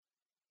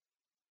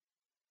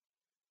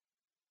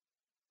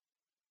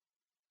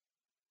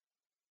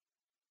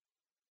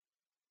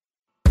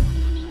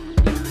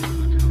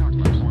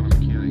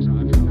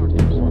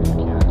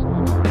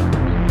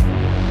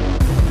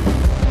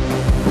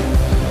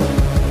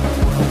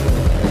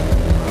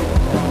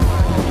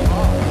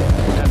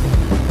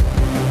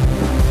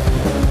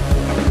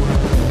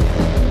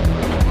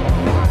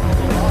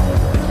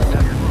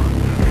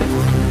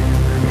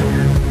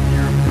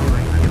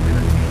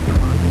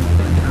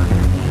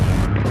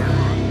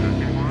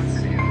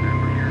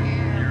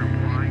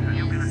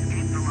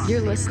You're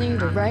listening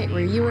to Right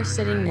Where You Are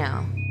Sitting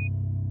Now.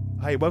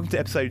 Hi, welcome to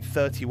episode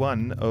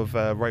 31 of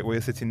Right Where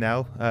You're Sitting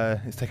Now.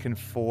 It's taken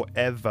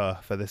forever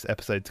for this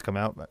episode to come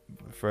out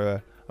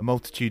for a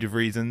multitude of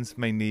reasons,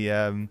 mainly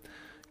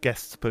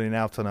guests pulling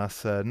out on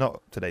us,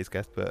 not today's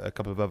guest, but a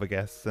couple of other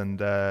guests, and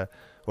or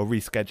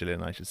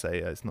rescheduling, I should say.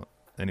 It's not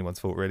anyone's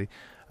fault, really.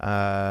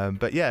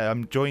 But yeah,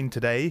 I'm joined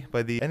today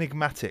by the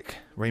enigmatic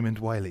Raymond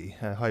Wiley.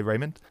 Hi,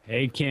 Raymond.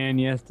 Hey, Ken.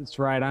 Yes, that's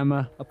right. I'm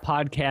a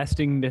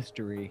podcasting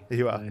mystery.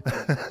 You are.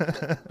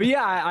 But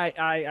yeah,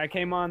 I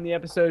came on the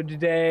episode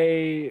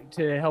today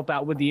to help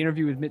out with the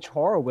interview with Mitch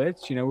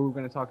Horowitz. You know, we were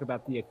going to talk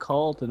about the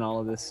occult and all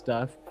of this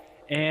stuff.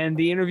 And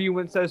the interview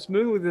went so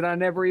smooth that I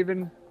never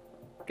even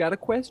got a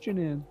question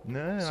in.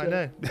 No, so, I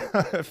know.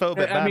 I felt a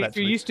bit bad, I mean, actually. if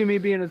you're used to me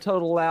being a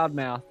total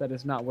loudmouth, that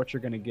is not what you're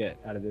going to get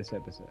out of this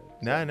episode.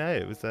 So. No,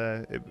 it was,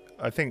 I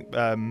think,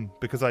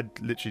 because I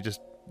literally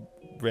just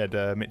read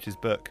Mitch's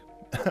book,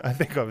 I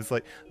think I was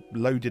like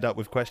loaded up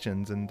with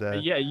questions. And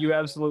yeah, you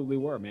absolutely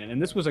were, man.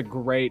 And this was a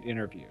great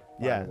interview,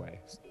 by the way.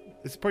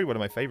 It's probably one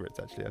of my favorites,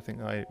 actually. I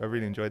think I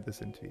really enjoyed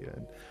this interview.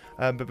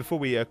 And, but before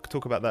we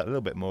talk about that a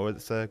little bit more,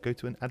 let's go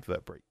to an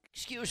advert break.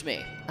 Excuse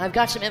me, I've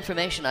got some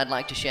information I'd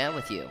like to share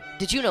with you.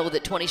 Did you know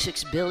that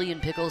 26 billion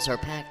pickles are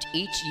packed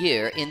each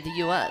year in the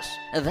U.S.?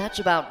 That's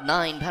about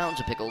 9 pounds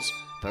of pickles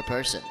per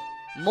person.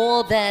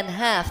 More than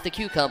half the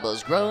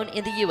cucumbers grown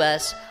in the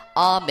U.S.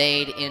 are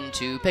made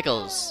into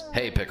pickles.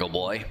 Hey, Pickle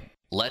Boy,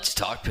 let's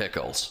talk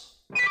pickles.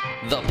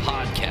 The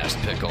Podcast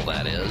Pickle,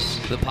 that is.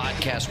 The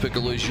Podcast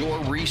Pickle is your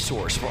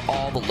resource for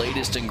all the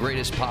latest and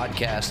greatest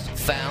podcasts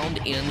found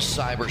in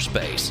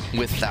cyberspace,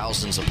 with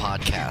thousands of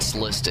podcasts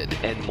listed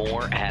and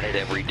more added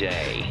every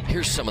day.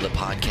 Here's some of the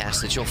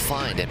podcasts that you'll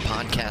find at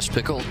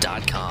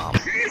podcastpickle.com.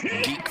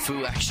 Geek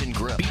Fu Action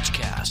Grip,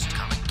 Beachcast,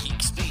 Comic Geek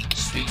Speak,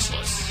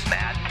 Speechless,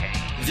 Mad King,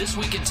 This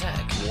Week in Tech,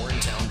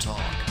 Warrentown Talk,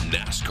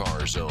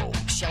 NASCAR Zone,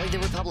 Shelley the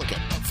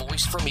Republican, A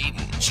Voice from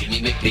Eden,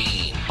 Jimmy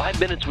McBean, 5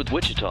 Minutes with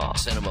Wichita,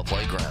 Cinema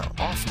Playground,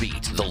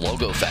 Offbeat, The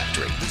Logo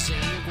Factory, The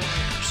Xavier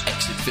Warriors,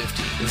 Exit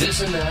 50,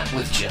 This and That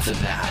with Jeff and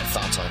Pat,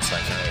 Thoughts on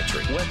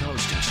Psychiatry, Web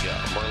Hosting Show,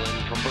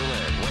 Merlin from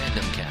Berlin,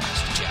 Random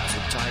Cast, Jazz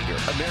with Tiger,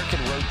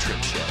 American Road Trip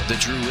Show, The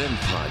Drew M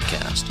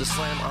Podcast, The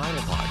Slam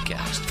Isle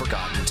Podcast,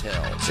 Forgotten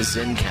Tales, The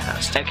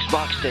Zencast,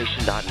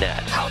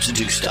 XboxStation.net, How to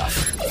Do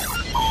Stuff.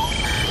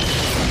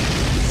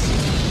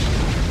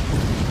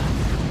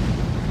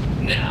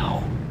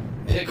 Now,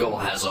 pickle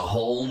has a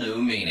whole new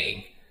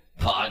meaning.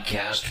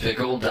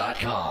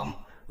 Podcastpickle.com,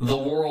 the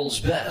world's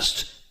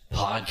best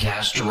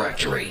podcast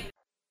directory.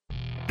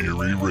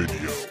 Erie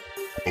Radio,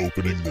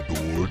 opening the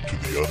door to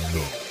the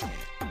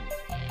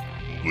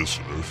unknown.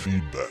 Listener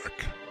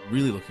feedback.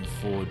 Really looking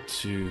forward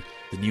to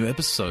the new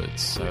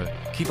episodes, so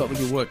keep up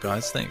with your work,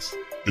 guys. Thanks.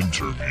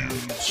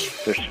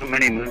 Interviews. There's so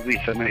many movies,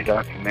 so many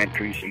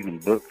documentaries, even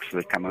books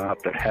that come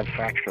out that have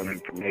factual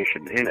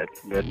information in it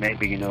that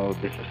maybe,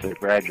 this is a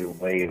gradual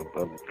way of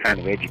kind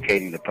of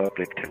educating the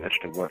public as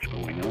to what's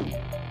going on.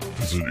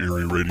 Visit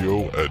Erie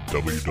Radio at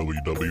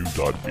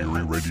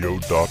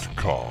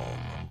www.erieradio.com.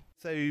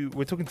 So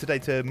we're talking today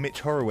to Mitch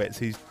Horowitz,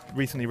 who's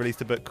recently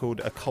released a book called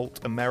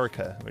Occult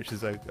America, which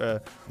is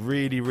a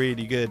really,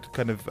 really good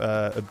kind of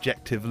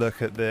objective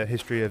look at the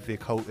history of the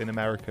occult in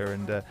America.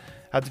 And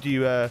how did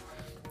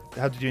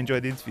you enjoy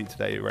the interview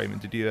today,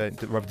 Raymond? Did you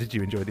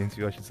enjoy the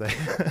interview, I should say?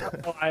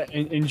 Well, I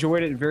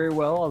enjoyed it very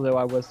well, although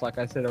I was, like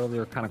I said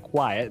earlier, kind of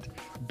quiet.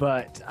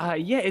 But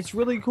yeah, it's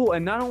really cool.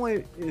 And not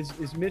only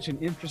is Mitch an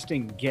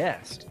interesting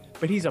guest,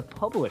 but he's a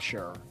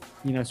publisher,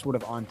 sort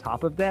of on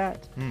top of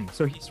that.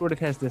 So he sort of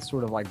has this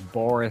sort of like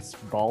Boris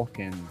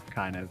Balkan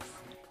kind of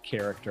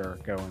character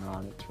going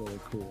on. It's really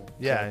cool.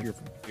 Yeah. So if you're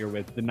familiar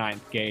with The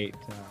Ninth Gate.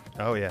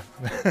 Oh, yeah.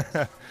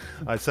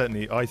 I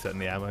certainly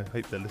am. I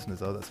hope the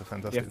listeners are. That's a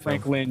fantastic film.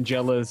 Frank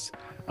Langella's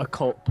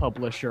occult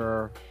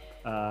publisher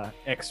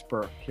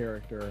expert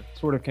character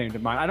sort of came to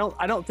mind.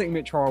 I don't think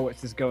Mitch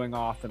Horowitz is going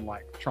off and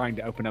like trying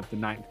to open up the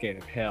ninth gate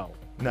of hell.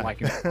 No.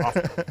 Like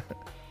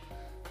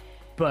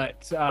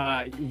but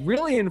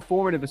really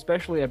informative,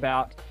 especially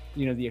about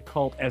the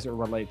occult as it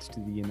relates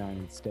to the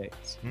United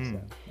States.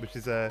 Which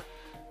is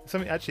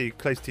something actually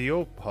close to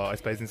your heart, I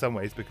suppose, in some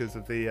ways, because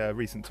of the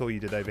recent tour you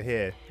did over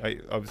here. I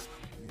was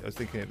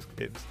thinking it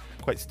was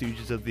quite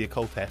Stooges of the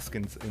occult-esque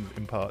in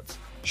parts.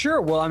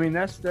 Sure. Well, I mean,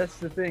 that's the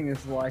thing,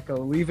 is like,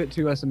 leave it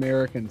to us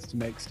Americans to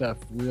make stuff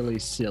really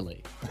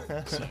silly.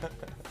 So.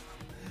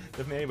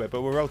 Definitely. Anyway,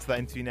 but we'll roll to that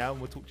interview now, and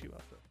we'll talk to you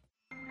after.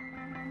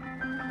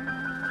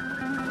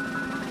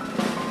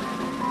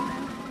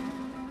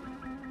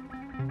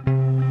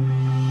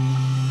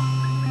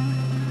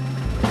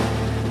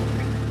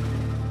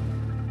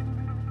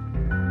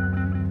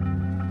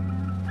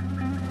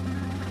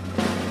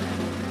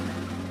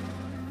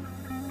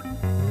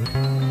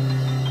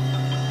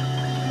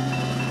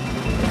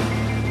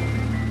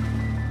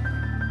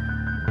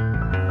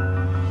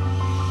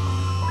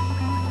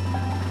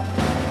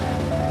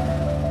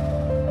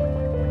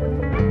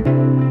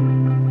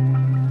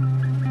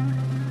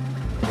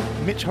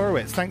 Mitch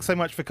Horowitz, thanks so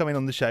much for coming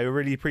on the show. I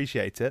really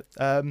appreciate it.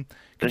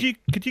 Could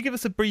you give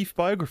us a brief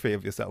biography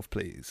of yourself,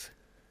 please?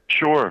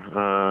 Sure.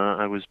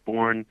 I was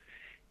born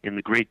in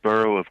the great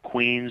borough of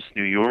Queens,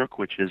 New York,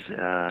 which is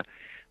the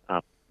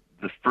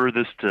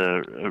furthest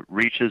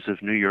reaches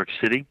of New York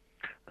City.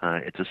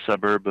 It's a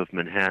suburb of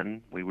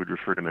Manhattan. We would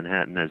refer to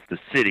Manhattan as the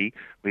city.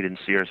 We didn't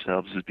see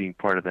ourselves as being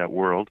part of that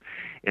world.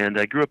 And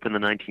I grew up in the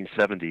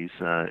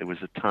 1970s. It was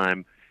a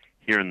time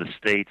here in the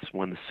States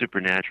when the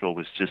supernatural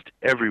was just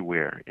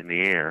everywhere in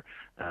the air.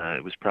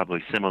 It was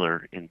probably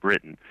similar in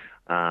Britain.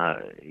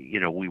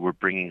 We were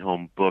bringing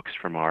home books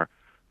from our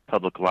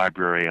public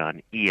library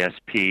on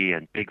ESP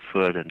and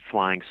Bigfoot and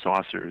flying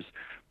saucers,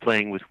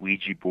 playing with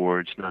Ouija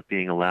boards, not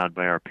being allowed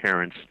by our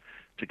parents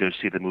to go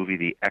see the movie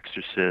The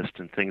Exorcist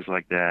and things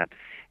like that.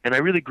 And I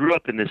really grew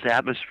up in this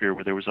atmosphere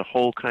where there was a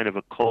whole kind of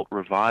occult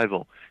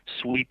revival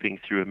sweeping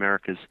through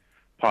America's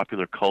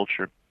popular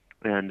culture.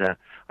 And I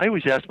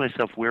always asked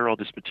myself where all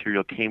this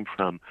material came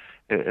from.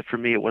 For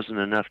me, it wasn't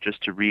enough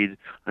just to read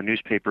a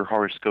newspaper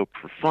horoscope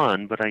for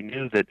fun, but I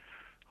knew that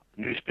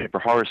newspaper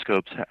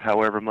horoscopes,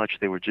 however much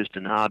they were just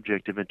an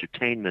object of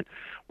entertainment,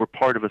 were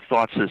part of a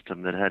thought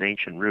system that had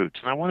ancient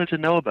roots. And I wanted to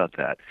know about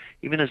that.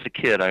 Even as a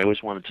kid, I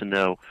always wanted to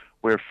know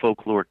where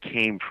folklore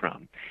came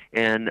from.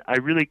 And I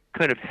really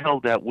kind of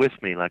held that with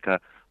me like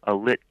a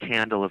lit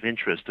candle of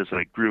interest as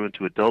I grew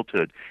into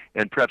adulthood.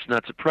 And perhaps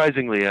not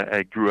surprisingly,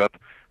 I grew up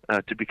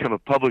to become a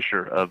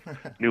publisher of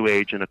New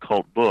Age and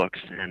occult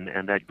books,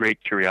 and that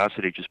great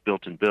curiosity just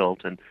built and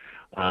built. And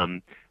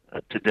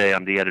today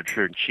I'm the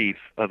editor-in-chief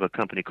of a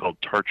company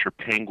called Tarcher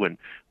Penguin,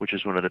 which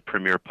is one of the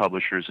premier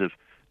publishers of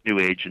New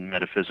Age and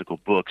metaphysical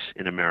books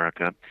in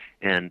America.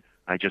 And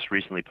I just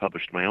recently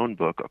published my own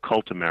book,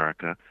 Occult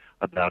America,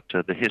 about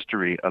the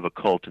history of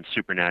occult and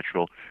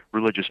supernatural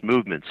religious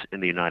movements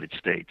in the United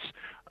States.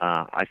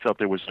 I felt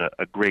there was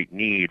a great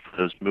need for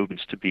those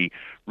movements to be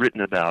written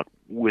about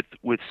with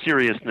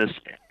seriousness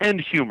and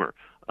humor,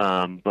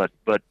 but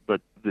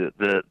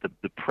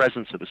the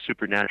presence of a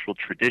supernatural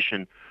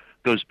tradition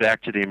goes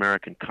back to the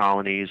American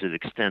colonies. It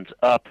extends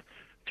up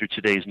through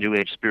today's New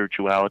Age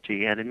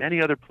spirituality and in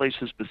many other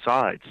places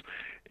besides.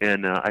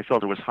 And I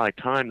felt it was high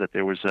time that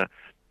there was a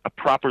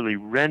properly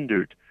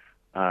rendered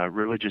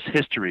religious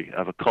history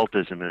of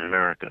occultism in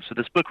America. So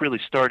this book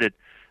really started,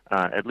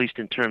 at least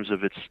in terms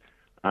of its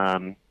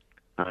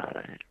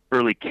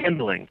early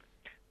kindling,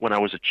 when I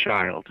was a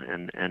child,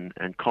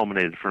 and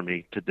culminated for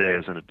me today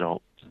as an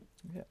adult.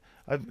 Yeah.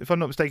 If I'm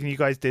not mistaken, you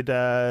guys did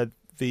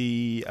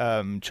the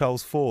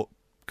Charles Fort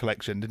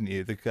collection, didn't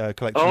you? The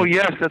collection. Oh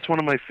yes, that's one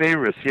of my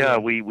favorites. Yeah,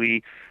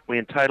 we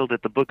entitled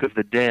it "The Book of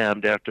the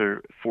Damned"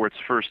 after Fort's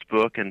first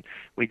book, and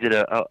we did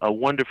a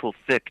wonderful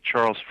thick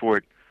Charles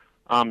Fort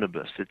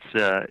omnibus.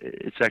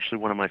 It's actually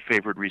one of my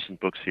favorite recent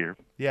books here.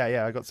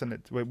 Yeah, I got sent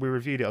it. We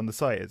reviewed it on the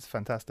site. It's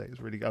fantastic. It's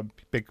really good.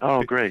 Big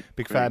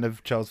fan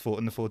of Charles Fort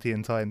and the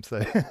Fortean Times.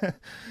 So,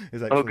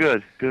 oh,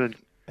 good.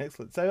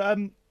 Excellent.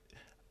 So,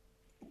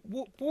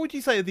 what would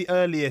you say are the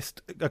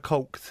earliest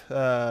occult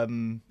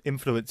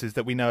influences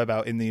that we know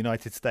about in the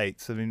United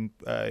States? I mean,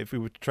 if we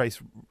were to trace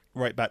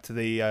right back to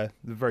the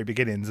very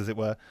beginnings, as it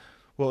were,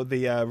 what are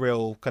the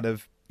real kind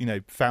of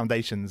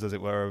foundations, as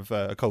it were, of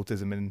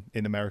occultism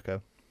in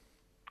America?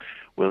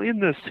 Well, in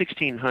the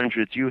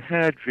 1600s, you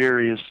had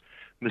various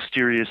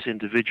mysterious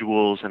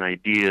individuals and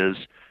ideas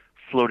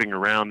floating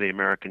around the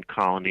American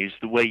colonies,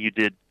 the way you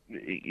did,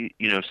 the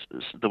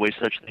way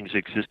such things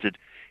existed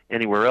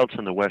anywhere else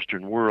in the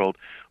Western world.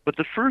 But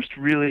the first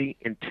really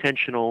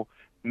intentional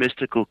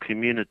mystical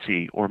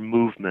community or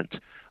movement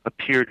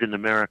appeared in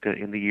America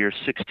in the year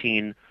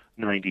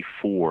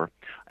 1694.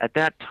 At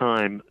that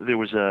time, there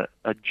was a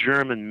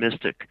German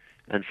mystic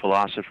and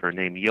philosopher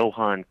named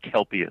Johann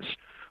Kelpius,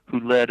 who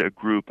led a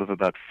group of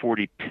about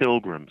 40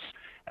 pilgrims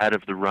out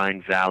of the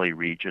Rhine Valley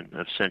region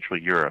of Central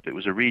Europe. It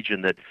was a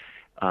region that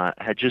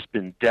had just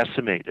been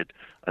decimated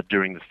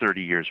during the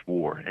 30 Years'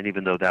 War. And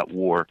even though that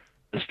war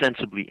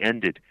ostensibly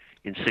ended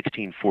in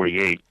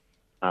 1648,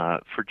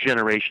 for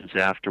generations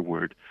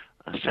afterward,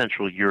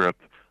 Central Europe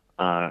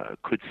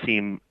could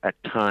seem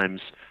at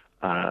times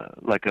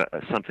like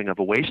something of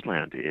a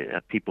wasteland.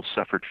 People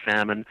suffered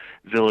famine,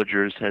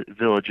 villages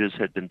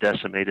had been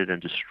decimated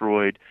and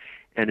destroyed,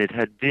 and it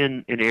had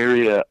been an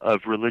area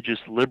of religious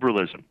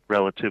liberalism,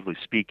 relatively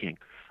speaking,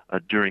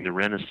 during the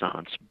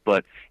Renaissance,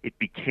 but it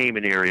became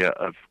an area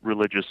of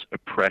religious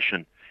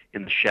oppression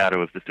in the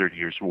shadow of the 30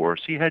 Years' War.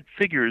 So you had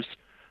figures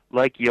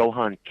like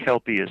Johann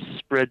Kelpius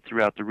spread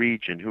throughout the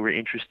region who were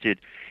interested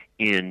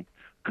in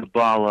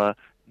Kabbalah,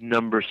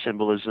 number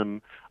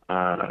symbolism,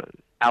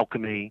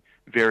 alchemy,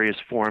 various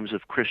forms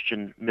of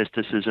Christian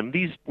mysticism.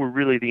 These were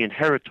really the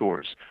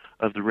inheritors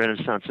of the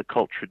Renaissance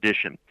occult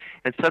tradition.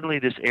 And suddenly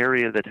this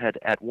area that had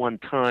at one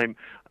time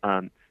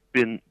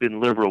been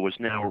liberal was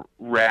now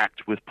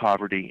racked with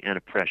poverty and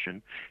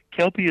oppression.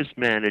 Kelpius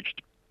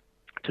managed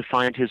to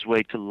find his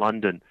way to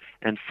London,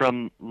 and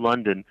from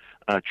London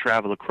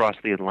travel across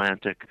the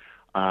Atlantic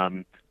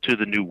to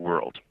the New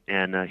World.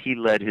 And he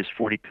led his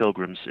 40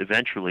 pilgrims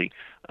eventually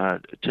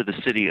to the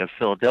city of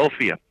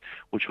Philadelphia,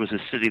 which was a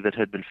city that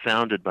had been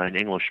founded by an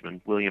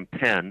Englishman, William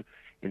Penn,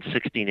 in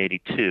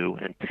 1682.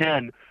 And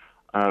Penn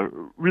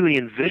really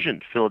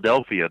envisioned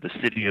Philadelphia, the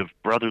city of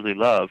brotherly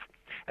love,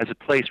 as a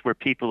place where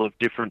people of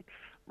different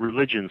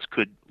religions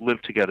could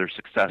live together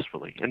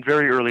successfully. And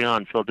very early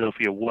on,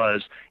 Philadelphia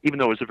was, even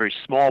though it was a very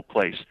small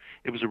place,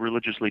 it was a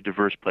religiously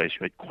diverse place.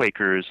 You had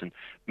Quakers and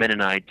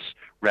Mennonites,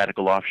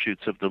 radical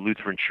offshoots of the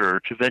Lutheran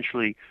Church.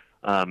 Eventually,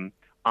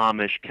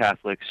 Amish,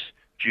 Catholics,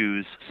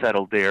 Jews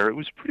settled there. It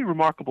was a pretty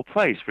remarkable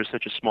place for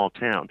such a small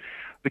town.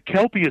 The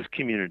Kelpias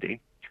community,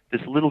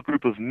 this little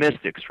group of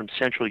mystics from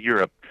Central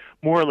Europe,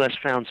 more or less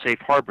found safe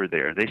harbor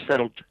there. They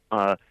settled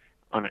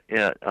on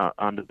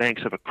the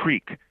banks of a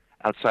creek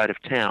outside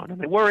of town, and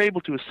they were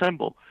able to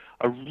assemble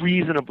a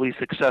reasonably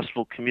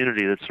successful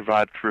community that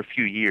survived for a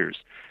few years.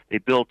 They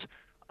built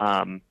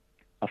a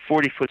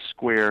 40-foot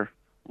square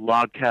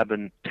log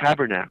cabin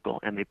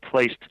tabernacle, and they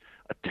placed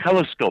a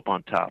telescope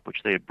on top,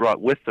 which they had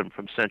brought with them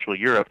from Central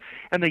Europe,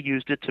 and they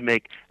used it to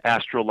make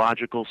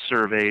astrological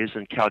surveys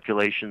and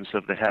calculations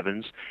of the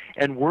heavens.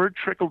 And word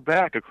trickled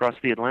back across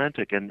the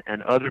Atlantic, and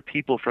other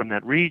people from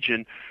that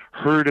region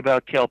heard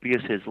about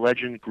Kelpias. His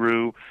legend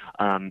grew.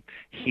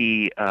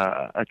 He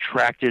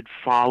attracted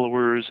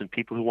followers and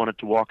people who wanted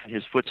to walk in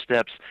his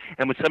footsteps.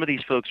 And when some of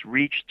these folks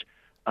reached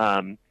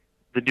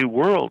the New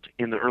World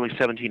in the early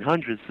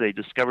 1700s, they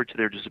discovered to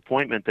their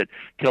disappointment that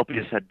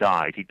Kelpias had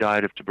died. He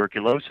died of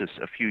tuberculosis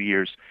a few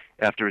years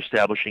after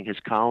establishing his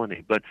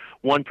colony. But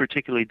one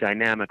particularly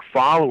dynamic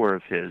follower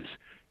of his,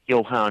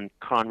 Johann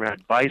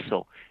Conrad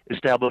Beissel,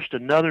 established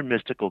another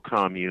mystical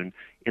commune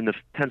in the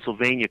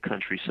Pennsylvania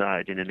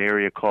countryside in an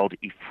area called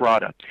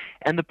Ephrata.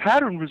 And the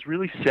pattern was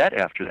really set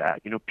after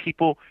that. You know,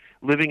 people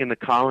living in the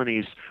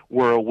colonies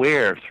were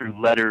aware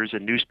through letters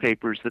and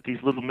newspapers that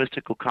these little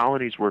mystical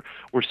colonies were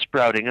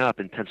sprouting up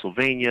in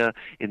Pennsylvania,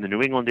 in the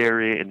New England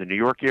area, in the New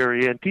York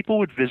area, and people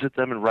would visit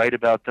them and write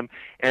about them,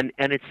 and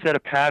it set a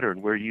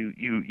pattern where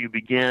you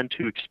began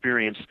to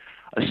experience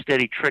a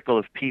steady trickle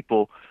of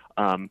people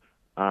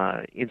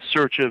in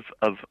search of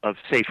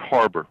safe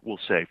harbor, we'll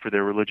say, for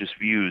their religious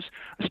views,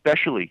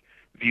 especially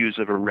views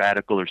of a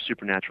radical or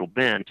supernatural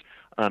bent,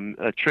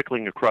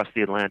 trickling across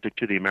the Atlantic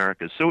to the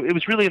Americas. So it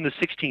was really in the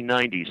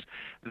 1690s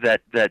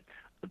that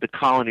the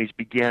colonies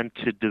began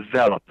to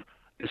develop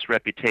this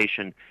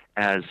reputation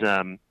as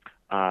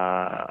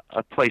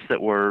a place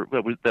that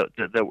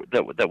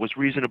was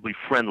reasonably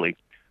friendly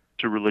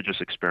to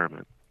religious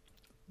experiment.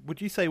 Would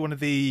you say one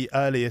of the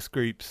earliest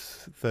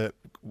groups that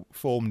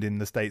formed in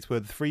the States were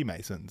the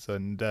Freemasons?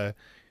 And could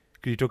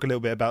you talk a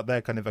little bit about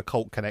their kind of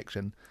occult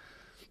connection?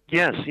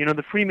 Yes, you know,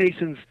 the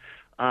Freemasons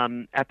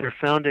at their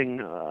founding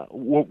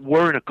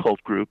were an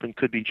occult group and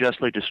could be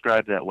justly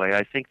described that way.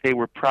 I think they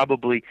were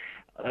probably,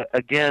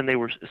 again, they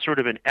were sort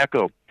of an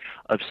echo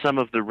of some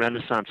of the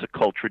Renaissance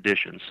occult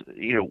traditions.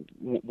 You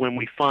know, when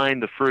we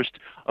find the first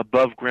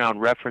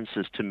above-ground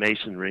references to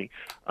Masonry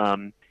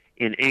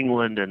in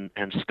England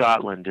and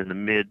Scotland in the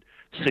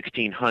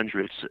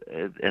mid-1600s,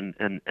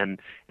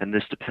 and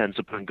this depends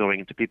upon going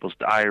into people's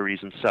diaries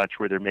and such,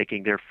 where they're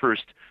making their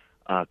first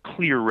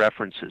clear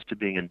references to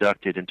being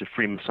inducted into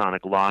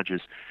Freemasonic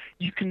lodges.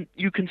 You can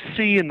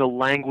see in the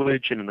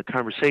language and in the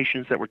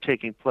conversations that were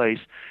taking place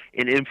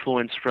an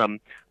influence from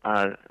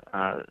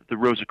the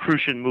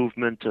Rosicrucian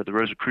movement. The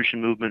Rosicrucian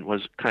movement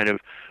was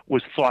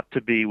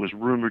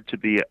rumored to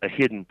be a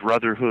hidden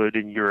brotherhood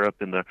in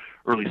Europe in the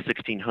early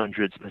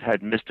 1600s that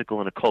had mystical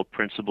and occult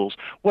principles.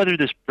 Whether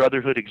this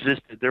brotherhood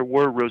existed, there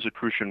were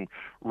Rosicrucian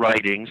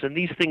writings, and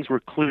these things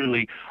were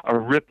clearly a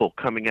ripple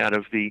coming out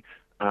of the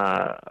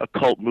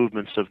occult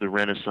movements of the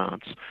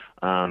Renaissance.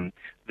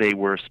 They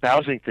were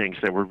espousing things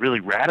that were really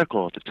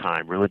radical at the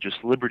time: religious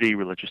liberty,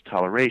 religious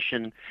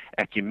toleration,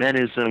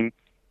 ecumenism,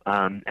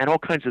 and all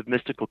kinds of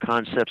mystical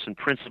concepts and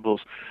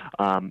principles.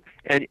 And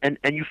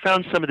you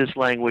found some of this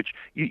language.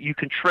 You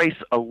can trace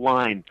a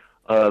line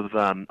of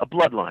a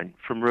bloodline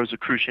from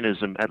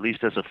Rosicrucianism, at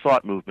least as a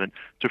thought movement,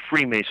 to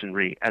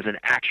Freemasonry as an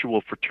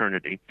actual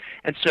fraternity.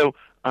 And so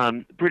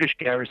British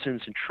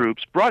garrisons and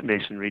troops brought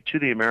Masonry to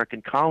the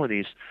American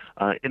colonies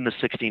in the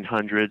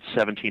 1600s,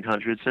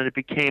 1700s,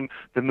 and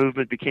the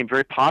movement became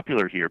very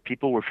popular here.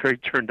 People were very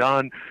turned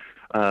on.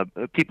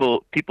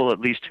 People at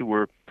least who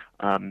were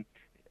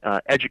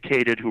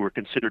educated, who were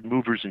considered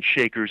movers and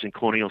shakers in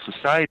colonial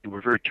society,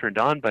 were very turned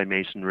on by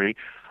Masonry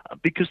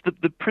because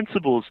the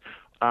principles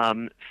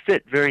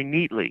fit very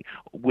neatly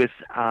with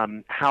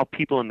how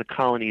people in the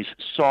colonies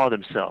saw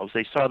themselves.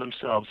 They saw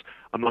themselves,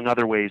 among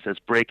other ways, as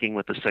breaking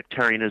with the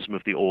sectarianism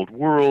of the old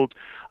world.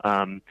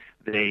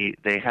 They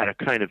had a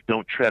kind of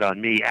 "don't tread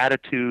on me"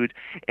 attitude,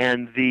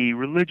 and the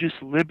religious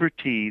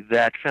liberty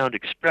that found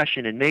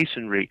expression in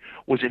Masonry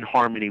was in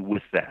harmony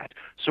with that.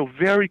 So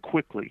very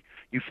quickly,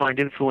 you find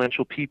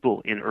influential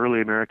people in early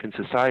American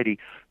society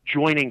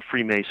joining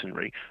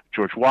Freemasonry.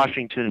 George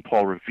Washington,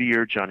 Paul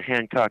Revere, John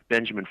Hancock,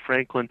 Benjamin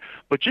Franklin.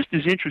 But just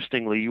as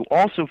interestingly, you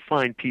also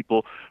find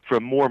people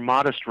from more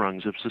modest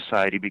rungs of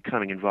society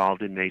becoming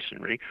involved in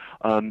Masonry.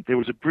 There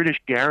was a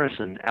British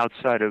garrison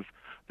outside of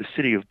the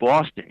city of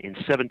Boston in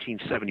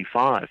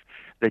 1775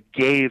 that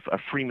gave a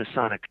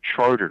Freemasonic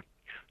charter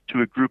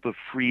to a group of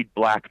freed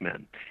black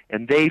men,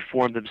 and they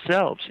formed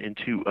themselves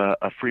into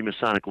a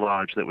Freemasonic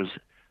lodge that was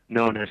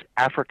known as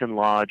African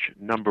Lodge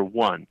Number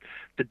 1.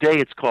 Today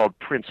it's called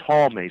Prince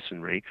Hall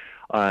Masonry.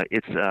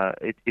 It's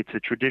a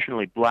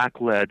traditionally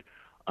black-led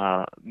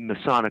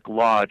Masonic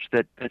lodge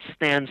that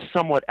stands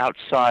somewhat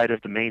outside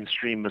of the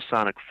mainstream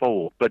Masonic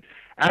fold. But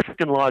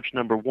African Lodge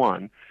Number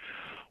 1,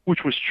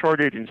 which was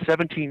chartered in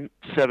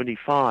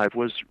 1775,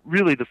 was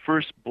really the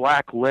first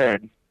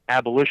black-led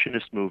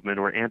abolitionist movement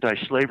or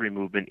anti-slavery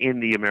movement in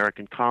the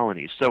American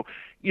colonies. So,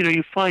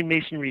 you find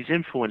Masonry's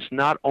influence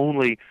not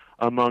only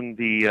among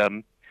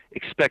the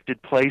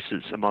expected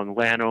places, among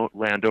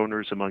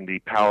landowners, among the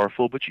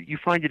powerful, but you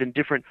find it in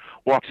different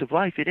walks of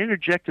life. It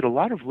interjected a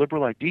lot of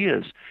liberal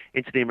ideas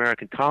into the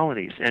American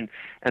colonies. And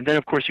then,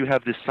 of course, you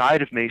have this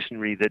side of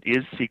Masonry that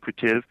is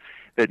secretive,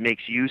 that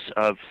makes use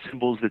of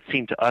symbols that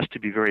seem to us to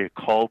be very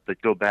occult,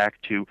 that go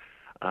back to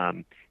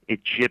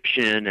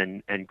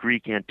Egyptian and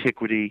Greek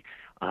antiquity.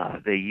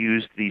 They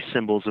used these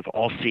symbols of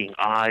all-seeing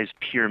eyes,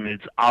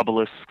 pyramids,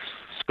 obelisks,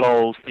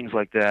 skulls, things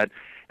like that,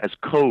 as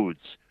codes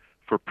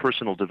for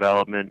personal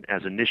development,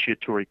 as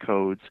initiatory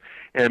codes.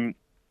 And,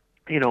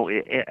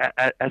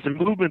 as a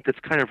movement that's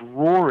kind of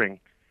roaring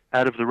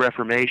out of the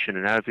Reformation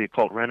and out of the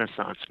occult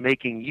Renaissance,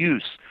 making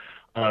use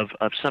of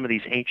some of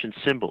these ancient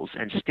symbols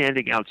and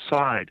standing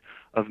outside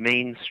of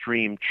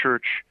mainstream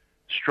church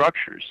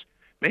structures,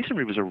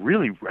 Masonry was a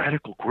really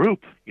radical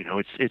group.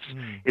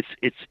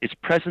 Its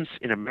presence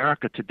in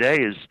America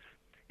today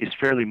is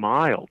fairly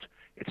mild.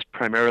 It's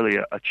primarily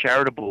a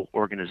charitable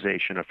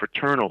organization, a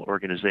fraternal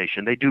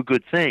organization. They do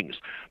good things,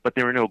 but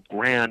there are no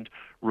grand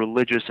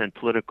religious and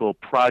political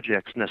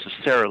projects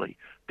necessarily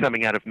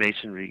coming out of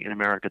Masonry in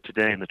America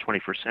today in the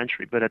 21st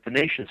century. But at the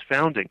nation's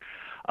founding,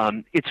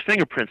 its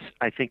fingerprints,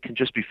 I think, can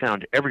just be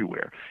found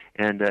everywhere.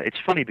 And it's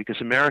funny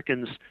because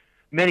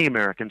many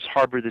Americans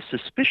harbor this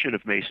suspicion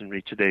of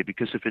Masonry today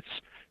because of its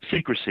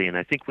secrecy, and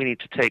I think we need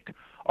to take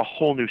a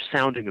whole new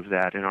sounding of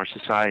that in our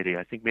society.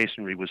 I think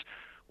Masonry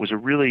was a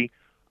really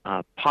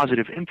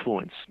positive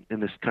influence in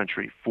this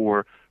country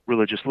for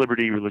religious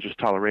liberty, religious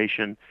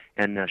toleration,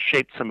 and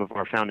shaped some of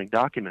our founding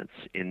documents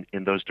in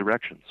those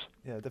directions.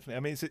 Yeah, definitely. I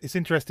mean, it's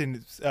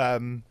interesting.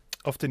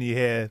 Often you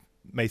hear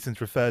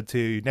Masons referred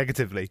to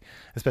negatively,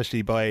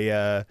 especially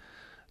by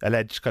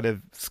alleged kind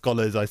of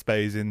scholars, I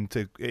suppose,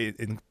 into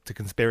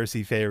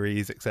conspiracy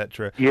theories,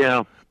 etc.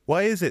 Yeah.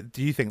 Why is it,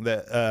 do you think,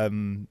 that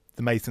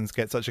the Masons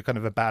get such a kind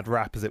of a bad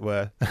rap, as it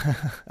were,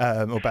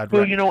 or bad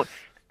rap? Well,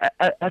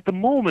 at the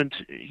moment,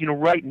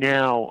 right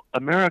now,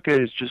 America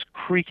is just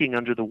creaking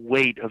under the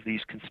weight of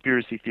these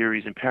conspiracy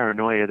theories and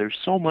paranoia. There's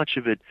so much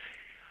of it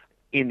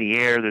in the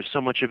air. There's so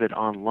much of it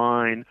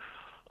online.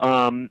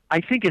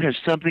 I think it has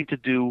something to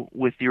do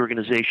with the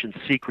organization's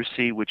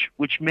secrecy,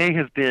 which may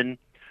have been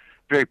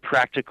very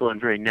practical and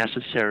very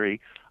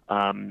necessary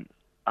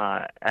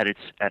at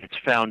its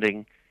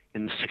founding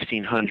in the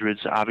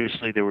 1600s.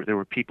 Obviously, there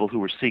were people who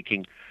were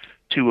seeking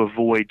to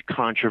avoid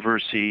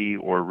controversy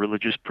or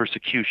religious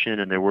persecution,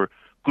 and there were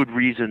good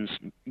reasons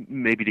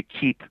maybe to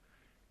keep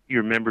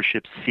your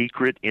membership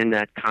secret in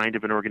that kind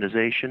of an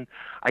organization.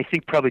 I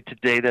think probably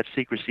today that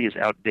secrecy is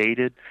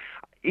outdated.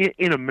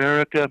 In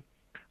America,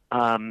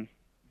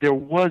 there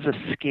was a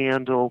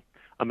scandal,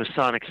 a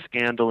Masonic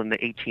scandal in the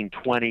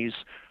 1820s,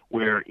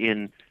 where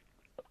in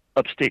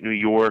upstate New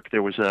York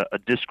there was a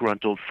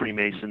disgruntled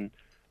Freemason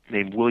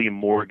named William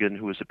Morgan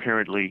who was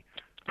apparently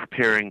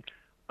preparing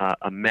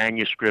a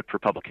manuscript for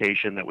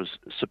publication that was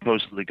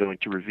supposedly going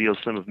to reveal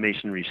some of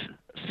Masonry's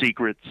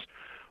secrets.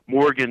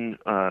 Morgan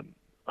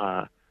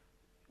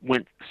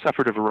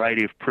suffered a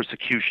variety of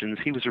persecutions.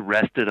 He was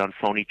arrested on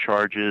phony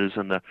charges,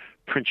 and the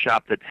print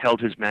shop that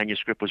held his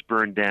manuscript was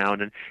burned down,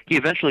 and he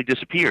eventually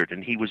disappeared,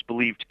 and he was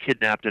believed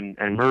kidnapped and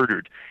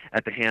murdered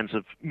at the hands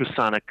of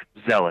Masonic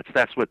zealots.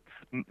 That's what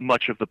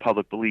much of the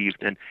public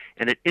believed, and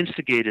it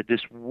instigated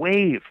this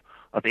wave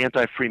of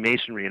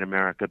anti-Freemasonry in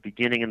America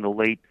beginning in the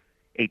late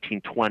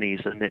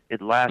 1820s, and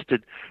it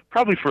lasted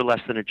probably for less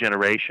than a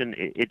generation.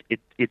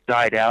 It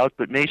died out,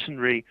 but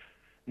Masonry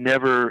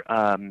never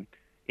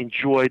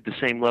enjoyed the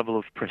same level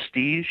of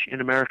prestige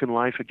in American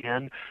life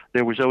again.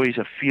 There was always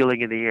a feeling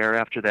in the air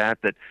after that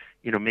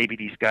maybe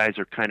these guys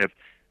are kind of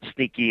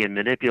sneaky and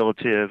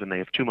manipulative, and they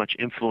have too much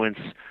influence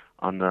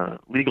on the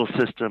legal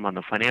system, on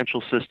the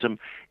financial system.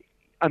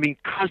 I mean,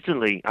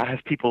 constantly I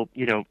have people,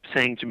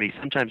 saying to me,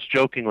 sometimes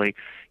jokingly,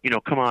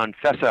 come on,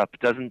 fess up.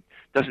 Doesn't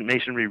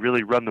Masonry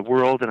really run the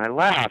world? And I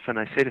laugh and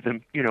I say to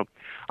them,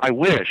 I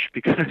wish,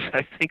 because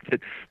I think that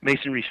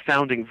Masonry's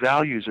founding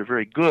values are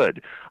very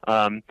good.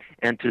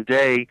 And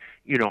today,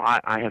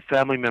 I have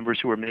family members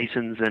who are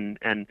Masons,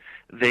 and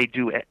they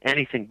do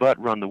anything but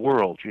run the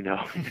world.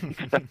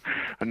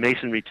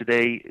 Masonry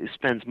today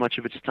spends much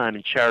of its time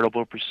in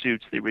charitable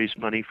pursuits. They raise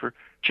money for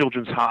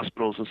children's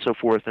hospitals and so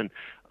forth, and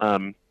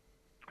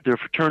they're a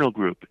fraternal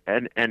group,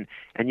 and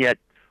yet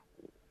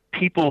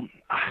people,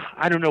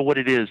 I don't know what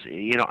it is.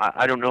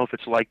 I don't know if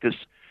it's like this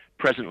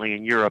presently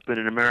in Europe, but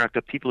in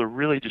America, people are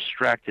really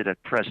distracted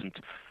at present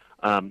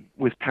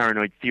with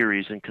paranoid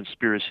theories and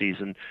conspiracies,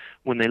 and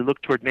when they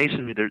look toward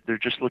Masonry, they're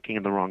just looking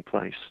in the wrong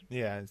place.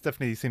 Yeah, it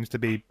definitely seems to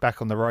be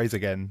back on the rise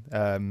again,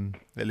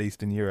 at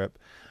least in Europe.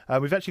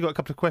 We've actually got a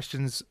couple of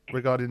questions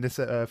regarding this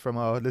from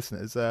our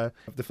listeners. The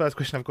first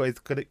question I've got is,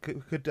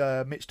 could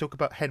Mitch talk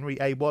about Henry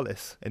A.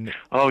 Wallace?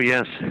 Oh,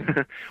 yes.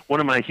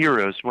 One of my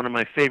heroes, one of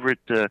my favorite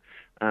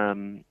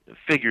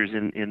figures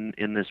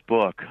in this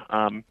book.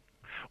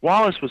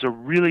 Wallace was a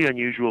really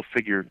unusual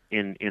figure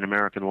in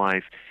American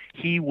life.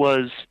 He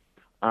was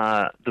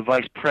the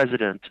vice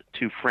president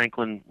to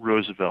Franklin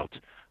Roosevelt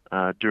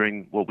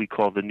during what we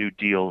call the New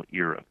Deal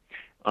era.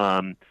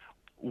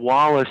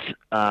 Wallace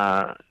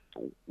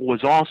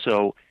was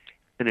also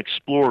an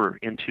explorer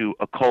into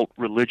occult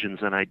religions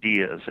and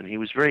ideas, and he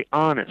was very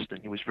honest,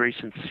 and he was very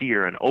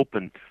sincere and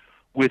open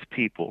with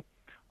people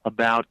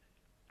about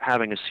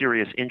having a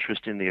serious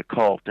interest in the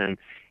occult. And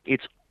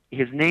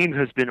his name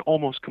has been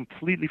almost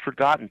completely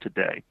forgotten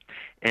today.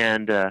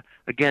 And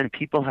again,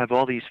 people have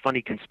all these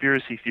funny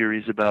conspiracy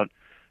theories about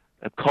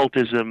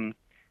occultism,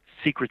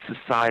 secret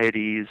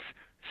societies,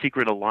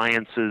 secret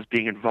alliances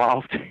being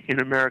involved in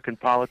American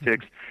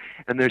politics,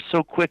 and they're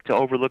so quick to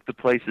overlook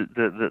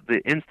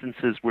the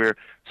instances where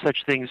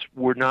such things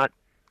were not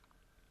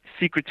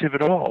secretive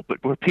at all,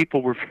 but where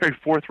people were very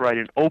forthright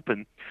and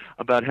open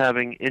about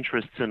having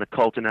interests in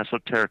occult and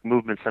esoteric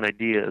movements and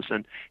ideas.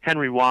 And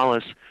Henry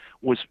Wallace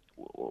was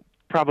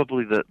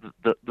probably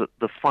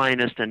the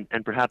finest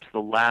and perhaps the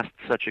last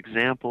such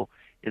example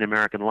in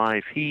American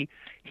life. He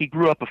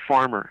grew up a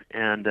farmer,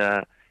 and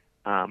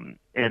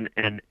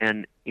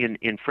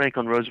in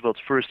Franklin Roosevelt's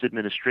first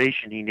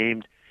administration, he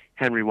named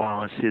Henry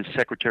Wallace his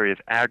Secretary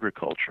of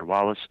Agriculture.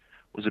 Wallace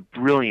was a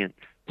brilliant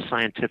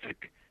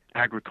scientific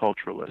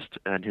agriculturalist,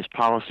 and his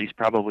policies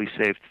probably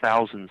saved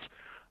thousands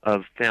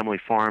of family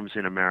farms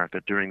in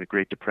America during the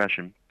Great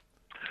Depression.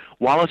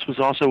 Wallace was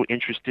also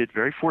interested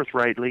very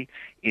forthrightly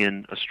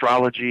in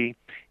astrology,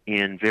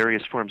 in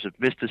various forms of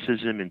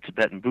mysticism, in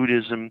Tibetan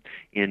Buddhism,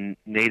 in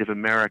Native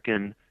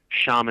American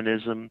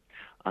shamanism.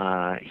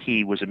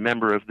 He was a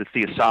member of the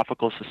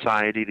Theosophical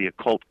Society, the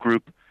occult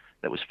group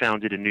that was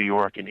founded in New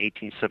York in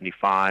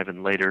 1875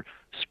 and later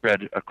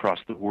spread across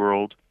the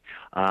world.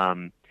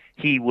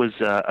 He was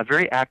a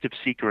very active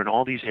seeker in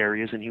all these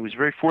areas, and he was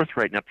very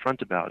forthright and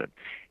upfront about it.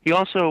 He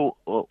also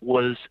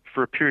was,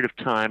 for a period of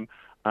time,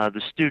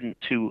 the student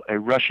to a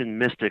Russian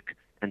mystic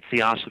and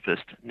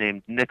theosophist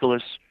named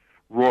Nicholas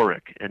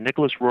Roerich. And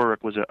Nicholas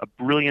Roerich was a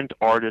brilliant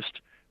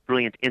artist,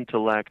 brilliant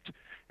intellect,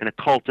 an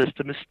occultist,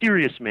 a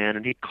mysterious man,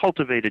 and he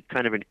cultivated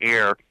kind of an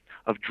air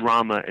of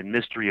drama and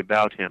mystery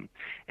about him.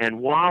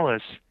 And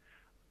Wallace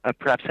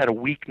perhaps had a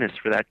weakness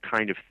for that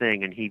kind of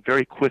thing, and he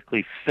very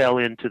quickly fell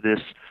into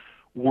this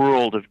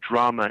world of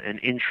drama and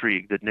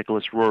intrigue that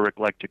Nicholas Roerich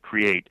liked to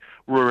create.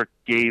 Roerich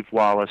gave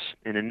Wallace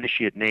an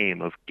initiate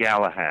name of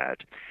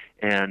Galahad,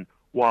 and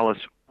Wallace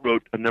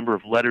wrote a number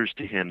of letters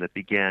to him that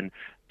began,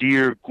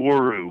 "Dear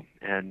Guru,"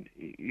 and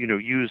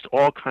used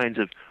all kinds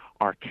of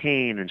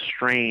arcane and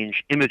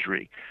strange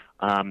imagery.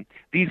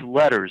 These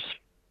letters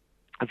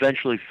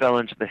eventually fell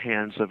into the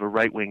hands of a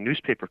right-wing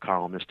newspaper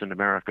columnist in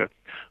America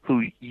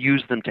who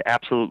used them to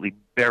absolutely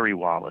bury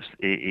Wallace.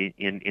 In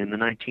the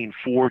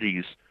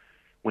 1940s,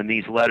 when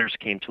these letters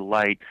came to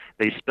light,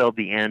 they spelled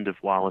the end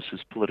of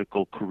Wallace's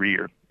political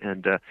career,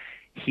 and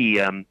he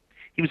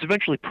was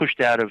eventually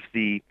pushed out of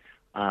the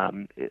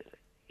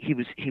he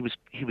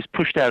was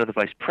pushed out of the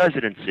vice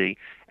presidency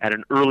at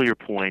an earlier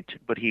point,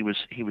 but he was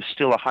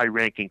still a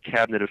high-ranking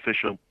cabinet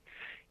official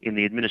in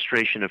the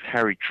administration of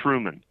Harry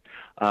Truman.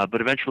 But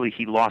eventually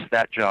he lost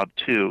that job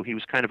too. He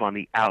was kind of on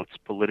the outs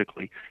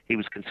politically. He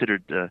was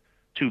considered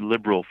too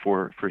liberal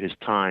for his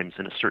times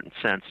in a certain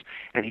sense,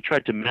 and he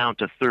tried to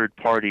mount a third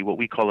party, what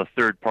we call a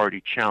third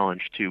party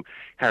challenge to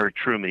Harry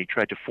Truman. He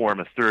tried to form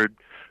a third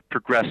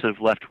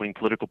progressive left-wing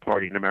political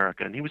party in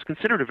America, and he was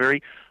considered a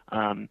very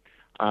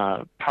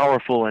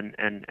powerful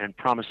and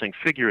promising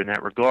figure in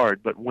that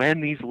regard. But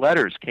when these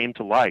letters came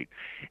to light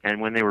and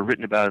when they were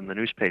written about in the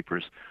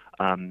newspapers,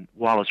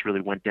 Wallace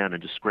really went down in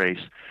disgrace.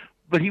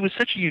 But he was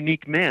such a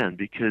unique man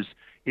because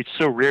it's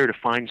so rare to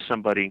find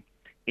somebody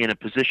in a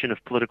position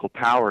of political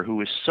power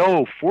who is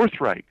so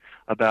forthright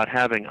about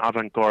having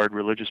avant-garde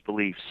religious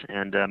beliefs.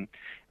 And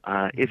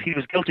if he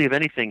was guilty of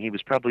anything, he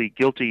was probably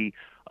guilty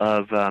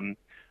of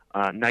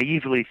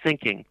naively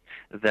thinking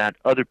that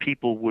other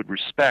people would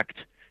respect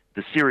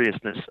the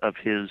seriousness of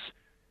his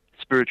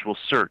spiritual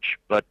search.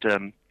 But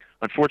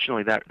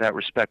unfortunately, that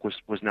respect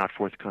was not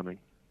forthcoming.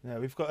 Yeah,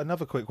 we've got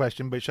another quick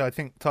question, which I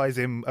think ties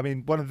in. I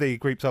mean, one of the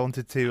groups I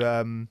wanted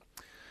to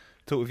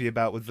talk with you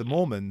about was the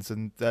Mormons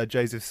and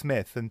Joseph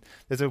Smith, and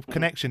there's a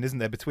connection, isn't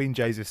there, between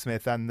Joseph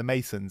Smith and the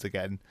Masons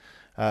again?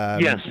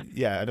 Yes.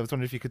 Yeah, and I was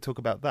wondering if you could talk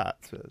about that.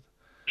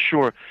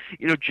 Sure.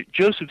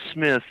 Joseph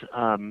Smith,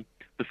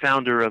 the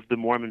founder of the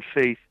Mormon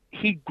faith,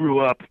 he grew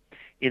up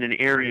in an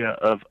area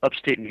of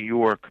upstate New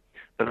York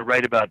that I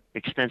write about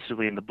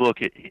extensively in the book.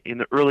 In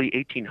the early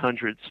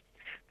 1800s,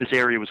 this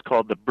area was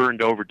called the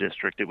Burned Over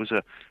District. It was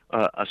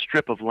a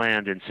strip of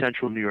land in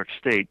central New York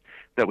State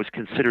that was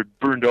considered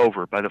burned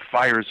over by the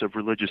fires of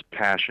religious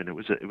passion. It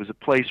was a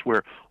place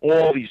where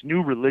all these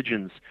new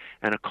religions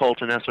and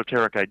occult and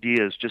esoteric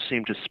ideas just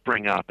seemed to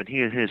spring up. And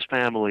he and his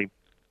family,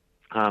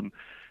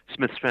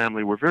 Smith's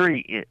family, were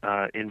very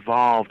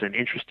involved and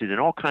interested in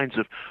all kinds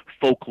of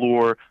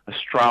folklore,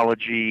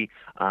 astrology.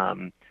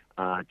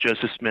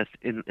 Joseph Smith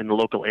in the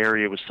local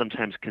area was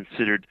sometimes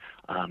considered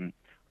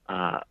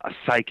a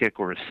psychic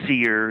or a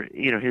seer.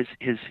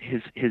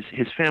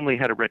 His family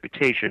had a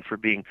reputation for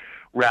being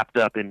wrapped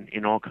up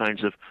in all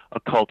kinds of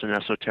occult and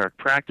esoteric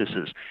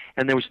practices.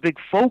 And there was big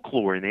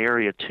folklore in the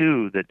area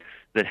too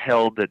that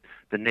held that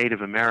the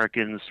Native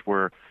Americans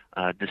were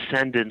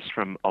descendants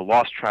from a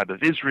lost tribe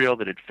of Israel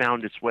that had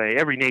found its way.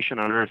 Every nation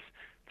on earth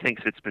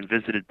thinks it's been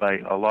visited by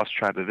a lost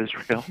tribe of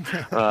Israel,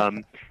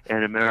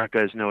 and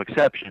America is no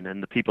exception.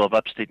 And the people of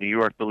upstate New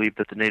York believed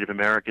that the Native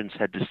Americans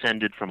had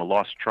descended from a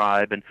lost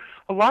tribe, and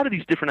a lot of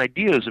these different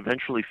ideas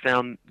eventually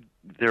found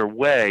their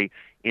way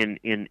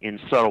in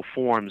subtle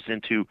forms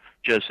into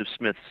Joseph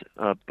Smith's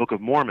Book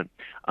of Mormon.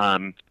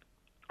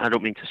 I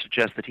don't mean to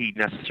suggest that he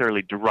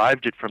necessarily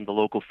derived it from the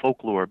local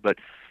folklore, but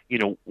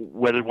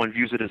whether one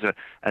views it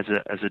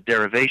as a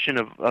derivation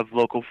of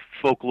local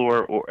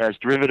folklore or as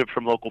derivative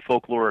from local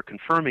folklore or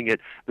confirming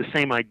it, the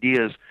same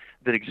ideas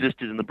that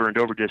existed in the Burned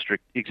Over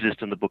District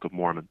exist in the Book of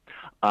Mormon,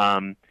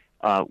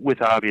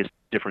 with obvious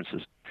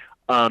differences.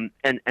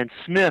 And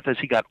Smith, as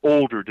he got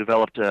older,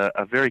 developed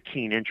a very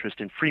keen interest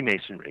in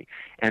Freemasonry.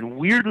 And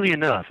weirdly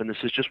enough, and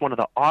this is just one of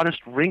the oddest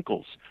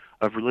wrinkles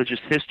of religious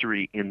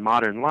history in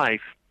modern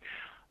life,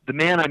 the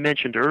man I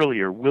mentioned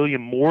earlier,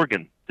 William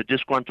Morgan, the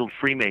disgruntled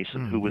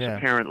Freemason who was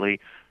apparently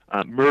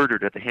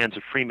murdered at the hands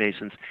of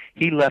Freemasons,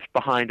 he left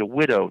behind a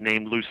widow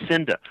named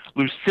Lucinda.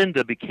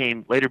 Lucinda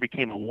later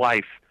became a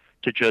wife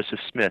to Joseph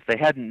Smith. They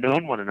hadn't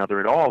known one another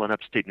at all in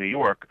upstate New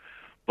York,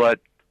 but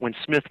when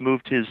Smith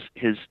moved his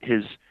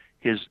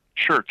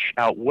church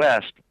out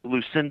west,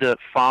 Lucinda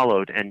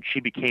followed, and she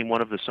became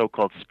one of the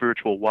so-called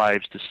spiritual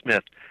wives to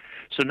Smith.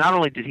 So not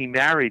only did he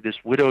marry this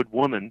widowed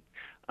woman,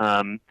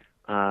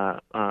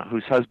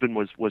 whose husband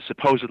was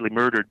supposedly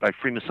murdered by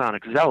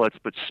Freemasonic zealots,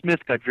 but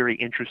Smith got very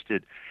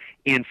interested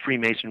in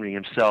Freemasonry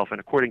himself, and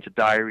according to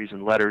diaries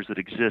and letters that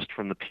exist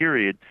from the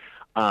period,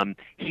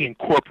 he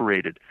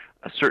incorporated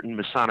certain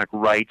Masonic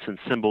rites and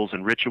symbols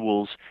and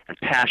rituals and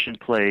passion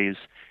plays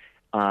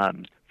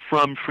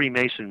from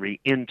Freemasonry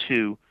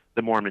into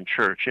the Mormon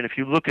Church. And if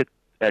you look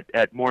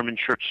at Mormon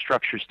church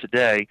structures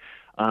today,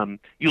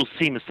 you'll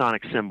see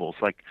Masonic symbols,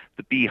 like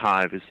the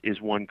beehive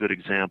is one good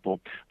example.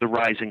 The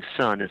rising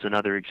sun is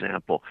another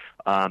example.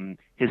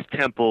 His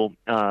temple,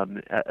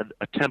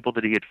 a temple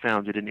that he had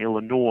founded in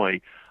Illinois,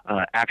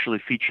 actually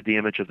featured the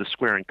image of the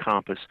square and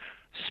compass.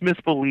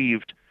 Smith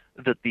believed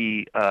that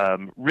the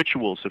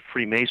rituals of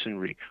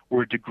Freemasonry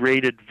were a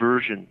degraded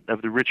version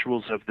of the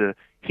rituals of the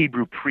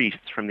Hebrew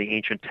priests from the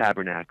ancient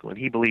tabernacle, and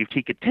he believed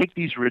he could take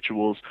these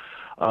rituals,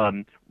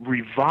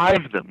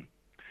 revive them,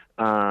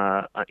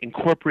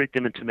 incorporate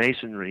them into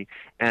Masonry,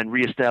 and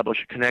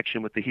reestablish a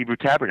connection with the Hebrew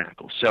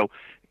tabernacle. So,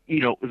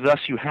 thus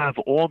you have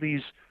all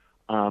these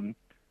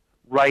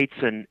rites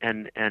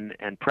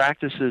and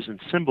practices and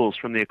symbols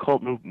from the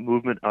occult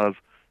movement of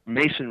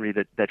Masonry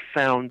that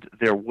found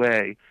their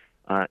way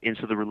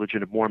into the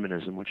religion of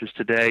Mormonism, which is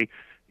today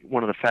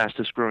one of the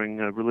fastest growing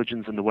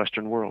religions in the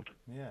Western world.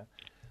 Yeah.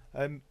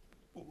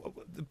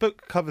 The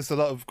book covers a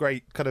lot of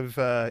great kind of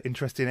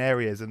interesting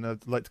areas, and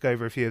I'd like to go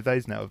over a few of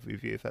those now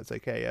with you, if that's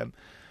okay.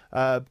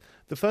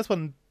 The first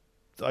one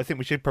I think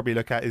we should probably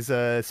look at is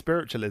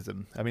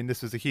spiritualism. I mean,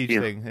 this was a huge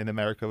thing in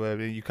America, where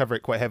you cover it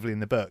quite heavily in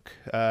the book.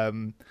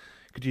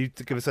 Could you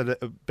give us a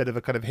bit of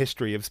a kind of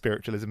history of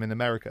spiritualism in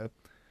America?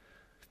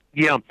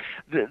 Yeah,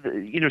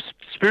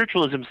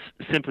 spiritualism,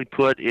 simply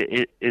put,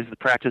 it is the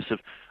practice of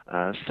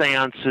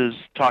seances,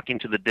 talking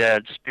to the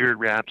dead, spirit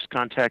raps,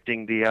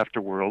 contacting the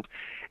afterworld.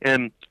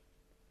 And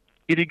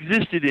it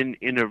existed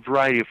in a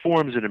variety of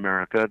forms in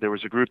America. There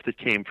was a group that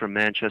came from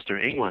Manchester,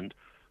 England,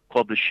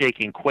 called the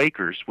Shaking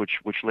Quakers, which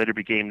later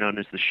became known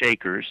as the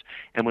Shakers.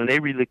 And when they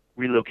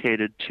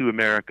relocated to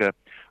America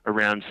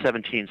around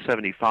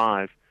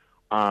 1775,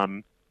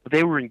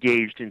 they were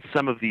engaged in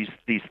some of these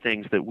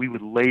things that we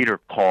would later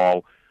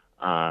call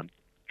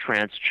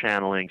trance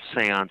channeling,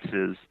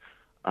 seances,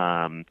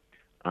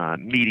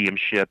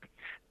 mediumship.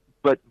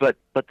 But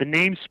the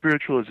name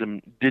spiritualism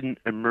didn't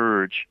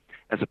emerge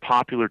as a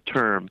popular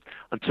term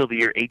until the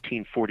year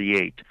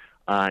 1848.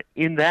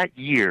 In that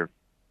year,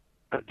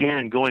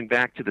 again, going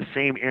back to the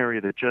same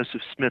area that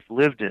Joseph Smith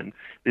lived in,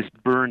 this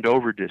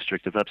burned-over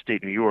district of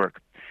upstate New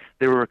York,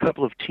 there were a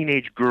couple of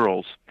teenage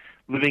girls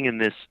living in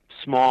this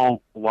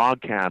small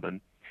log cabin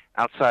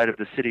outside of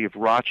the city of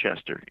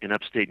Rochester in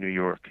upstate New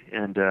York.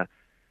 And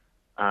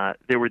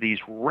there were these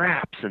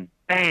raps and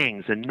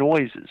bangs and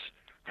noises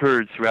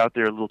heard throughout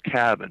their little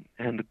cabin.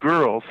 And the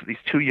girls, these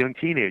two young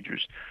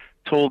teenagers,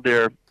 told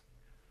their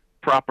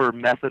proper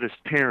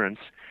Methodist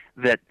parents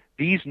that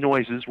these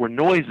noises were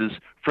noises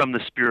from the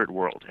spirit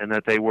world and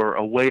that they were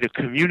a way to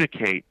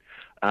communicate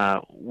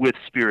with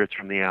spirits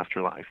from the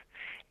afterlife.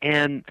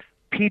 And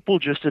people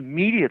just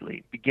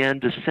immediately began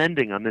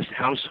descending on this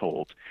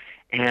household.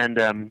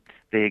 And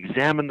they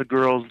examined the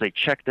girls, they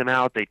checked them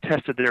out, they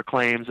tested their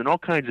claims, and all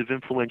kinds of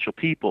influential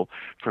people,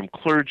 from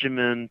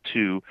clergymen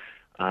to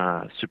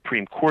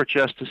Supreme Court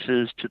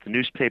justices to the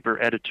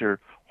newspaper editor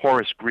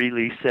Horace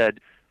Greeley, said,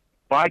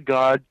 by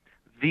God,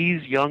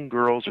 these young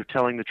girls are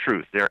telling the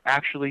truth. They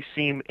actually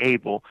seem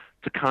able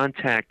to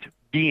contact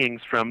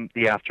beings from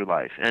the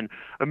afterlife. And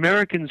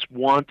Americans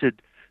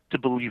wanted to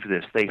believe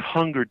this. They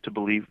hungered to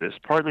believe this,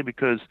 partly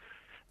because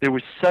there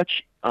was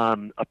such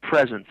a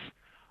presence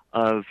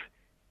of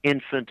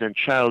infant and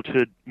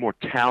childhood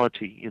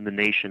mortality in the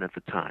nation at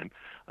the time.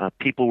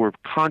 People were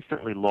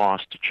constantly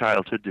lost to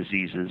childhood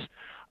diseases,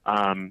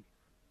 and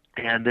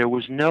there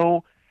was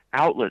no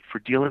outlet for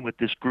dealing with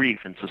this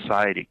grief in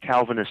society.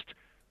 Calvinist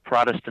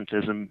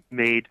Protestantism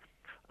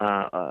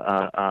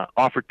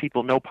offered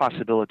people no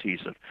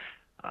possibilities of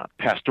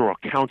pastoral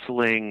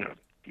counseling.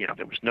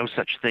 There was no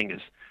such thing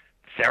as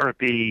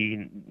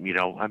therapy.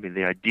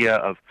 The idea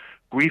of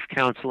grief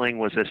counseling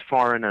was as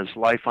foreign as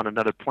life on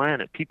another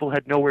planet. People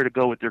had nowhere to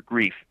go with their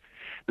grief.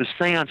 The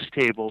seance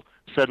table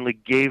suddenly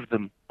gave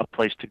them a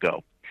place to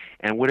go.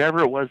 And whatever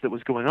it was that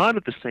was going on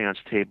at the seance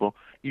table,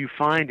 you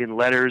find in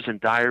letters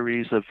and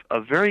diaries of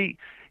very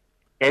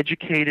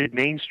educated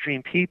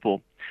mainstream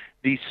people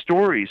these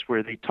stories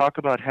where they talk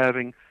about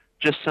having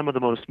just some of the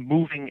most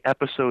moving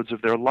episodes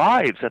of their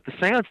lives at the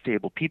seance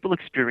table. People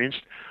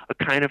experienced a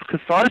kind of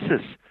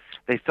catharsis.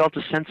 They felt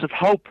a sense of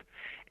hope.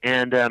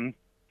 And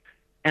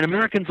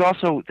Americans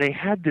also, they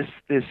had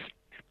this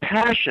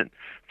passion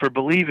for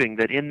believing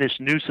that in this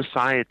new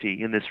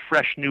society, in this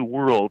fresh new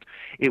world,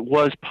 it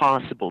was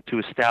possible to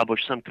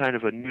establish some kind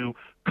of a new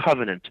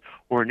covenant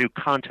or a new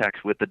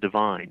contact with the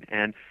divine.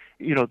 And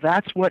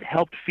that's what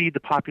helped feed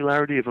the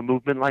popularity of a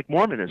movement like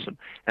Mormonism,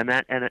 and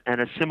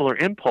a similar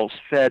impulse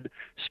fed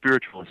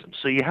spiritualism.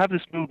 So you have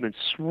this movement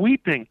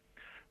sweeping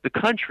the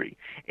country,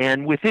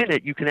 and within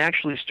it you can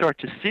actually start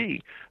to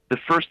see the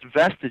first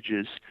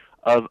vestiges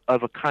of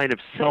a kind of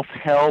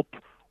self-help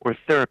or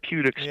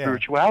therapeutic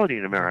spirituality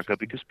in America,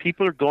 because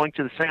people are going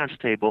to the seance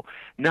table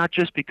not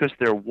just because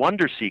they're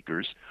wonder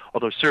seekers,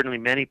 although certainly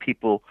many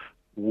people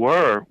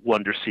were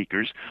wonder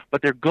seekers,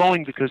 but they're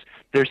going because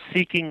they're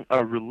seeking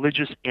a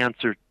religious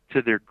answer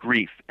to their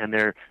grief, and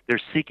they're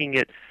seeking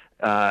it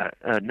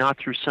not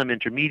through some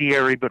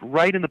intermediary, but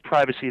right in the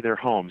privacy of their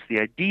homes. The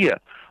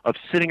idea of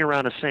sitting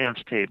around a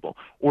seance table,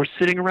 or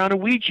sitting around a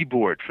Ouija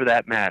board for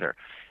that matter,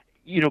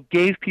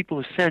 gave people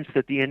a sense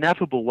that the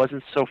ineffable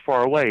wasn't so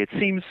far away. It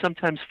seems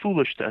sometimes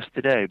foolish to us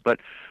today, but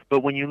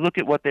when you look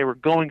at what they were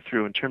going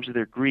through in terms of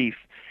their grief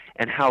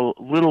and how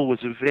little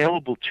was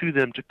available to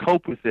them to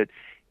cope with it,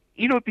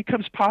 it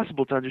becomes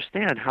possible to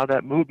understand how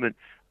that movement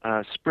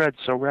spread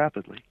so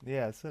rapidly.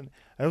 Yes, and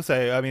also,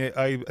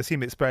 I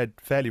assume it spread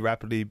fairly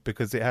rapidly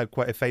because it had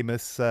quite a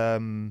famous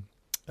fan,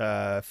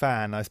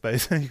 I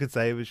suppose you could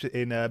say. It was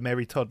in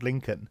Mary Todd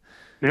Lincoln.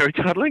 Mary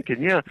Todd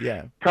Lincoln,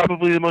 yeah.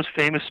 Probably the most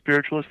famous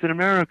spiritualist in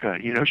America.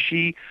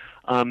 She,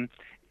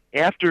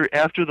 after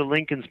the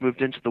Lincolns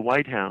moved into the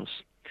White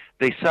House,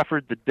 they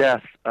suffered the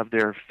death of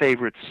their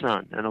favorite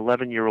son, an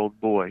 11-year-old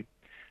boy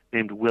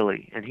named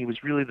Willie, and he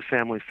was really the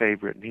family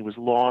favorite, and he was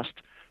lost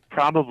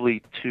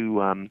probably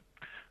to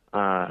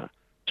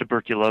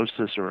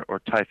tuberculosis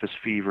or typhus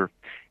fever,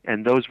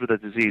 and those were the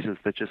diseases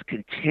that just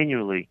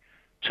continually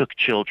took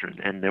children,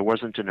 and there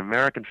wasn't an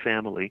American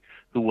family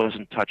who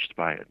wasn't touched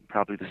by it.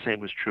 Probably the same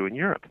was true in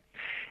Europe.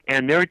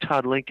 And Mary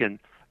Todd Lincoln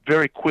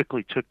very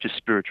quickly took to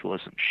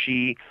spiritualism.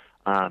 She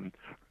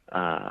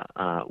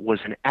was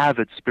an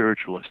avid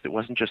spiritualist. It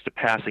wasn't just a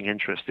passing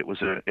interest. It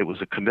was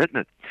a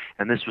commitment.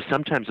 And this was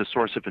sometimes a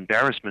source of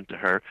embarrassment to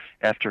her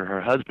after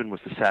her husband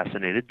was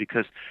assassinated,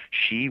 because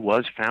she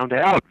was found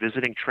out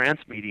visiting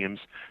trance mediums,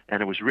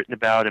 and it was written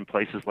about in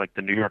places like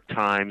the New York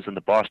Times and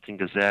the Boston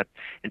Gazette.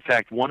 In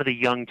fact, one of the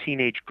young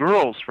teenage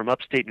girls from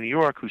upstate New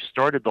York who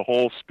started the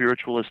whole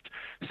spiritualist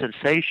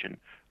sensation,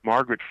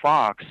 Margaret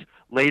Fox,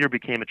 later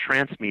became a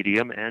trance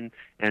medium, and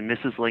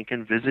Mrs.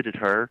 Lincoln visited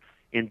her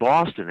in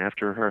Boston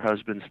after her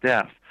husband's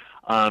death.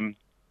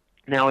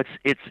 Now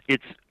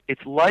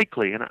it's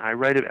likely, and I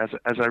write it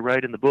as I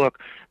write in the book,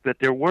 that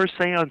there were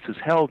seances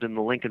held in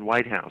the Lincoln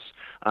White House.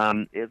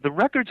 The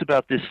records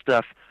about this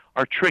stuff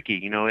are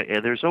tricky.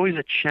 There's always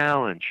a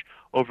challenge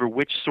over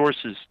which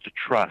sources to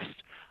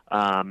trust.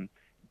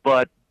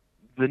 But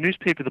the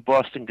newspaper, the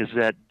Boston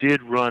Gazette,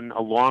 did run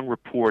a long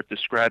report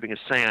describing a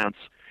seance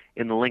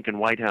in the Lincoln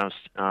White House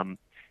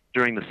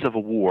during the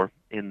Civil War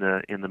in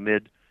the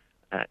mid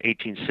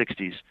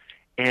 1860s,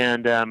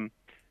 and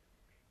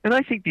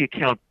I think the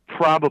account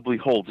probably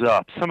holds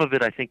up. Some of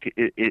it I think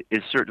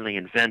is certainly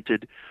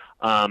invented,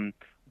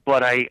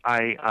 but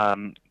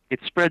it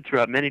spread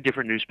throughout many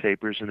different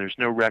newspapers, and there's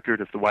no record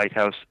of the White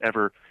House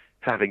ever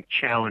having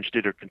challenged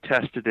it or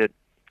contested it.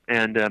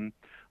 And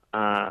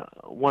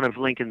one of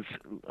Lincoln's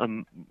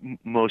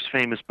most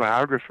famous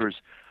biographers,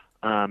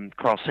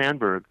 Carl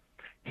Sandburg,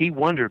 he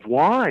wondered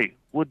why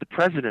would the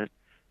president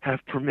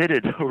have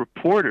permitted a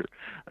reporter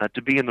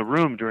to be in the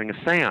room during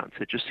a seance.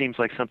 It just seems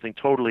like something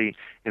totally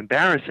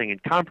embarrassing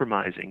and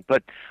compromising.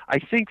 But I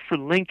think for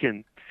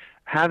Lincoln,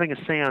 having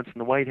a seance in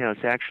the White House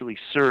actually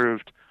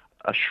served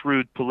a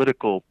shrewd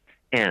political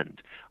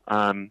end.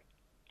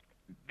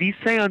 These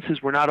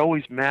seances were not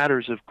always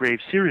matters of grave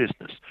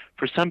seriousness.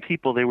 For some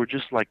people, they were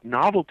just like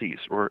novelties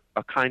or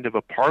a kind of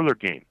a parlor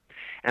game.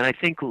 And I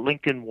think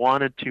Lincoln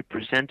wanted to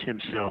present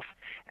himself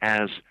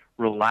as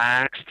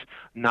relaxed,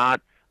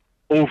 not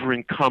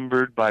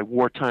over-encumbered by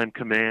wartime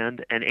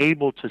command, and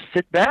able to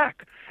sit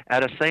back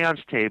at a seance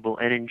table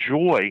and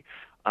enjoy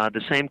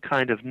the same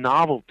kind of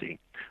novelty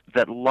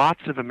that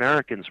lots of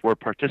Americans were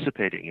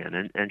participating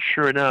in. And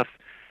sure enough,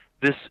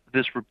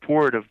 this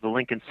report of the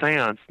Lincoln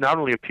seance not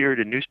only appeared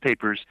in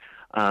newspapers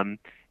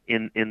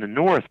in the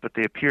North, but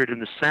they appeared in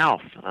the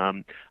South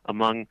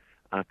among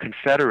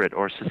Confederate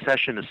or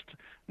secessionist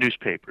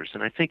newspapers.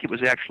 And I think it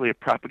was actually a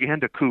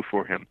propaganda coup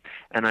for him.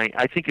 And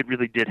I think it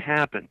really did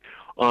happen.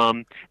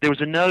 There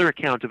was another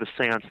account of a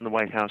seance in the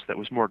White House that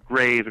was more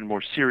grave and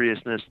more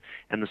seriousness,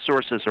 and the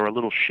sources are a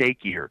little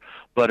shakier.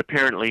 But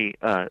apparently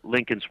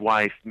Lincoln's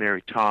wife,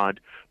 Mary Todd,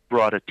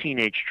 brought a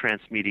teenage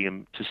trance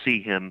medium to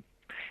see him,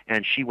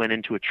 and she went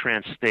into a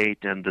trance state,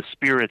 and the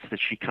spirits that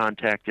she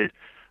contacted,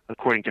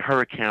 according to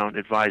her account,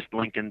 advised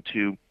Lincoln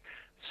to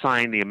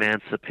sign the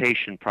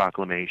Emancipation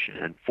Proclamation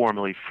and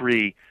formally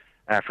free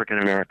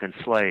African-American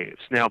slaves.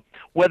 Now,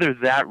 whether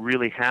that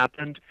really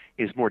happened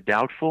is more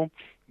doubtful,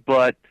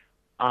 but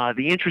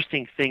the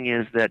interesting thing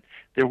is that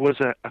there was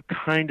a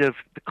kind of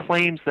the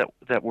claims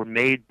that were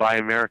made by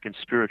American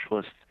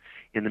spiritualists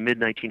in the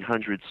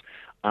mid-1900s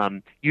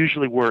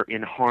usually were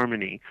in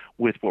harmony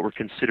with what were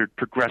considered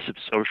progressive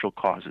social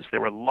causes.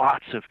 There were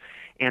lots of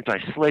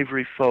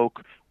anti-slavery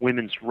folk,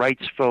 women's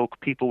rights folk,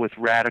 people with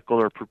radical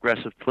or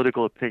progressive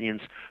political opinions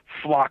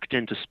flocked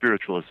into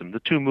spiritualism. The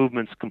two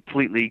movements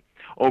completely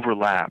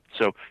overlapped.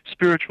 So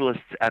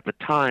spiritualists at the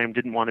time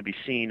didn't want to be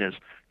seen as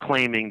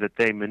claiming that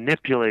they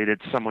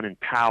manipulated someone in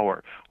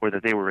power or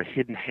that they were a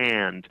hidden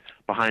hand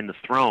behind the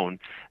throne.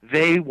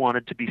 They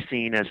wanted to be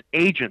seen as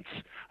agents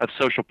of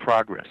social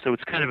progress. So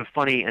it's kind of a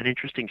funny and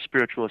interesting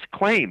spiritualist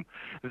claim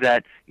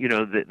that, you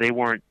know, that they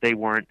weren't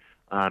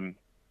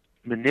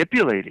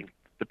manipulating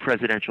the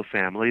presidential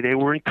family. They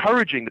were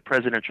encouraging the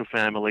presidential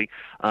family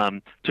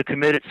to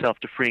commit itself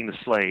to freeing the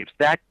slaves.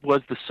 That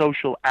was the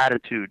social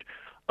attitude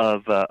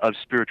of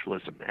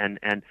spiritualism,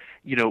 and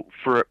you know,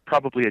 for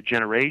probably a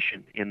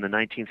generation in the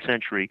 19th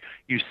century,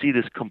 you see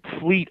this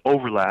complete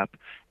overlap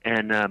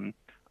and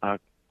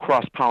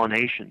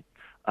cross-pollination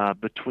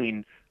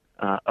between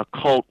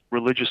occult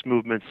religious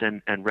movements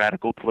and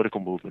radical political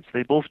movements.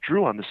 They both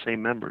drew on the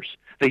same members.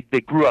 They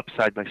grew up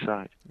side by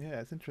side. Yeah,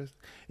 it's interesting.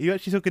 You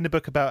actually talk in the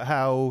book about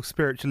how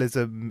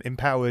spiritualism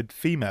empowered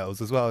females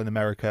as well in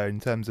America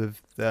in terms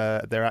of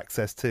their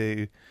access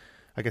to,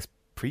 I guess,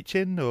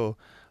 preaching or...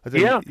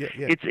 Yeah.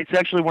 It's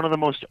actually one of the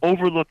most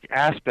overlooked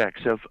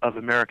aspects of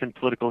American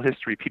political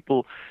history.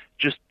 People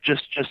just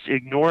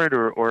ignore it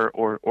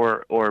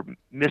or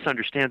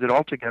misunderstand it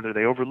altogether.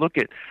 They overlook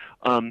it.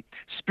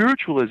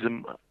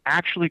 Spiritualism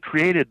actually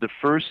created the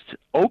first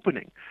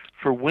opening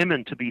for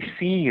women to be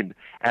seen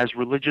as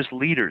religious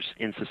leaders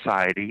in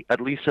society, at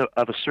least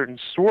of a certain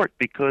sort,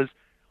 because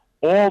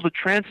all the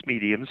trance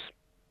mediums,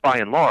 by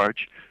and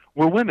large,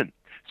 were women.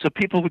 So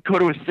people would go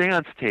to a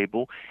seance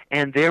table,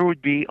 and there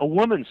would be a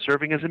woman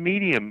serving as a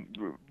medium,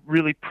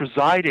 really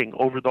presiding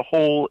over the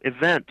whole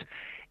event.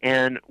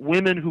 And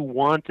women who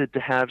wanted to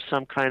have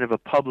some kind of a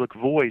public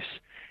voice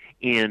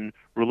in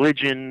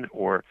religion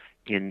or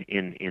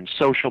in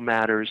social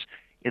matters,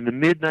 in the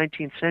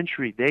mid-19th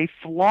century, they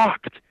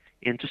flocked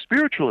into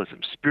spiritualism.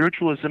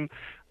 Spiritualism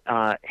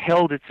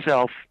held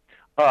itself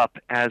up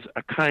as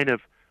a kind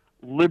of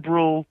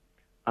liberal,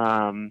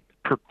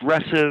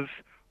 progressive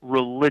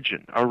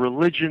religion, a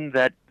religion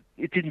that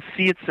it didn't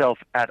see itself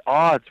at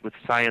odds with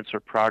science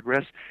or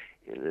progress.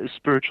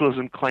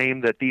 Spiritualism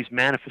claimed that these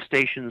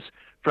manifestations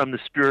from the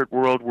spirit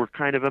world were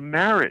kind of a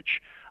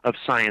marriage of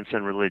science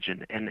and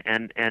religion,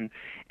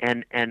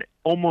 and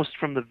almost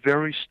from the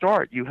very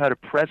start you had a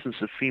presence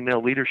of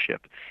female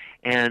leadership,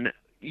 and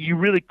you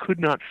really could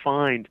not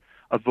find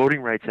a voting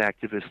rights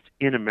activist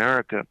in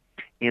America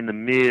in the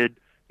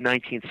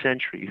mid-19th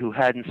century who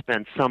hadn't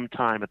spent some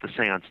time at the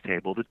seance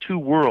table. The two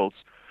worlds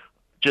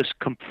just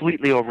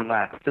completely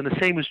overlapped. And the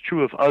same is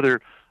true of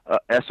other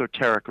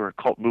esoteric or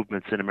occult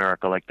movements in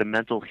America, like the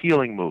mental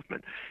healing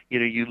movement. You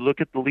know, you look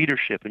at the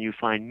leadership and you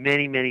find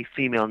many, many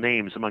female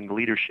names among the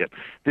leadership.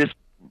 This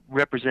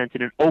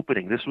represented an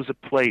opening. This was a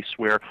place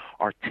where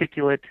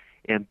articulate,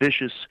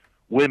 ambitious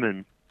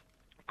women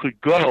could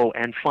go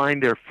and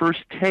find their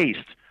first taste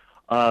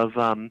of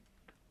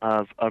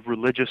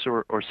religious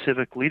or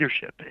civic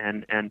leadership.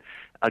 And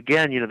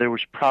again, there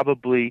was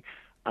probably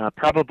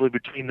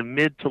between the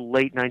mid to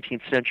late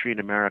 19th century in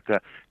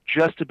America,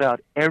 just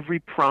about every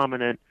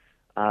prominent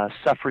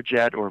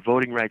suffragette or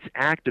voting rights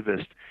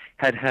activist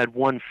had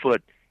one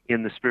foot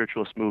in the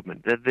spiritualist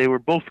movement. That they were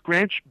both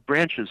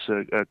branches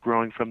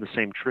growing from the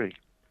same tree.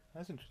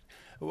 That's interesting.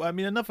 Well, I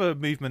mean, another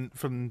movement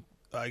from,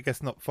 I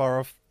guess, not far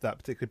off that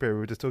particular period we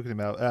were just talking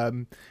about,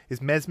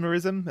 is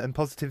mesmerism and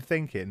positive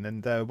thinking.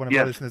 And one of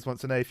our listeners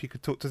wants to know if you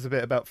could talk to us a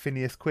bit about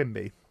Phineas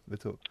Quimby.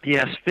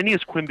 Yes,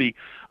 Phineas Quimby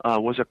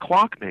was a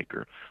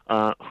clockmaker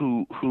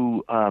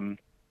who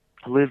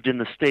lived in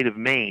the state of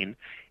Maine,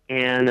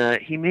 and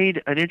he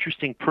made an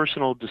interesting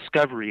personal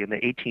discovery in the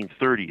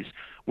 1830s,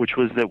 which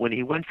was that when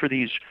he went for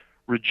these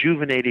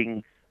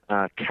rejuvenating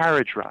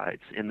carriage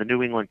rides in the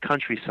New England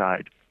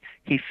countryside,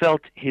 he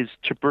felt his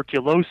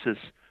tuberculosis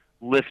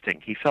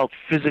lifting. He felt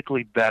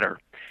physically better.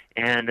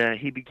 And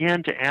he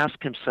began to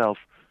ask himself,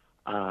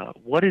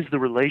 what is the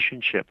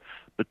relationship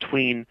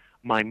between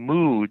my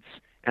moods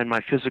and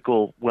my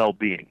physical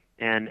well-being?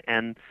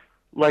 And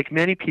like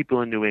many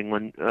people in New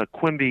England,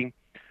 Quimby,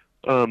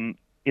 in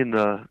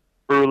the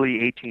early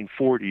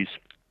 1840s,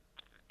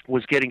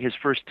 was getting his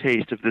first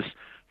taste of this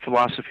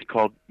philosophy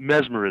called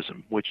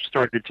mesmerism, which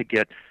started to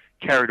get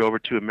carried over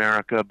to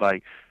America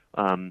by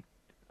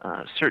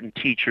certain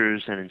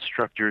teachers and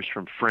instructors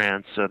from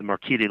France. The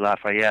Marquis de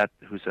Lafayette,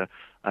 who's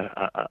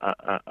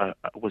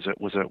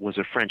was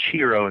a French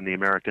hero in the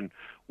American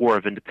War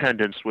of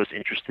Independence, was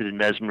interested in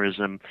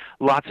mesmerism.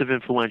 Lots of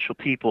influential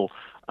people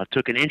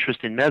took an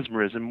interest in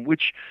mesmerism,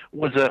 which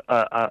was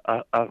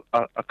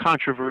a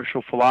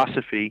controversial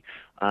philosophy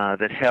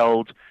that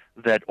held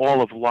that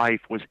all of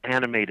life was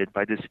animated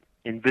by this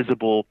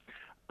invisible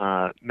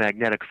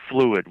magnetic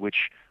fluid,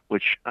 which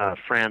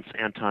Franz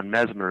Anton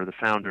Mesmer, the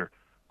founder,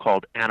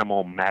 called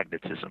animal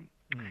magnetism.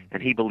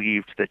 And he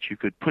believed that you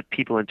could put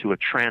people into a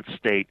trance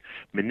state,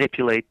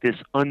 manipulate this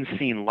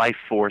unseen life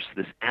force,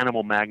 this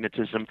animal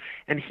magnetism,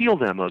 and heal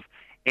them of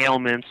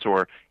ailments,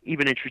 or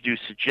even introduce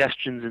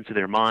suggestions into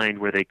their mind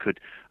where they could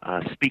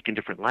speak in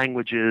different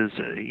languages.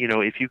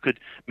 If you could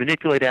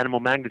manipulate animal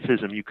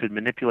magnetism, you could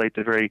manipulate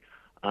the very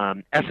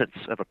essence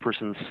of a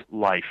person's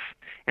life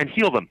and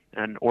heal them,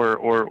 and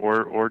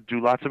or do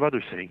lots of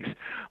other things.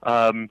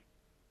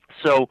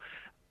 So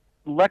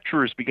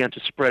lecturers began to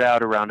spread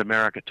out around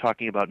America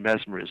talking about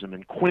mesmerism,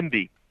 and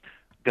Quimby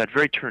got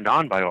very turned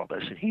on by all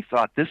this, and he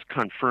thought this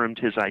confirmed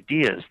his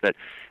ideas that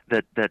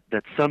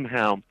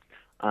somehow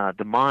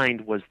the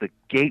mind was the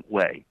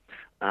gateway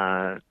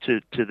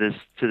to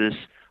this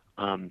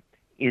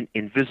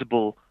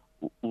invisible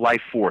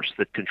life force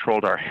that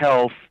controlled our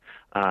health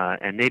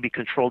and maybe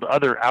controlled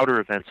other outer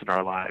events in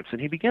our lives. And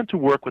he began to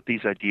work with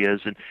these ideas,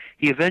 and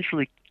he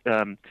eventually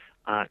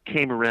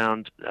came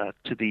around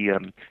to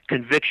the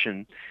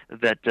conviction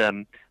that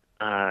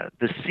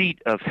the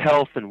seat of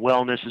health and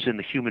wellness is in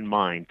the human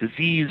mind.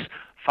 Disease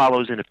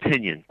follows an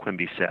opinion,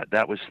 Quimby said.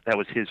 That was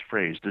his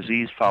phrase.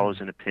 Disease follows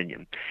an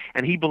opinion.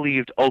 And he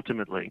believed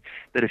ultimately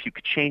that if you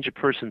could change a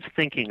person's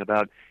thinking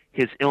about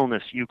his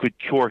illness, you could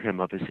cure him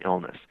of his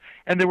illness.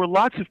 And there were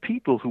lots of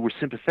people who were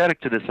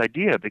sympathetic to this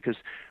idea because,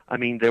 I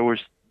mean, there was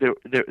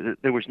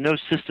no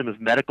system of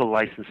medical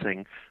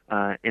licensing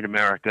in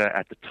America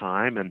at the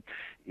time, and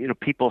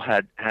people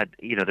had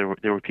there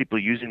were people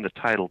using the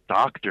title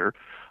doctor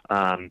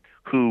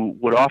who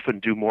would often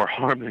do more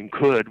harm than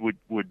good,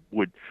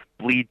 would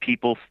bleed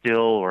people still,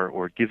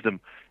 or give them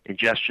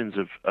ingestions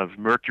of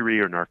mercury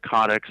or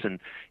narcotics, and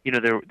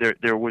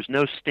there was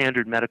no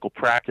standard medical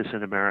practice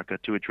in America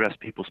to address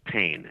people's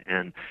pain.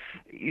 And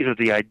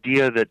the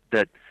idea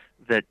that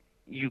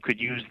you could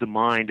use the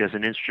mind as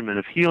an instrument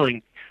of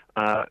healing,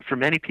 for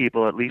many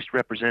people at least,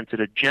 represented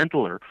a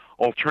gentler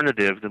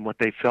alternative than what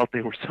they felt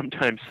they were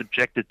sometimes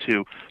subjected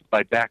to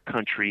by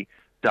backcountry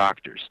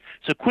doctors.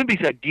 So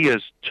Quimby's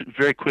ideas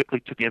very quickly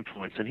took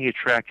influence, and he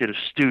attracted a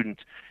student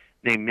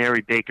named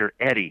Mary Baker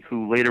Eddy,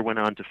 who later went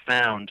on to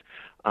found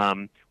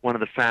one of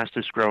the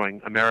fastest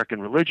growing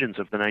American religions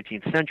of the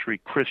 19th century,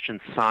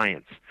 Christian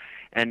Science.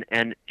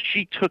 And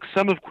she took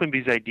some of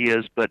Quimby's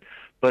ideas but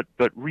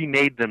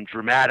remade them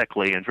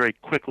dramatically, and very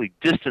quickly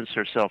distanced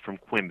herself from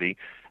Quimby,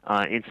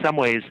 in some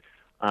ways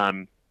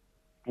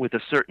with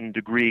a certain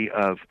degree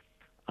of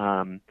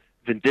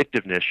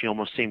vindictiveness. She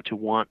almost seemed to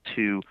want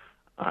to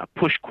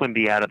push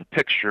Quimby out of the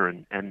picture,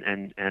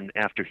 and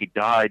after he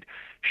died,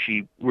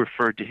 she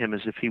referred to him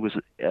as if he was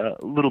a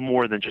little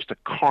more than just a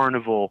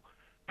carnival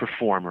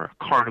performer,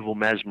 a carnival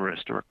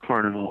mesmerist, or a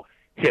carnival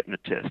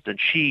hypnotist. And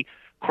she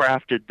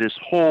crafted this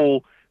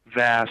whole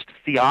vast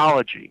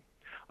theology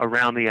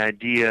around the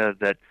idea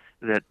that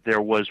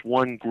there was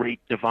one great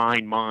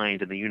divine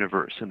mind in the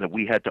universe, and that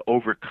we had to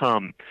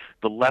overcome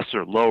the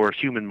lesser, lower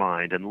human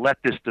mind, and let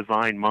this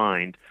divine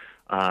mind,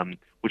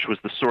 which was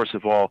the source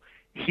of all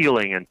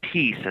healing and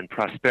peace and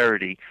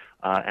prosperity,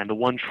 and the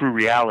one true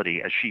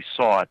reality as she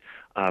saw it,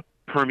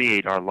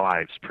 permeate our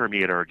lives,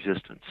 permeate our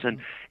existence. And,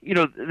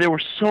 there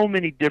were so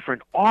many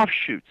different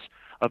offshoots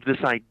of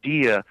this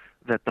idea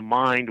that the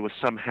mind was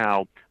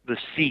somehow the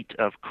seat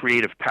of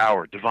creative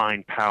power,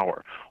 divine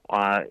power.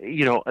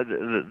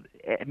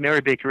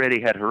 Mary Baker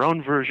Eddy had her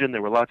own version.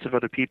 There were lots of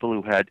other people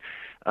who had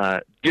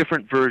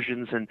different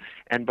versions.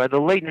 And by the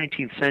late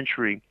 19th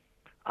century,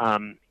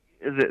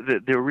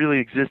 there really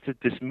existed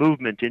this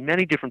movement in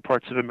many different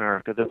parts of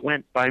America that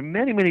went by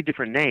many, many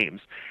different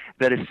names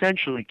that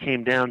essentially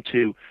came down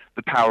to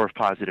the power of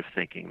positive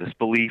thinking, this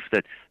belief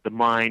that the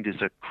mind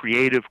is a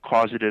creative,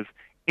 causative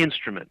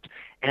instrument.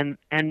 And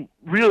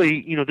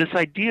really, this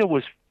idea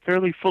was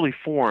fairly fully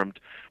formed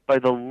by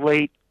the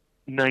late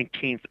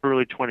 19th,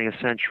 early 20th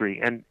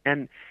century.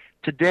 And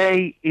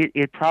today,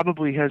 it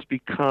probably has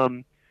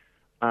become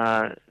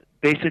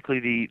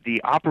basically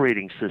the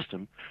operating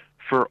system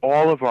for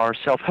all of our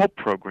self-help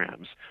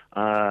programs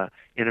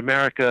in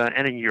America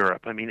and in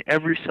Europe. I mean,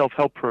 every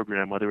self-help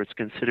program, whether it's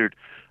considered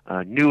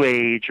New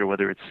Age or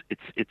whether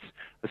it's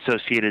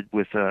associated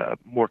with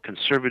more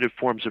conservative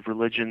forms of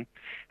religion,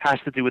 has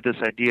to do with this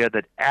idea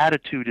that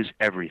attitude is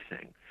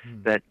everything,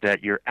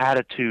 that your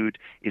attitude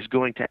is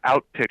going to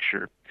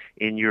outpicture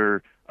in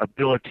your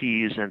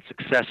abilities and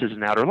successes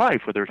in outer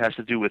life, whether it has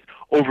to do with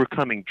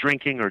overcoming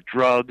drinking or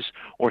drugs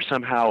or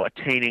somehow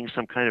attaining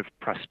some kind of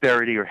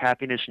prosperity or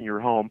happiness in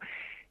your home.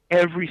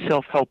 Every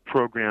self-help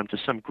program, to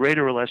some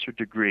greater or lesser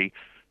degree,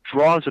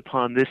 draws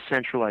upon this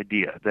central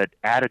idea that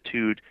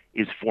attitude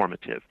is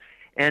formative.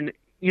 And,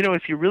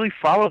 if you really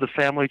follow the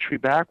family tree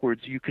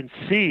backwards, you can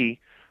see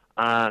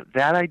that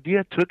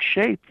idea took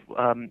shape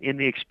in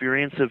the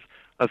experience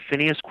of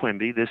Phineas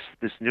Quimby, this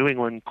New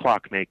England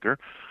clockmaker,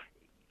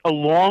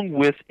 along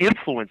with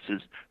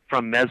influences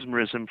from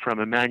mesmerism, from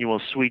Emanuel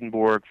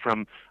Swedenborg,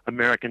 from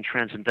American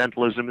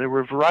transcendentalism. There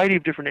were a variety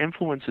of different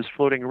influences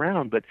floating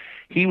around, but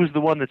he was the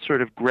one that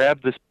sort of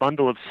grabbed this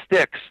bundle of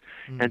sticks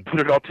and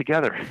put it all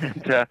together.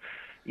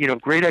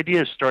 And, great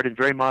ideas start in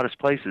very modest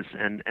places,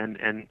 and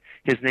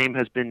his name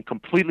has been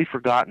completely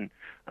forgotten.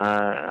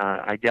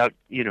 I doubt,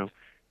 you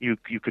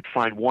could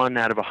find 1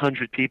 out of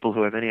 100 people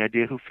who have any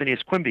idea who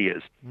Phineas Quimby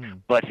is.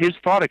 But his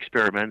thought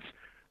experiments,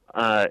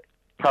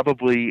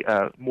 probably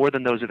more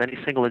than those of any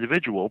single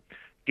individual,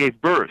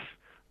 gave birth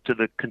to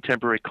the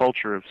contemporary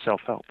culture of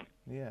self-help.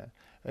 Yeah,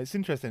 it's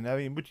interesting. I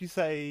mean, would you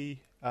say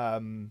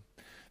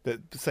that,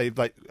 say,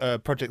 like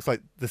projects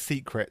like The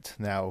Secret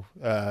now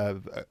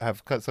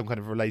have got some kind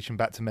of relation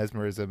back to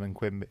mesmerism and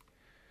Quimby?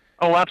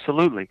 Oh,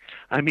 absolutely.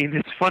 I mean,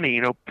 it's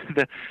funny,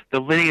 the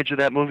lineage of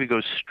that movie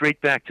goes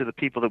straight back to the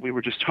people that we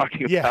were just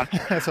talking about. Yeah,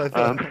 that's what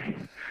I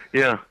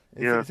thought.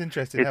 It's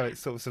interesting how it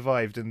sort of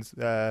survived and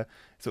sort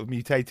of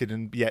mutated,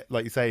 and yet,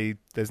 like you say,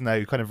 there's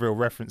no kind of real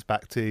reference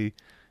back to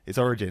its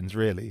origins,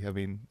 really. I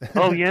mean...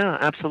 Oh, yeah,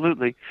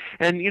 absolutely.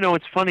 And,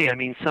 it's funny. I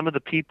mean, some of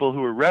the people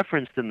who are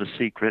referenced in The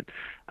Secret,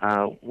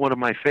 one of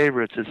my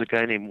favorites is a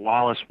guy named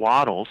Wallace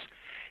Wattles.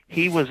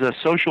 He was a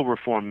social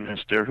reform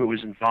minister who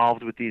was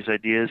involved with these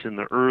ideas in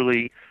the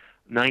early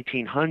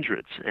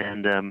 1900s.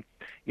 And,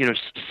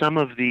 some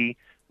of the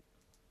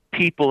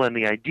people and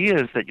the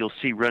ideas that you'll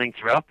see running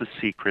throughout The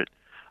Secret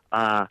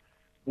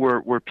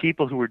were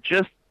people who were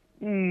just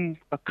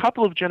a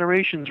couple of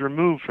generations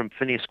removed from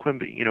Phineas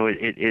Quimby.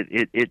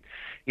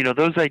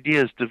 Those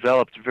ideas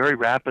developed very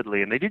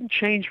rapidly, and they didn't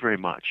change very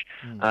much.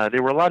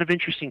 There were a lot of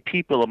interesting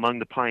people among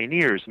the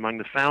pioneers, among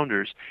the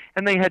founders,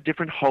 and they had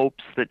different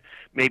hopes that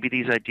maybe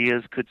these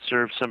ideas could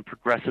serve some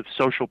progressive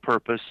social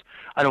purpose.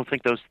 I don't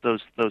think those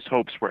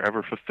hopes were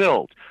ever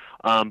fulfilled.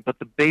 But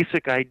the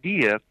basic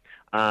idea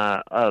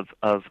of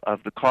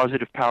the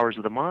causative powers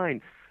of the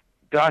mind,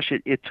 gosh,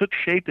 it took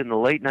shape in the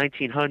late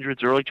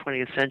 1900s, early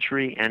 20th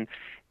century, and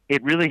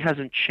it really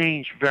hasn't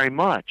changed very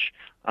much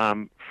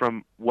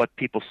from what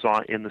people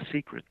saw in The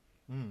Secret.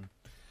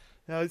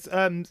 Now, it's,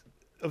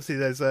 obviously,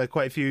 there's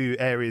quite a few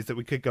areas that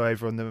we could go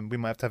over on them, and we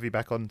might have to have you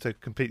back on to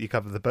completely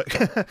cover the book.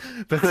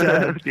 But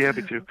yeah,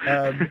 me too.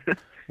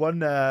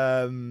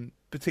 One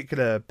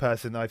particular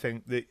person I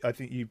think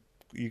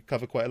you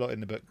cover quite a lot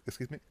in the book.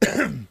 Excuse me.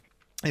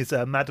 Is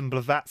Madame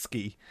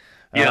Blavatsky.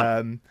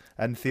 And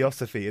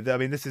Theosophy. I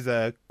mean, this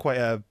is quite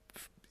a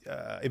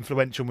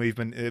influential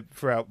movement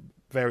throughout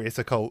various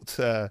occult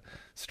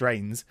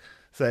strains.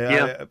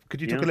 So, could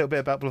you talk a little bit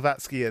about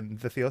Blavatsky and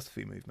the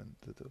Theosophy movement?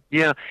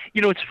 Yeah,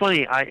 it's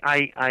funny.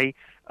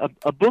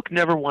 A book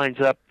never winds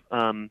up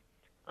in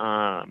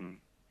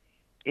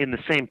the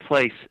same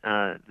place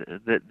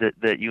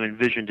that you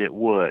envisioned it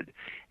would.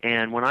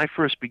 And when I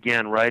first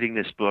began writing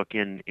this book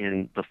in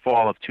the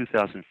fall of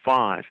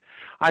 2005,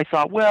 I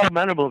thought, well,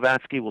 Madame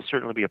Blavatsky will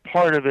certainly be a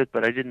part of it,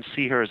 but I didn't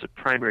see her as a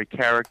primary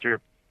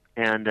character.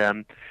 And,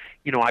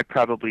 I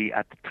probably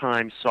at the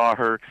time saw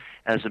her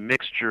as a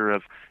mixture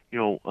of,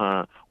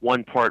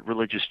 one part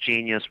religious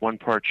genius, one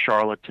part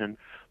charlatan.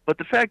 But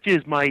the fact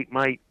is,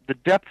 the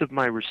depth of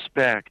my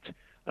respect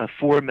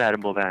for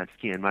Madame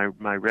Blavatsky and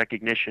my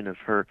recognition of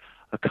her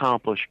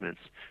accomplishments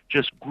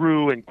just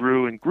grew and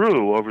grew and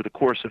grew over the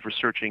course of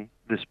researching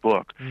this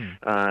book.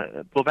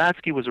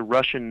 Blavatsky was a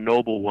Russian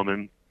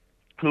noblewoman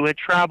who had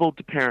traveled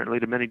apparently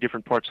to many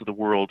different parts of the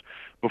world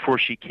before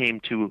she came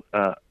to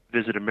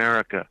visit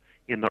America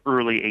in the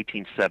early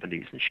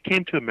 1870s. And she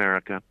came to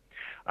America,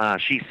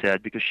 she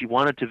said, because she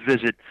wanted to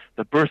visit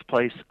the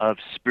birthplace of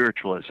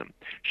spiritualism.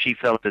 She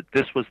felt that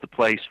this was the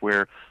place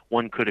where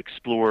one could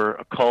explore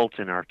occult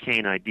and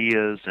arcane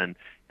ideas and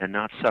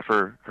not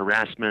suffer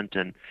harassment.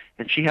 And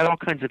she had all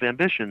kinds of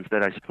ambitions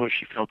that I suppose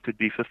she felt could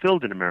be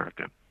fulfilled in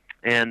America.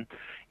 And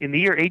in the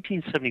year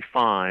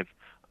 1875,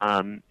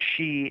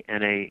 she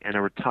and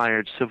a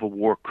retired Civil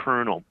War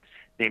colonel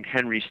named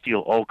Henry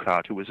Steele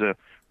Olcott, who was a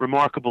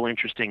remarkable,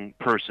 interesting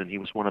person. He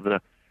was one of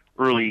the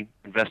early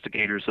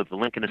investigators of the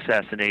Lincoln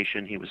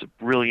assassination. He was a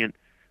brilliant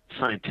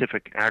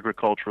scientific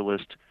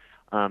agriculturalist.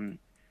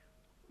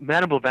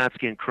 Madame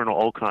Blavatsky and Colonel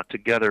Olcott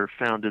together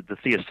founded the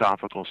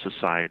Theosophical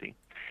Society.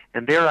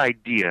 And their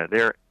idea,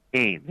 their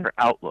aim, their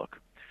outlook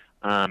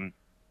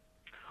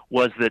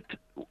was that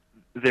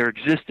there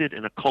existed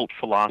an occult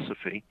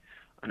philosophy,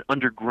 an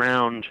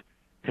underground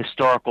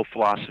historical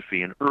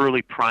philosophy, an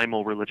early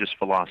primal religious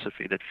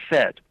philosophy that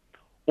fed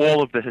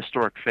all of the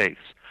historic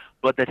faiths,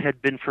 but that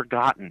had been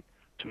forgotten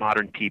to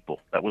modern people,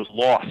 that was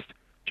lost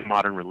to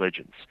modern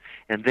religions.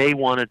 And they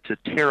wanted to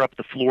tear up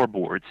the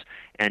floorboards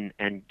and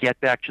get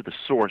back to the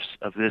source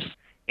of this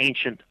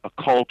ancient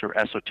occult or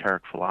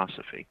esoteric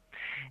philosophy.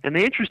 And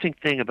the interesting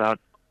thing about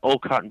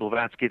Olcott and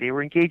Blavatsky, they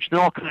were engaged in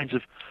all kinds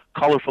of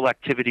colorful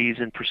activities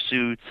and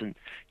pursuits, and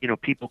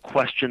people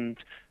questioned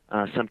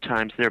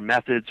sometimes their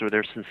methods or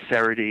their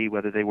sincerity,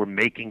 whether they were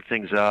making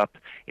things up,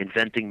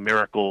 inventing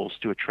miracles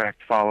to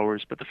attract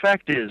followers. But the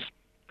fact is,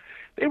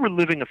 they were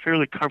living a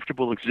fairly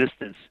comfortable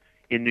existence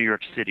in New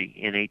York City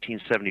in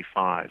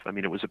 1875. I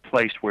mean, it was a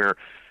place where,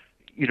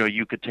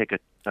 you could take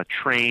a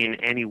train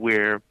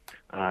anywhere.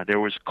 There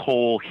was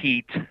coal,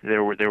 heat.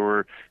 There was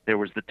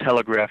the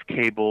telegraph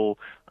cable.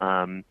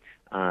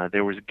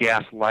 There was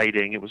gas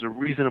lighting. It was a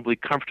reasonably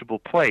comfortable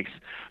place.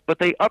 But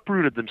they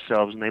uprooted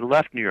themselves and they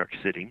left New York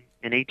City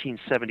in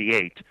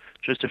 1878,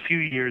 just a few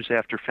years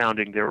after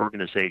founding their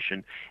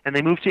organization, and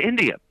they moved to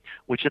India,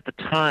 which at the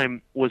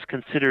time was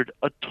considered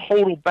a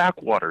total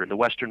backwater in the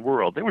Western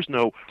world. There was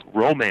no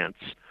romance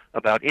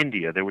about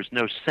India. There was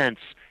no sense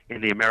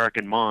in the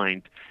American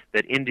mind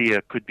that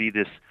India could be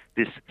this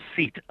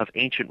seat of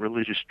ancient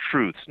religious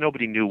truths.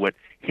 Nobody knew what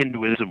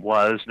Hinduism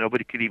was.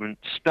 Nobody could even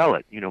spell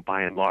it,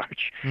 by and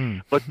large.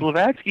 But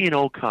Blavatsky and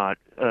Olcott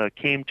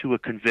came to a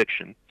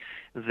conviction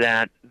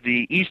that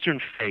the Eastern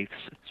faiths,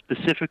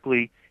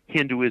 specifically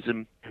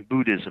Hinduism and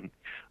Buddhism,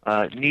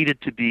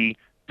 needed to be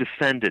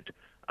defended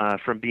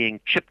from being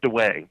chipped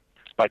away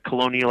by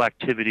colonial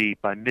activity,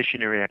 by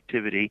missionary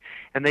activity,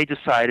 and they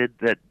decided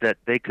that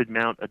they could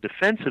mount a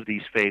defense of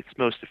these faiths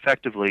most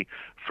effectively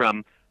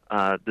from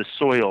the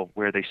soil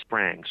where they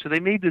sprang. So they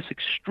made this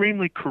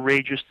extremely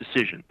courageous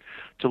decision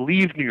to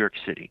leave New York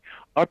City,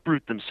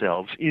 uproot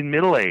themselves in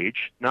middle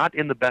age, not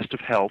in the best of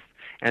health,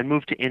 and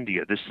move to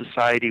India, this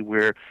society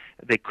where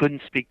they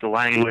couldn't speak the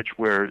language,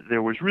 where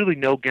there was really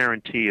no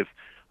guarantee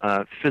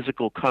of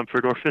physical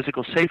comfort or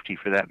physical safety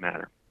for that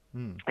matter.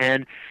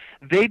 And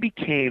they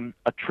became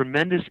a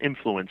tremendous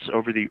influence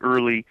over the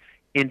early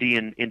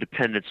Indian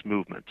independence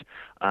movement.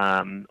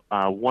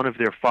 One of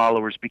their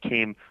followers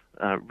became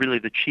really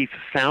the chief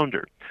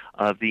founder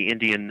of the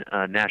Indian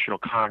National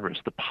Congress,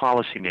 the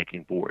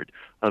policy-making board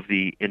of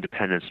the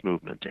independence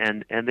movement,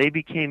 and they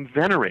became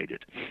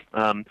venerated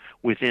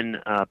within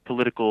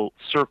political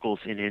circles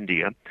in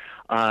India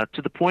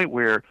to the point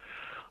where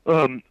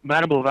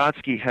Madame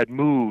Blavatsky had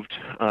moved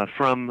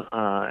from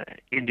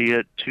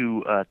India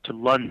to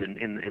London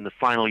in the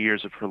final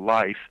years of her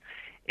life,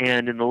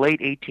 and in the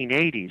late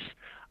 1880s,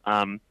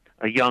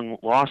 a young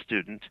law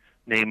student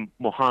named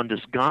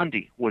Mohandas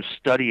Gandhi was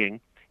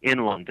studying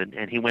in London,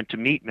 and he went to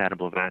meet Madame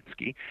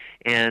Blavatsky,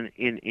 and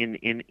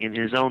in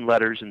his own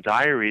letters and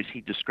diaries,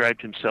 he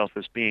described himself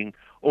as being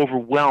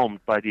overwhelmed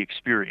by the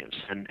experience,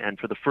 and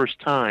for the first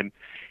time,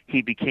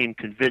 he became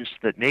convinced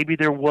that maybe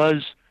there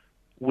was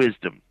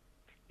wisdom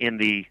in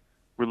the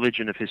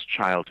religion of his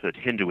childhood,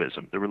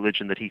 Hinduism, the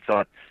religion that he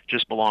thought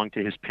just belonged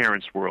to his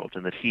parents' world,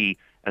 and that he,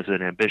 as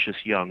an ambitious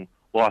young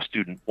law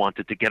student,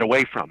 wanted to get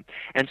away from.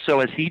 And so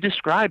as he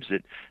describes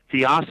it,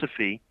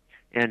 theosophy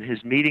and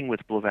his meeting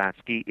with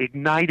Blavatsky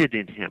ignited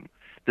in him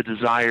the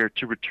desire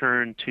to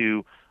return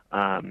to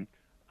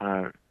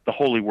the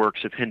holy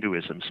works of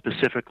Hinduism,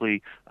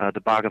 specifically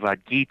the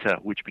Bhagavad Gita,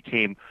 which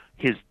became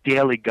his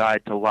daily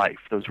guide to life.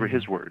 Those were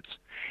his words.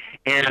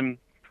 And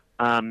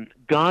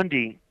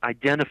Gandhi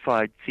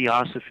identified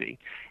theosophy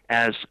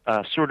as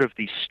sort of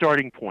the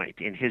starting point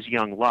in his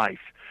young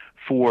life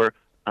for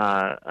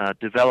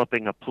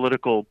developing a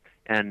political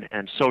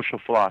and social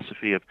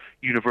philosophy of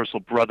universal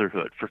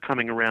brotherhood, for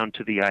coming around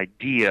to the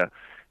idea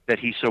that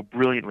he so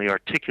brilliantly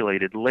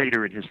articulated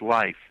later in his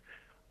life,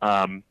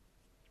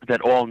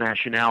 that all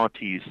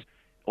nationalities,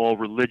 all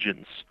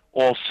religions,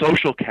 all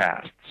social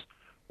castes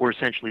were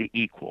essentially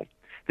equal.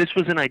 this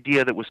was an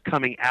idea that was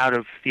coming out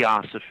of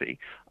Theosophy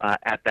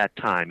at that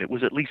time. It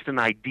was at least an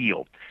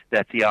ideal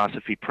that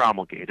Theosophy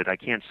promulgated. I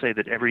can't say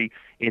that every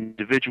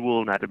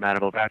individual, neither Madame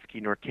Blavatsky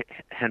nor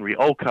Henry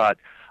Olcott,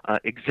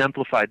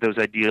 exemplified those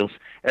ideals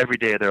every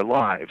day of their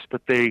lives,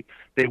 but they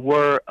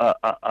were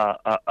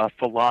a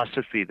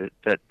philosophy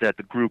that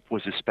the group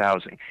was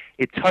espousing.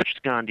 It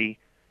touched Gandhi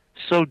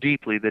so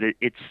deeply that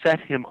it set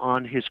him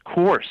on his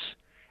course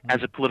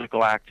as a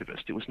political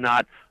activist. It was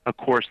not a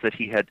course that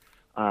he had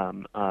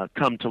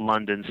come to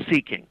London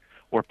seeking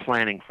or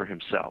planning for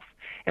himself.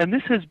 And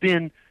this has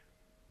been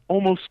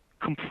almost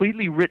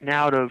completely written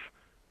out of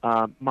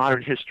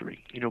modern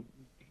history.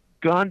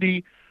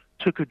 Gandhi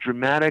took a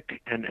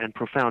dramatic and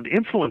profound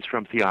influence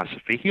from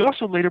Theosophy. He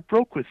also later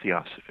broke with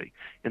Theosophy.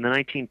 In the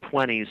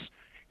 1920s,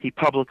 he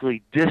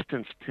publicly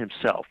distanced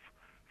himself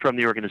from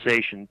the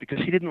organization because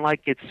he didn't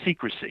like its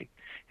secrecy,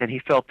 and he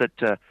felt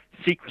that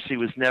secrecy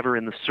was never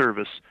in the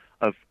service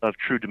of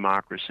true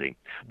democracy.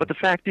 But the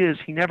fact is,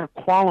 he never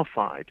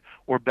qualified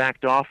or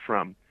backed off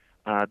from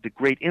the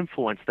great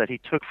influence that he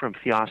took from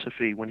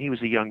Theosophy when he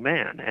was a young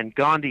man. And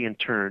Gandhi, in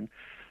turn,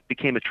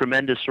 became a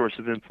tremendous source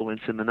of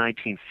influence in the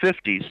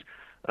 1950s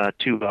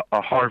to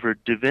a Harvard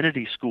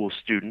Divinity School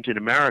student in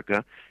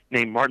America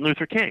named Martin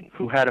Luther King,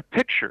 who had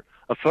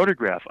a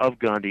photograph of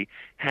Gandhi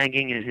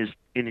hanging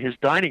in his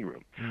dining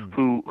room,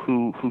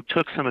 who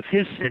took some of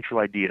his central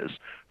ideas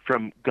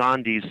from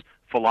Gandhi's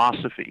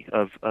philosophy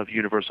of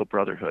universal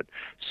brotherhood.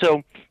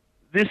 So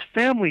this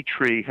family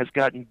tree has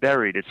gotten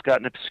buried. It's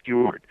gotten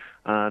obscured.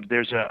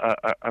 There's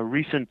a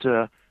recent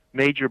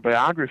major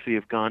biography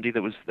of Gandhi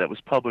that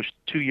was published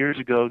 2 years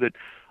ago that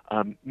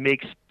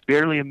makes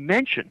barely a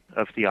mention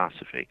of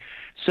Theosophy.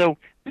 So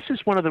this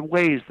is one of the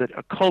ways that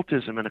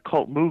occultism and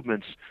occult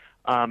movements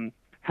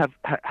have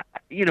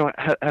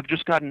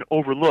just gotten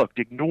overlooked,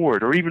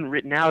 ignored, or even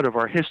written out of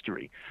our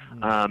history.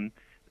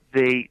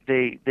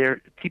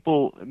 They're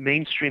people,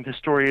 mainstream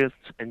historians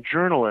and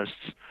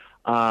journalists,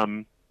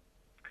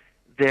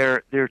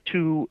 they're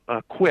too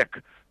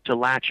quick to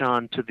latch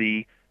on to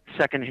the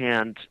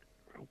secondhand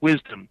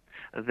wisdom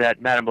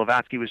that Madame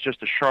Blavatsky was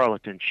just a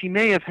charlatan. She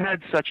may have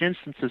had such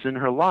instances in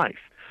her life,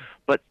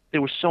 but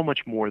there was so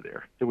much more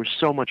there. There was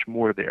so much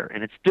more there,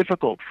 and it's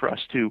difficult for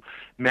us to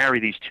marry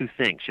these two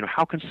things.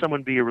 How can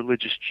someone be a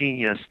religious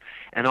genius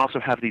and also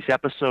have these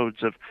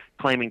episodes of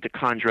claiming to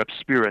conjure up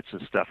spirits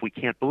and stuff? We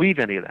can't believe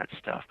any of that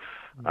stuff.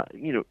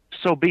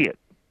 So be it.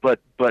 But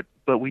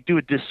we do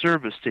a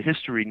disservice to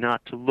history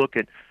not to look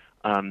at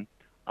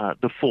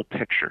the full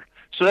picture.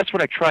 So that's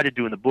what I try to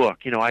do in the book.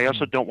 I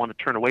also don't want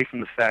to turn away from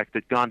the fact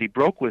that Gandhi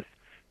broke with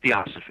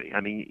Theosophy. I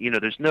mean,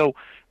 there's no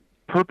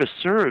purpose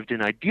served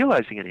in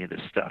idealizing any of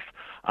this stuff.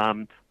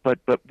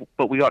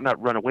 But we ought not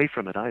run away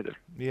from it either.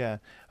 Yeah.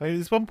 I mean,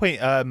 there's one point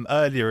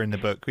earlier in the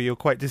book where you're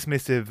quite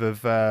dismissive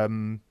of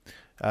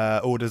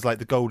orders like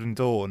the Golden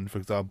Dawn, for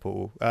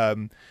example.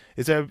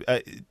 Is there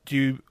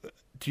do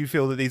you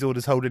feel that these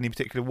orders hold any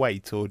particular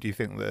weight, or do you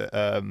think that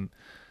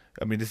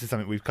I mean, this is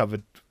something we've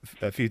covered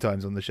a few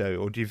times on the show,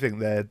 or do you think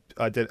they're?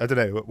 I don't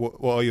know.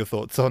 What are your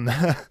thoughts on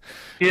that?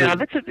 Yeah,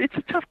 it's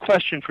a tough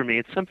question for me.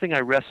 It's something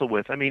I wrestle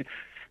with. I mean,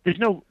 there's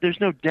no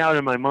doubt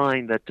in my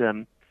mind that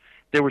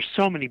there were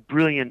so many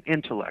brilliant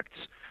intellects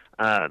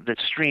that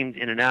streamed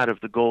in and out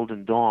of the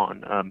Golden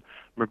Dawn.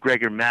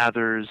 MacGregor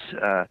Mathers,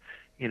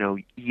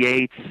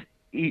 Yeats,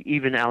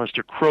 even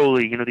Aleister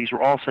Crowley. These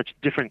were all such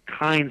different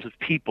kinds of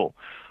people.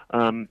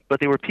 But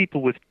they were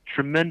people with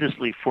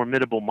tremendously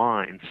formidable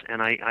minds,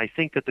 and I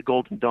think that the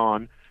Golden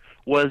Dawn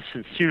was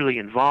sincerely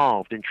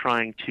involved in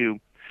trying to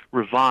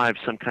revive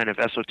some kind of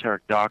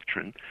esoteric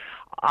doctrine.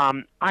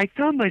 I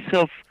found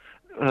myself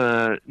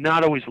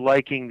not always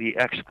liking the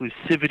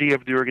exclusivity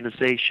of the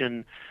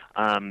organization,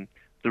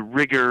 the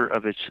rigor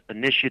of its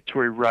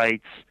initiatory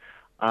rites.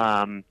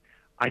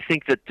 I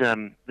think that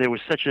there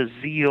was such a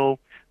zeal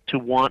to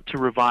want to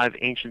revive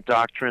ancient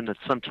doctrine that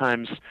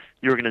sometimes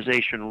the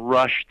organization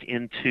rushed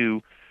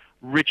into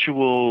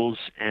rituals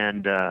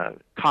and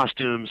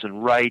costumes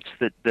and rites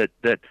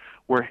that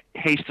were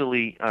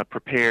hastily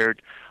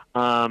prepared.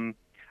 And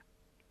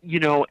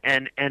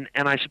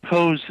I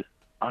suppose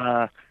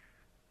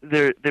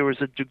there was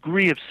a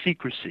degree of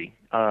secrecy,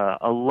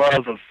 a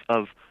love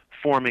of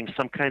forming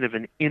some kind of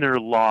an inner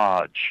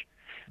lodge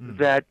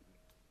that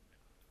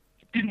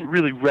didn't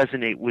really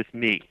resonate with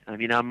me. I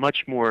mean, I'm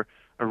much more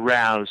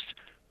aroused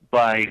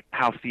by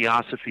how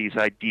Theosophy's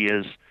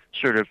ideas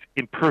sort of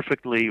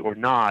imperfectly or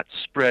not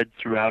spread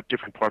throughout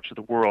different parts of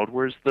the world,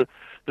 whereas the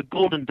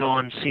Golden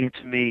Dawn seemed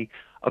to me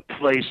a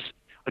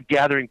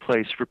gathering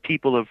place for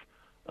people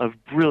of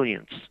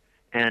brilliance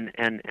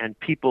and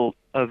people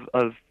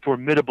of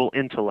formidable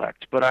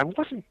intellect. But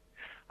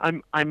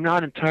I'm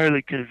not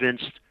entirely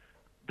convinced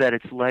that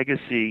its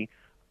legacy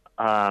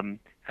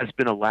has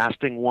been a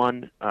lasting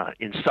one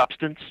in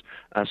substance.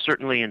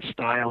 Certainly in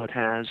style it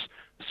has.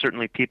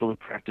 Certainly people who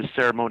practice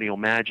ceremonial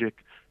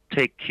magic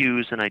take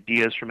cues and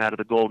ideas from out of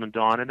the Golden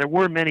Dawn, and there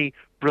were many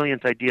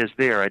brilliant ideas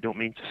there. I don't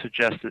mean to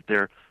suggest that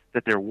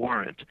there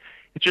weren't.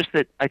 It's just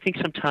that I think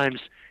sometimes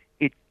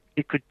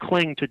it could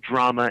cling to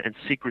drama and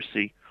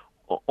secrecy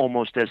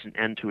almost as an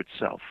end to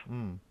itself.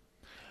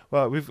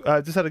 Well, we've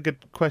just had a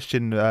good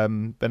question,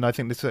 and I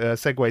think this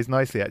segues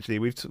nicely. Actually,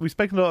 we've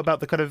spoken a lot about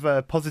the kind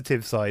of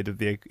positive side of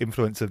the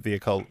influence of the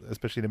occult,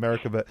 especially in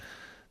America. But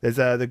there's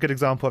the good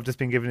example I've just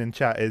been given in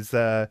chat is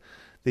the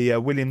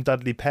William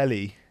Dudley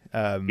Pelley.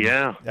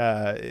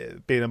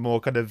 Being a more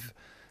kind of,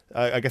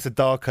 I guess, a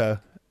darker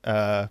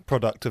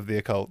product of the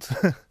occult.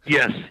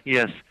 Yes.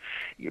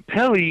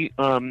 Pelley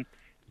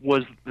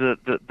was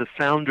the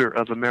founder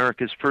of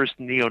America's first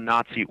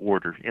neo-Nazi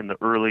order in the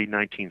early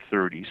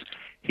 1930s.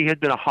 He had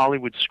been a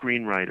Hollywood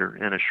screenwriter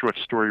and a short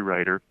story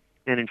writer,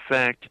 and in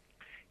fact,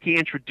 he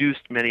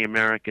introduced many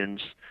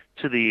Americans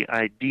to the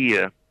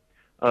idea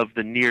of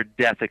the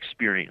near-death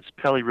experience.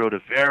 Pelley wrote a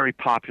very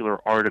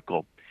popular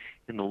article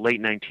in the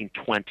late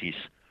 1920s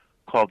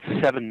called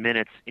 7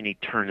 Minutes in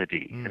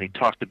Eternity, and he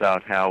talked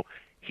about how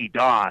he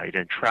died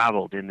and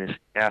traveled in this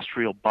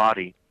astral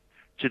body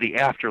to the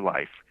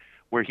afterlife,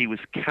 where he was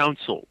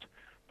counseled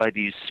by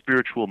these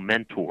spiritual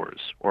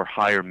mentors or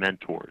higher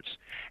mentors.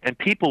 And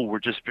people were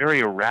just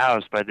very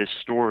aroused by this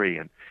story,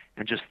 and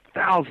just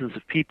thousands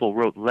of people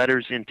wrote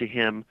letters into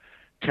him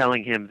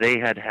telling him they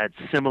had had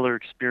similar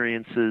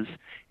experiences,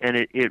 and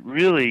it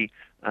really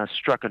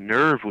struck a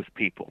nerve with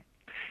people.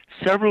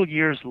 Several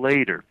years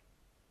later,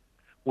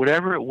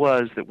 whatever it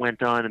was that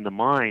went on in the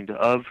mind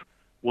of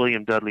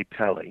William Dudley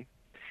Pelley,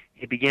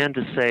 he began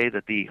to say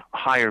that the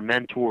higher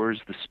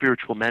mentors, the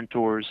spiritual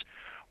mentors,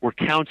 were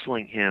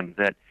counseling him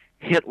that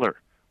Hitler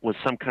was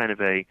some kind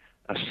of a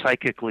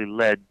psychically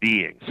led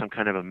being, some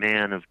kind of a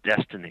man of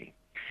destiny.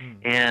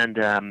 And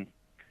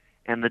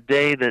the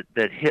day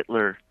that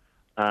Hitler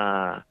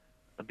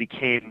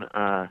became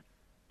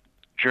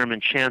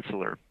German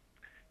Chancellor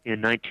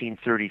in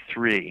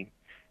 1933,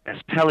 as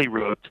Pelley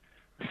wrote,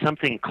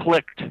 something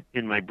clicked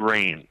in my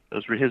brain.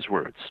 Those were his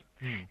words.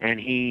 And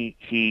he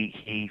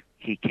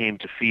came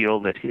to feel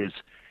that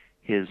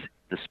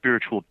the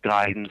spiritual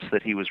guidance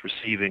that he was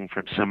receiving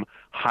from some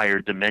higher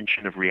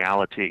dimension of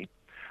reality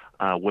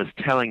was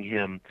telling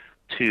him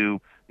to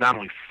not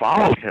only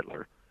follow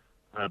Hitler,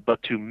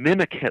 but to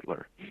mimic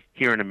Hitler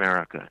here in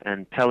America.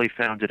 And Pelley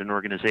founded an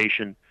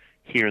organization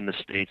here in the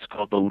States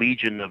called the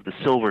Legion of the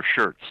Silver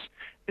Shirts.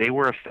 They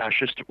were a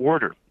fascist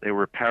order. They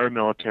were a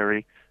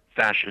paramilitary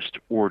fascist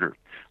order,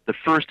 the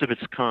first of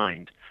its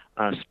kind,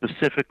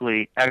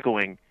 specifically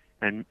echoing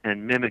and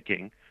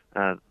mimicking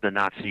the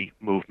Nazi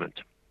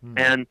movement.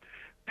 And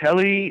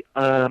Pelley,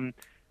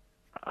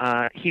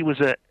 he was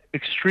an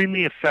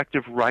extremely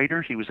effective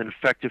writer. He was an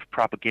effective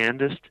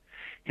propagandist.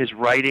 His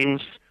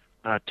writings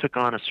took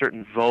on a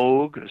certain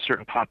vogue, a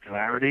certain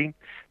popularity.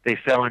 They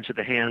fell into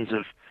the hands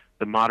of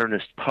the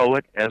modernist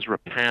poet Ezra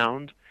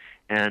Pound,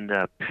 and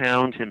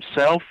Pound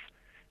himself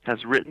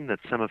has written that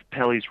some of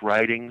Pelley's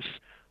writings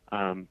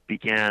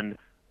began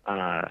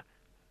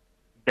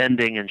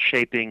bending and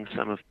shaping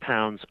some of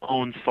Pound's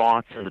own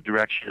thoughts in the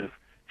direction of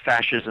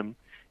fascism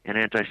and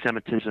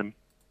anti-Semitism.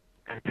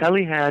 And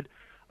Pelley had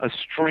a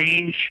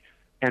strange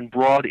and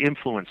broad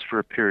influence for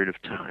a period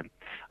of time.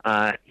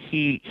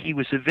 He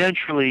was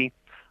eventually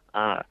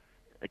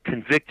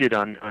convicted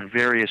on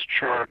various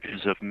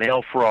charges of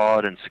mail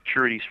fraud and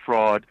securities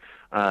fraud.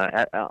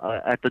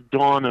 At the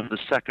dawn of the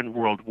Second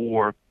World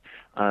War,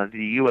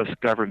 the U.S.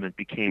 government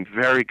became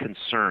very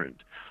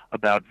concerned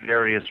about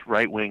various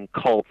right-wing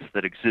cults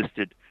that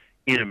existed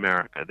in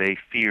America. They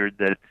feared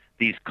that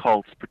these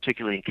cults,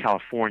 particularly in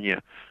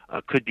California,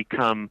 could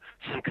become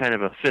some kind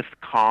of a fifth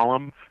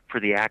column for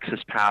the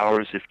Axis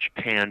powers if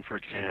Japan, for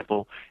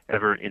example,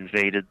 ever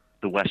invaded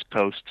the west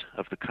coast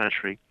of the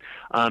country.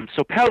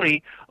 So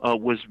Pelley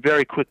was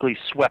very quickly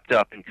swept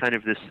up in kind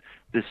of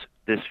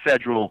this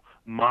federal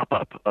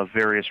mop-up of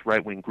various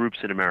right-wing groups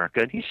in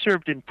America, and he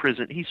served in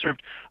prison. He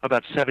served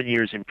about 7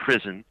 years in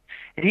prison,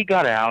 and he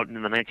got out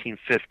in the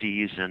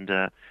 1950s,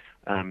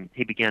 and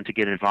he began to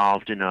get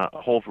involved in a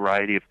whole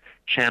variety of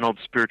channeled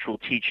spiritual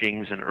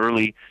teachings and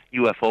early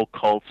UFO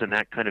cults and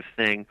that kind of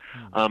thing.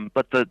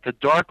 But the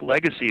dark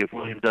legacy of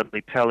William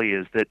Dudley Pelley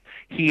is that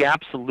he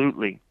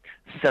absolutely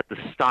set the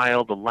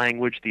style, the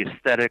language, the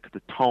aesthetic,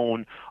 the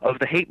tone of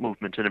the hate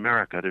movement in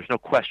America. There's no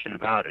question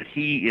about it.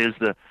 He is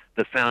the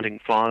founding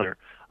father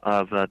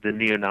of the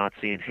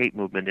neo-Nazi and hate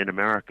movement in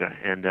America,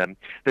 and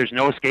there's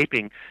no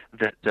escaping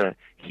that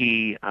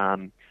he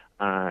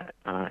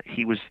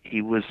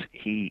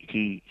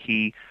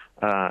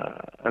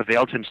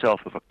availed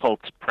himself of occult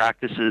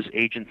practices,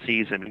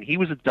 agencies. I mean, he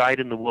was a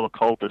dyed-in-the-wool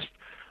occultist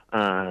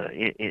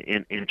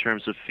in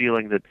terms of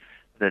feeling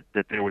that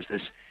there was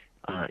this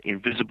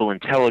invisible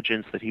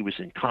intelligence that he was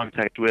in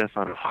contact with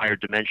on a higher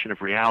dimension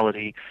of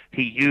reality.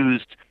 He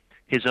used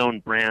his own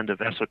brand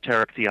of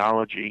esoteric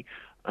theology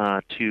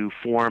to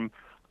form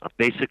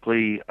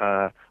basically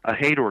a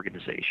hate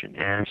organization.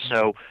 And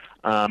so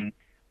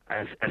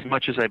as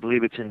much as I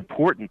believe it's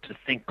important to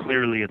think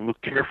clearly and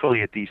look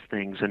carefully at these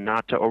things and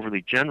not to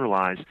overly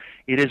generalize,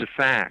 it is a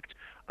fact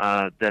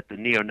that the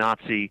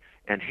neo-Nazi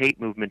and hate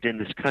movement in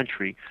this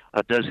country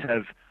does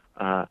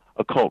have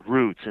occult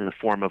roots in the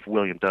form of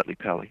William Dudley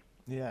Pelley.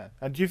 Yeah,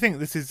 and do you think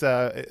this is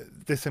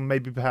this and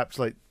maybe perhaps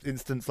like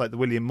instance like the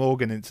William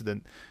Morgan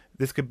incident?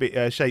 This could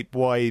be shape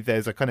why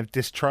there's a kind of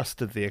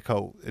distrust of the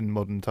occult in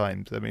modern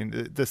times. I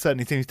mean, there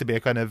certainly seems to be a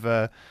kind of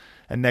a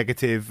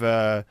negative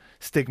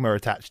stigma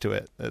attached to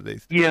it, at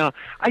least. Yeah,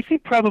 I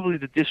think probably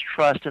the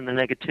distrust and the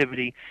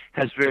negativity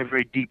has very,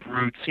 very deep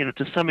roots. You know,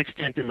 to some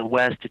extent in the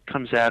West, it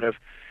comes out of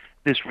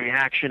this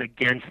reaction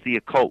against the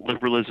occult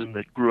liberalism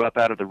that grew up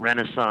out of the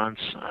Renaissance.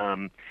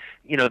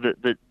 You know,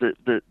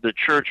 the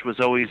church was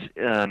always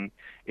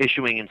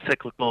issuing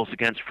encyclicals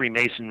against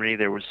Freemasonry.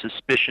 There was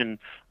suspicion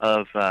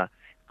of,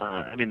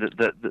 I mean,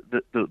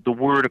 the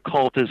word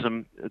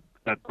occultism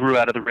grew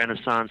out of the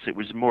Renaissance. It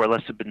was more or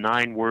less a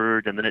benign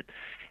word, and then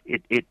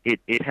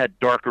it had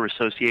darker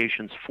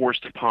associations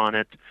forced upon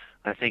it,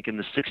 I think, in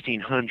the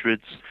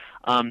 1600s.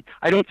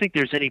 I don't think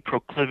there's any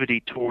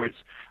proclivity towards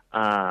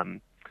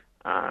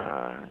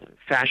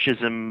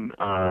fascism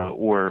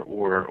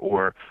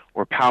or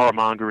power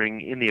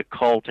mongering in the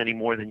occult any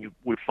more than you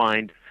would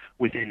find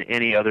within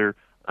any other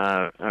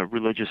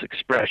religious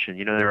expression.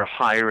 You know, there are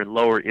higher and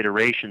lower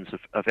iterations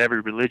of every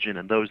religion,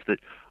 and those that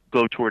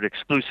go toward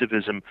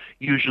exclusivism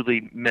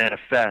usually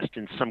manifest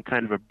in some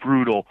kind of a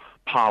brutal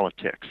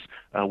politics,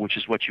 which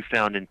is what you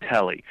found in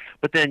Pelly.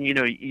 But then, you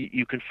know,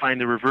 you can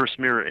find the reverse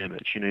mirror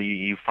image. You know,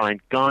 you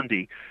find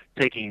Gandhi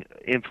taking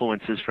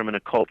influences from an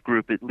occult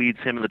group. It leads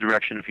him in the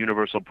direction of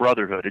universal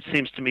brotherhood. It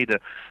seems to me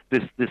that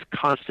this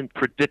constant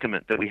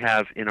predicament that we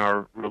have in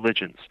our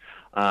religions.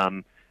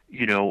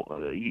 You know,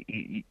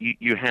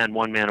 you hand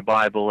one man a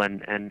Bible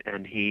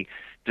and he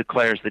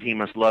declares that he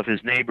must love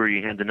his neighbor.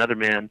 You hand another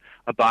man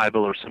a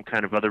Bible or some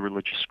kind of other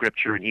religious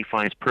scripture, and he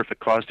finds perfect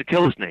cause to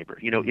kill his neighbor.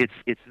 You know,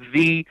 it's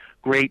the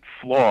great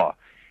flaw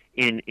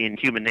in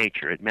human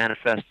nature. It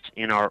manifests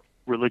in our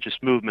religious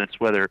movements,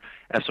 whether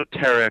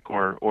esoteric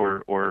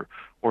or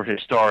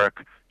historic,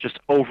 just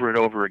over and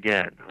over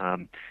again.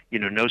 You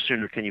know, no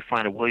sooner can you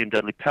find a William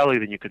Dudley Pelly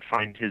than you could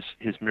find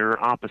his mirror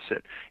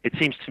opposite. It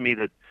seems to me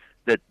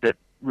that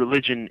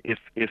religion, if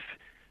is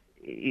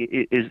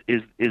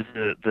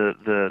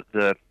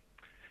the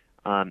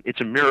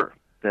it's a mirror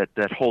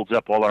that holds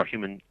up all our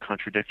human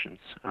contradictions.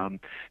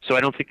 So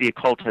I don't think the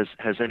occult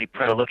has any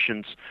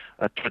predilections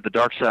toward the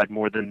dark side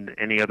more than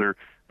any other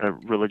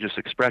religious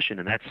expression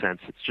in that sense.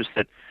 It's just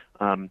that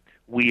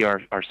we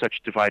are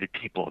such divided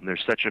people, and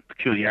there's such a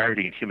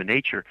peculiarity in human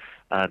nature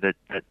that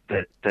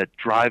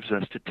drives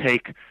us to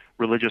take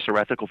religious or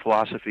ethical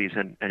philosophies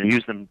and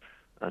use them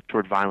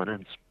toward violent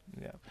ends.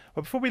 Yeah.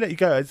 Well, before we let you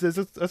go, I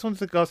just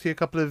wanted to ask you a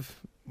couple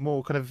of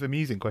more kind of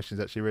amusing questions,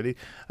 actually, really.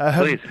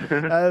 Please.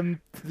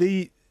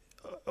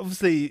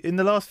 Obviously, in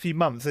the last few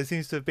months, there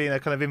seems to have been a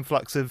kind of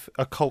influx of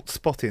occult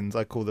spottings,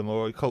 I call them,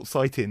 or occult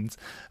sightings,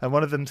 and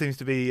one of them seems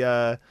to be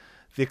the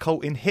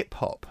occult in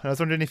hip-hop. And I was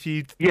wondering if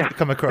you'd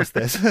come across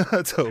this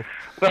at all.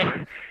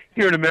 Well,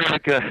 here in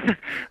America,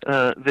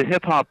 the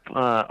hip-hop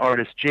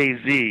artist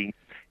Jay-Z,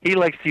 he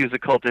likes to use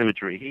occult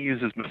imagery. He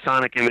uses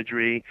Masonic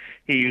imagery.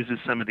 He uses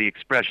some of the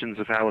expressions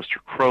of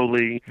Aleister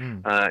Crowley.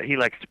 He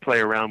likes to play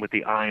around with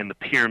the eye and the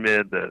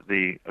pyramid,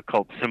 the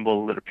occult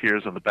symbol that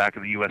appears on the back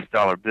of the U.S.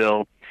 dollar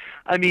bill.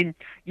 I mean,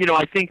 you know,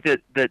 I think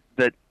that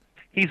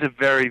he's a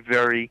very,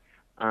 very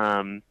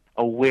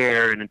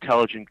aware and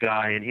intelligent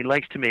guy, and he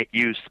likes to make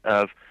use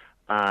of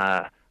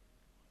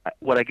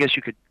what I guess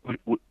you could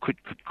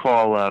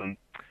call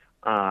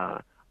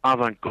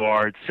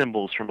avant-garde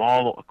symbols from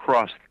all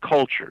across the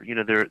culture. You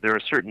know, there are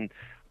certain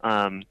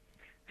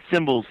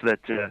symbols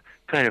that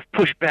kind of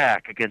push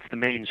back against the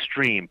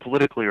mainstream,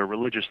 politically or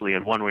religiously,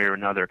 in one way or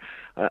another.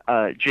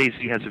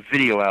 Jay-Z has a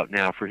video out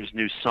now for his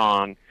new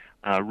song,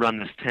 Run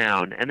This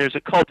Town, and there's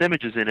occult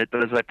images in it,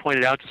 but as I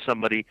pointed out to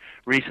somebody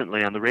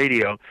recently on the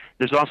radio,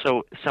 there's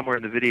also somewhere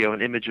in the video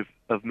an image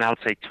of Mao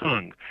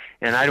Zedong,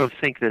 and I don't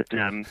think that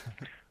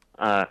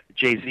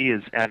Jay-Z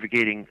is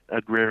advocating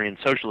agrarian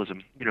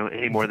socialism, you know,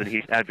 any more than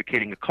he's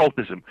advocating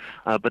occultism.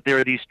 But there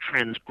are these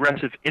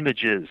transgressive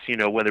images, you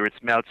know, whether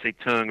it's Mao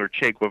Zedong or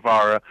Che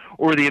Guevara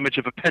or the image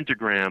of a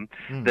pentagram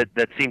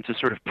that seem to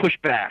sort of push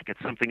back at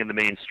something in the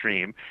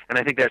mainstream. And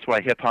I think that's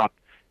why hip-hop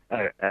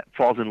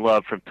falls in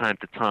love from time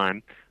to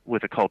time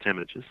with occult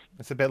images.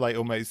 It's a bit like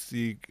almost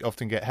you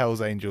often get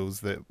Hell's Angels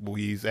that will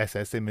use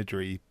SS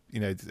imagery, you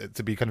know,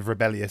 to be kind of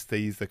rebellious. They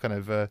use the kind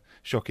of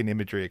shocking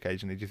imagery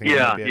occasionally. Do you think?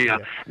 Yeah.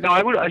 No,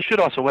 I should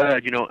also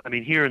add, you know, I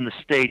mean, here in the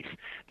States,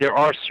 there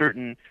are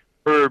certain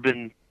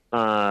urban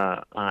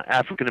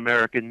African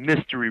American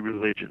mystery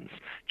religions.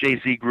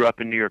 Jay-Z grew up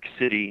in New York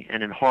City,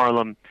 and in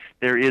Harlem,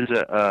 there is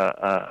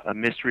a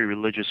mystery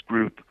religious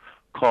group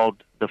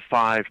called the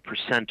Five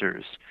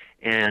Percenters,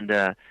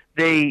 and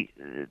they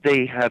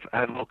have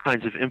all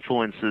kinds of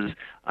influences,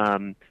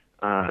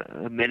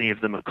 many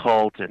of them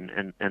occult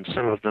and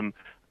some of them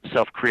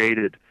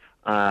self-created,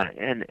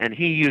 and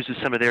he uses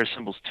some of their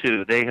symbols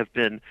too. They have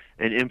been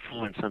an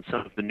influence on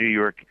some of the New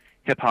York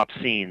hip-hop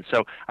scene.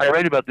 So I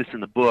write about this in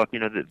the book, you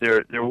know, that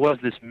there was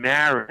this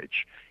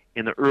marriage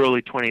in the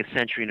early 20th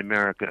century in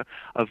America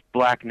of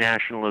black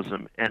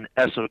nationalism and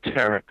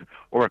esoteric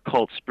or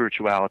occult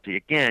spirituality.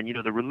 Again,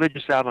 the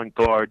religious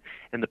avant-garde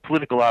and the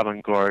political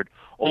avant-garde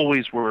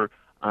always were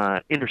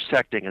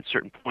intersecting at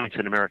certain points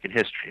in American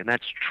history, and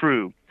that's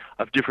true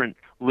of different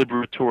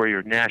liberatory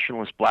or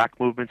nationalist black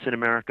movements in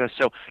America.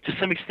 So to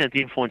some extent,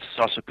 the influence is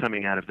also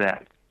coming out of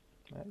that.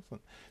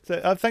 Excellent.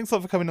 So thanks a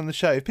lot for coming on the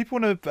show. If people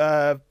want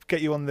to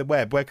get you on the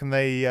web, where can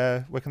they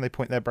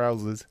point their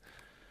browsers?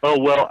 Oh,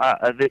 well,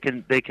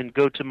 they can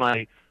go to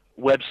my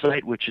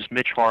website, which is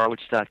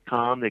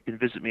mitchhorowitz.com. They can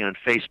visit me on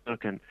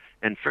Facebook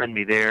and friend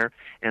me there.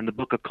 And the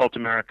book Occult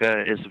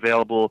America is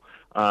available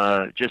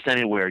just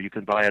anywhere. You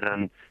can buy it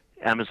on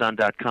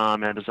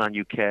Amazon.com, Amazon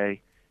UK,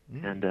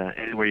 and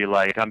anywhere you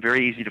like. I'm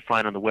very easy to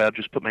find on the web.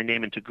 Just put my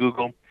name into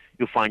Google.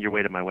 You'll find your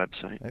way to my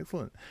website.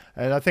 Excellent.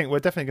 And I think we're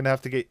definitely going to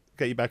have to get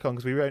you back on,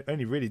 because we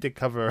only really did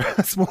cover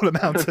a small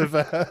amount of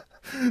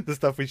the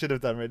stuff we should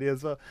have done really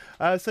as well.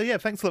 So yeah,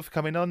 thanks a lot for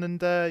coming on, and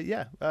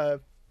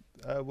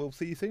we'll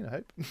see you soon, I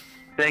hope.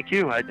 Thank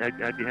you. I'd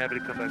be happy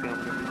to come back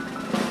on.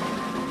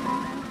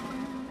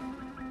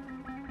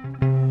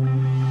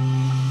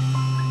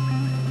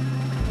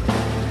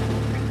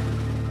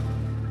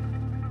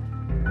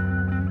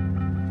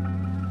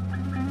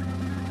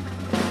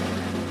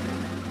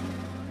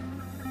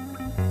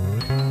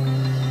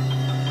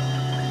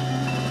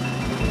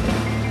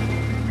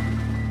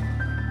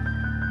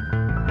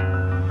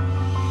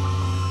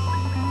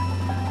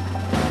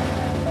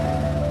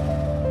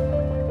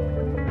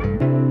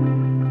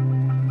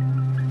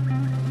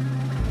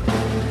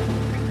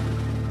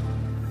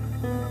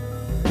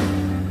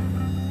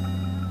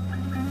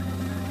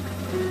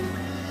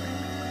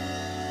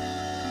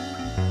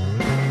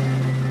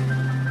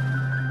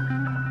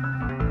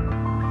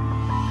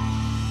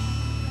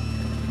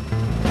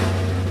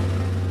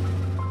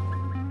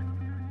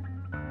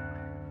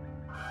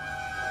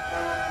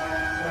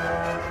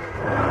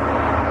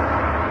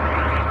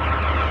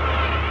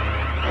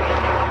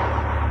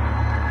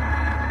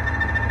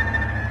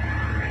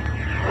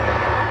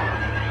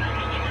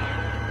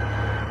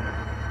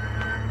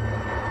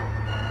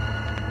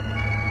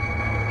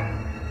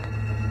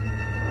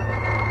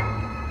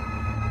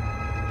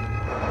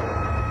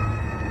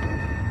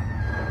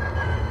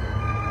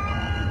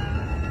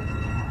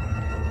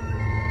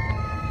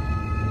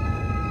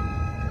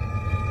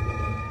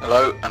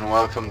 Hello and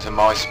welcome to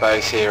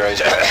MySpace Heroes.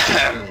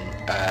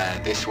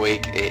 This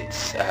week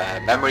it's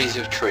Memories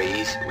of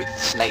Trees with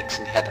Snakes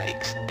and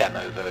Headaches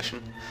demo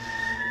version,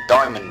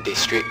 Diamond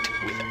District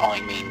with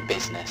I Mean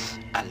Business,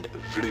 and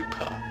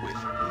Vlooper with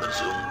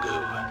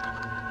Mzungu.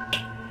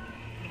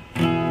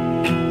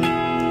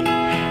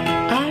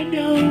 I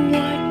know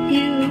what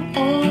you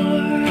are.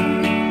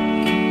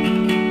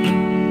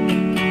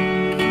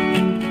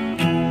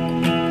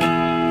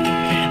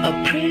 A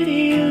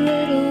pretty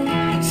little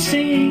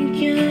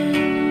sinking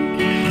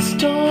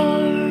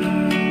star,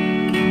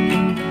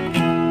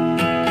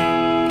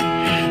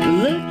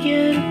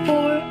 looking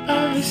for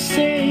a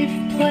safe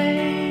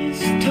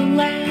place to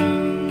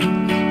land.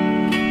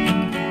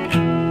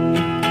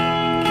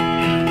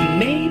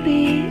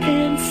 Maybe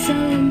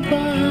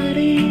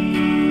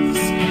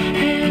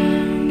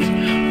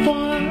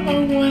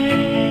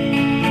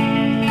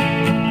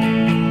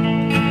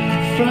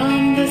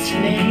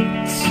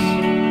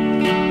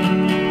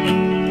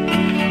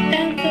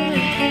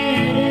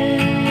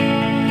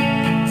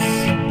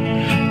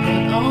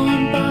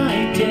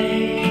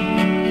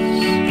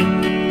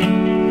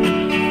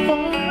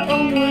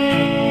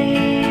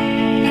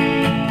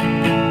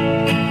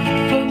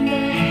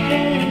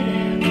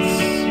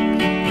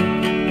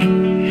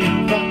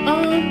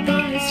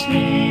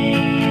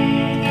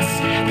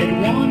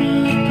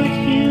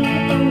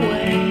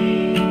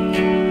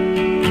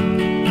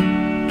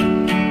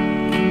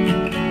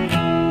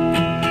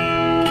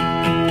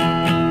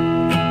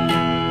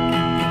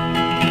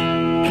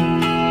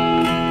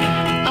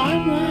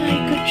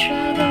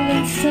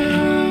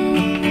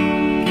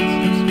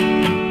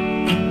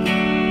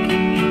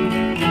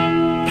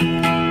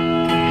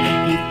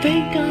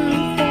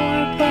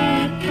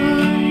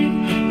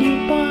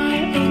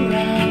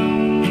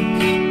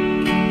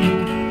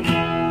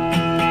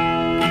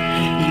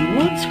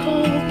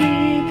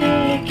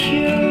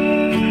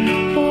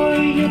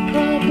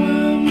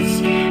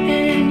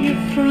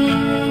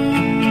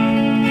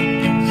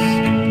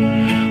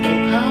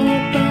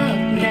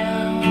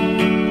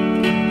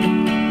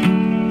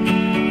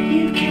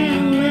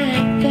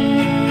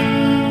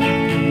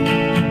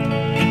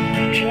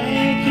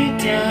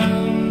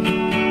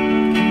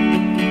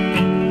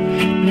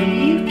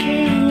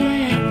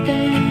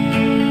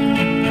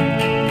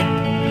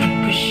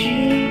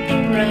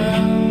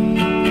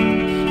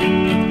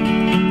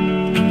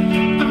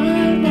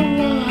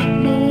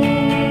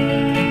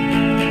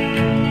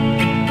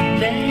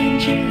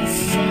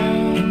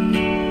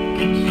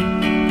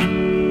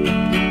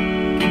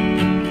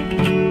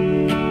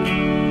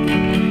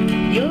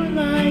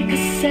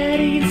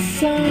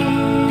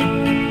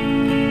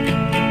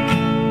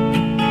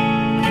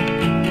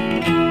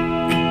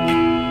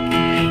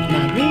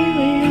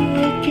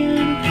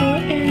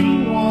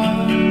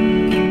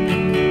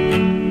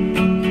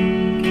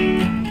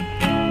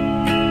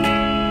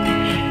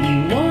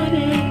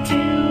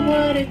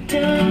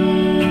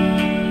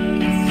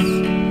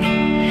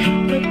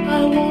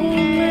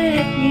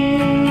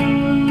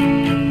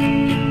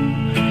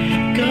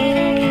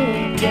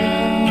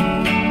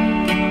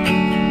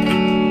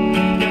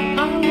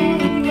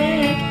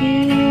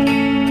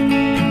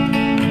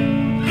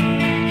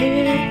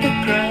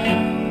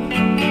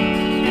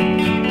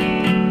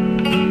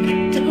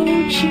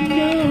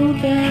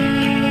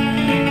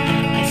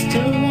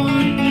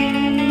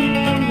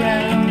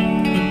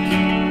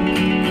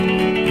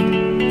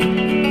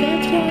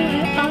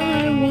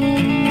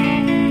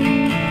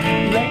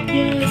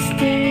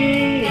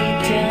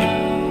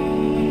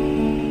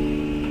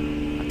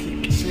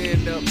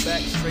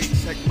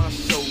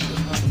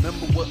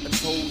what I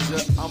told ya,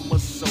 I'm a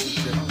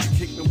soldier.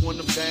 Kick me when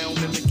I'm down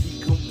and I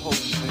keep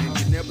composing.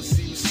 You never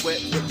see me sweat,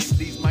 but the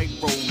sleeves might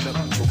roll up.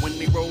 But when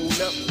they roll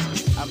up,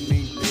 I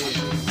mean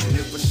business. And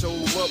if I show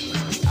up,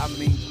 I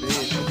mean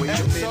business. Wait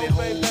a minute,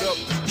 hold up,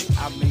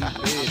 I mean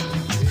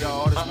business.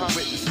 Y'all, this my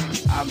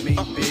witness, I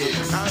mean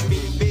business. I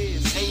mean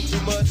biz, ain't too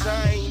much,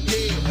 I ain't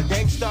dead. A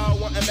gangsta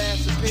want a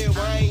mass appeal,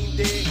 I ain't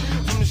dead.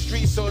 From the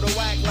streets, so to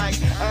whack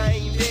like I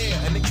ain't there.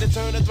 A nigga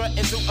turn a threat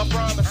into a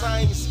promise,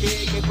 I ain't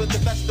scared. Can't put the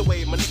best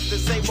away, my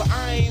niggas say, well,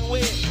 I ain't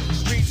with.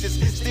 Streets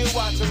is still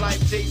watching like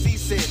Jay-Z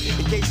said.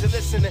 In case you're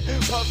listening,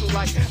 puzzle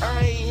like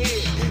I ain't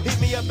here.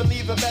 Hit me up and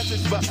leave a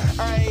message, but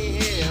I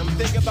ain't here. I'm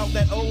thinking about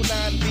that 09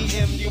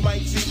 BM you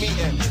might see me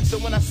in. So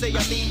when I say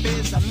I mean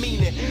biz, I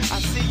mean it. I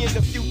see in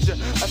the future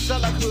a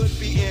cell I could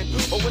be in.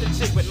 Or with a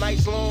chick with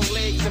nice long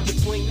legs in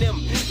between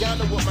them. Y'all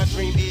know what my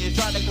dream is.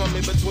 Try to come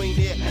in between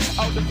there.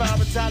 I'll define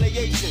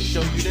retaliation,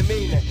 show you the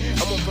meaning.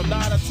 I went from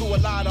nada to a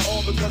lotta,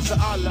 all because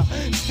of Allah.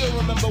 Still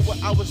remember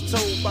what I was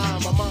told by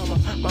my mama.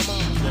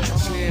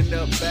 Stand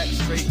up, back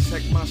straight,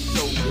 check my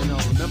shoulder.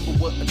 Remember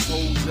what I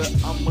told ya,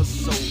 I'm a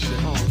soldier.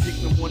 Kick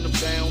me when I'm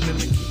down and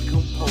I keep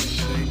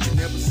composing. You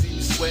never see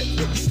me sweat,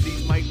 but the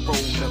sleeves might roll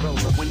up.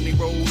 But when they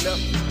roll up,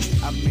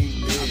 I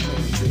mean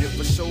business. And if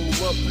I show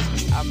up,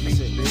 I mean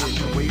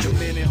business. Wait a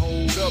minute,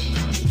 hold up,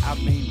 I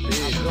mean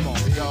business. Come on,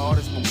 y'all,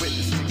 this my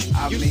witness.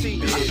 You see,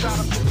 I try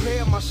to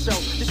prepare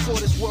myself just for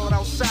this world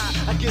outside.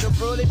 I get up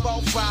early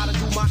about 5 to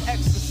do my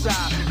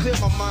exercise. Clear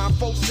my mind,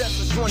 4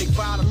 sessions,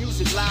 25, the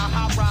music loud,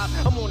 high ride.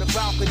 I'm on the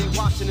balcony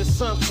watching the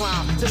sun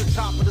climb to the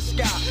top of the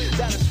sky.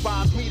 That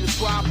inspires me to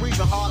try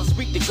breathing harder,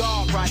 speak to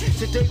God right.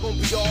 Today gonna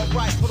be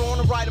alright. Put on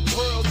the right of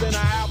pearls, then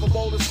I have a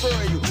bowl to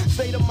serve you.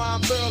 State of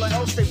mind, girl, or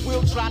else they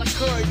will try to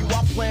curry you.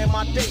 I plan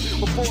my day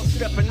before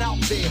stepping out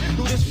there.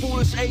 Do this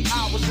foolish 8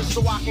 hours just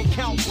so I can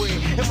count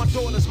bread. And my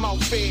daughter's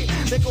mouth fed.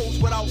 That goes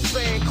without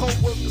saying.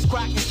 Co-workers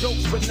cracking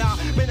jokes, but now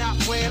been out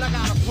playing. I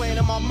got a plan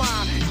in my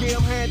mind. Yeah,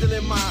 I'm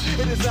handling mine.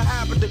 It is a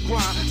habit to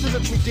grind. So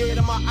look me dead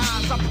in my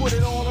eyes. I put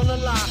it all on the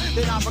line.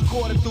 Then I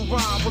record it through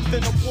rhyme.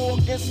 Within a war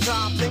against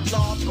time, think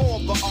large,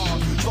 going for all.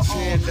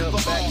 Stand up,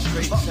 back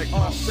straight, check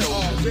my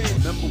shoulder.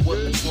 Remember what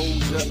I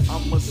told ya,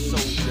 I'm a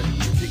soldier.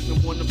 Kick me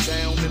when I'm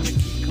down and I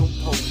keep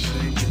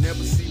composing. You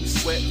never see me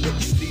sweat, but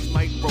the sleeves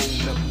might roll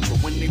up.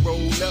 But when they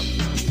roll up,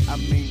 I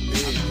mean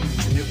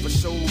business. And if I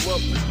show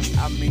up,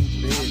 I mean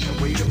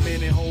business. Wait a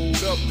minute,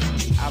 hold up,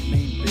 I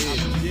mean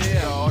business.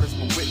 Yeah, all this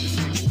my witness,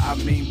 I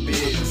mean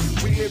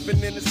business. We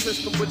living in a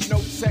system with no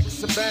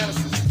checks and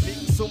balances.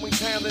 Consuming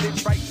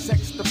talented, right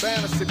sex to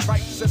balance it,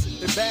 right sex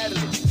to battle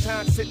it.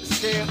 Time to set the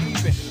scale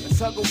even. A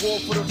tug of war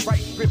for the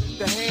right grip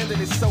to handle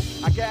it. So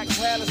I got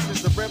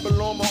calluses, a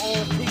rebel on my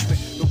own keeping.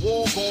 The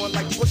war going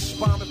like bush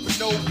bombing for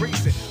no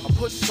reason. I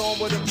push on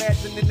with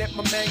imagining that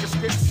my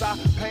manuscripts are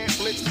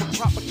pamphlets for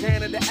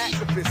propaganda to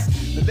activists.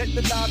 To let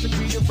the logic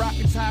be the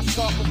rocket tie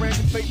scarf around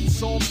your face and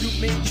so you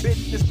mean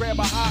business, grab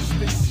a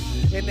hospice.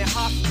 And their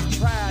hostage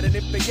pride, and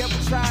if they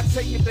ever try to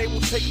take it, they will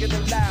take it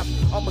alive.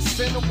 I'm a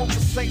sinner with the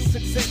saints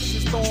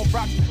intentions, throwing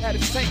rocks at a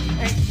tank,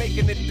 ain't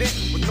making a dent.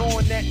 But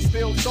knowing that,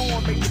 still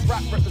knowing, make the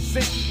rock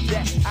represent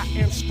that I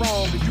am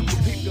strong. And you can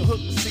peep the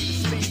hook to see the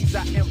sleeves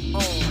I am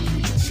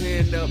on.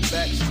 Stand up,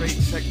 back straight,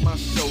 check my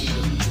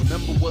shoulders.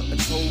 Remember what I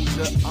told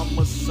ya, I'm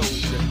a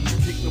soldier.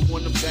 Kick me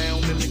when I'm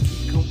down and I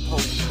keep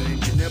composing.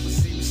 You never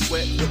see me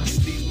sweat, but the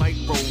sleeves might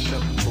roll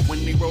up. But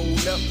when they roll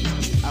up,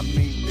 I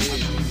mean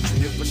business.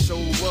 And if I show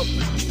up,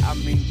 I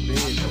mean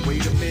business.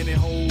 Wait a minute,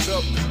 hold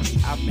up,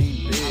 I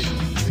mean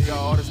business.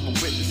 Y'all, this my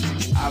witness,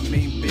 I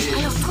mean business.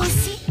 Alors toi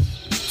aussi,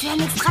 tu es un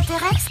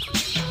extraterrestre?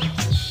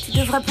 Tu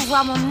devrais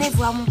pouvoir m'emmener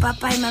voir mon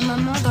papa et ma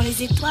maman dans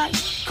les étoiles.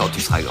 Quand tu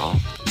seras grand.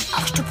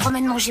 Alors je te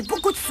promets de manger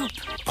beaucoup de soupe.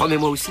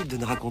 Promets-moi aussi de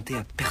ne raconter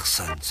à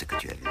personne ce que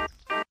tu as vu.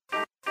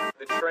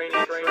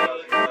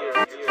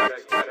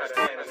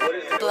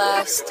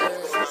 Blaster.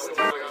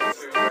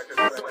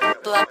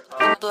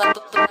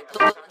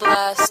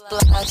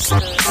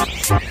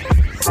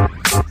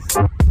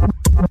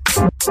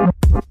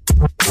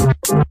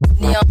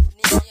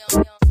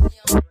 Neon.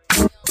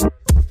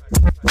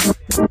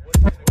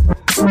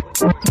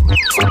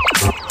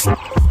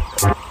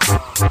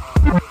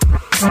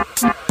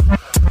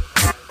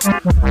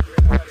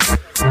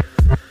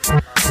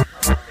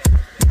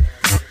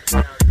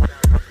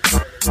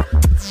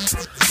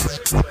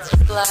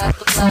 About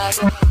 150 times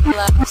the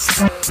Earth's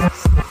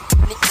surface.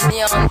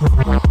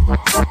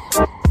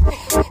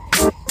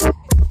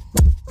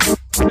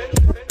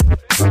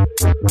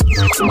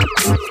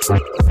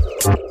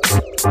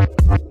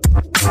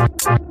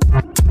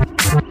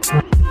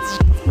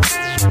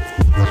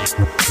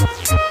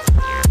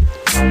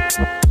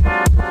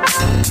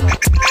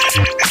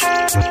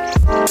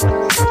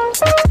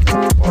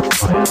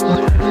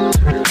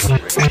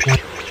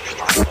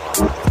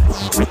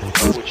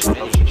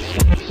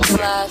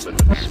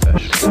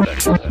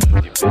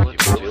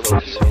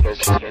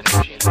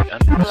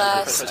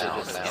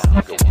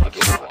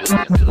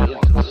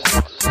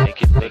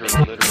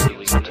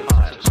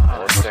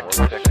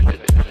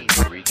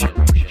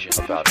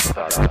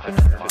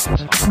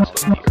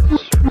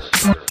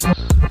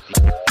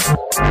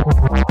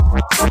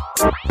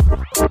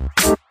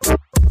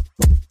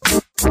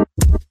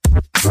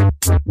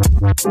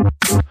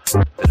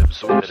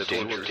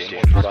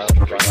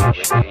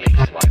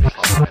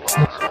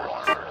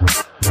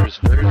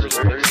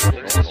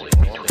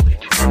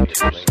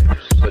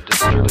 but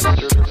disturbance in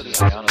the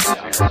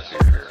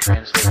ionosphere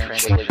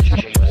translate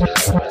changes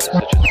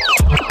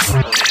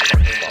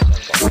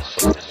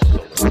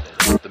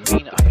the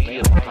main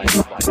idea behind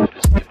climate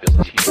is the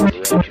ability to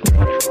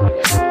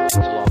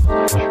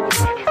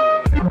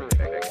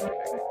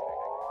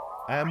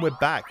And we're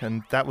back,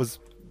 and that was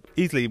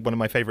easily one of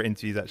my favorite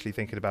interviews. Actually,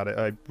 thinking about it,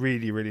 I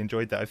really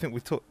enjoyed that. I think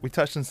we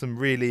touched on some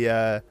really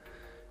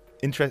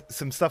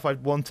some stuff I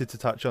wanted to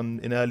touch on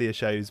in earlier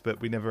shows, but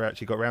we never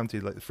actually got around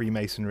to, like the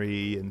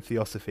Freemasonry and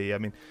Theosophy. I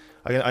mean,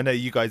 I know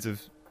you guys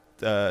have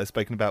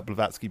spoken about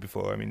Blavatsky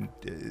before. I mean,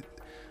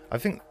 I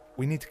think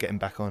we need to get him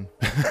back on.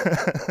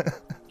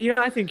 Yeah,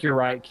 I think you're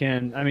right,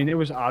 Ken. I mean, there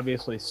was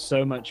obviously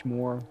so much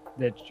more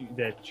that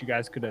you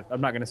guys could have.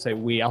 I'm not going to say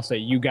we. I'll say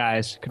you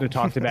guys could have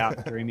talked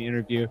about during the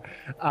interview.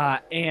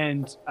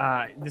 And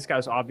this guy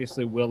was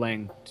obviously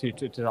willing to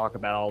talk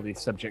about all these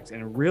subjects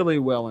and really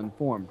well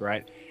informed,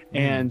 right?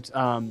 And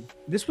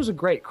this was a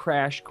great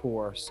crash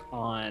course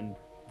on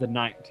the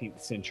 19th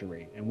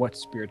century and what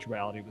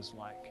spirituality was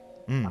like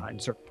in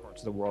certain parts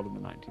of the world in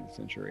the 19th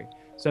century.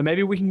 So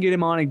maybe we can get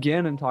him on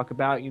again and talk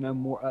about,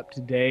 more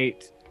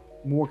up-to-date,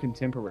 more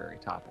contemporary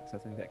topics. I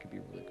think that could be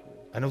really cool.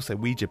 And also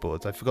Ouija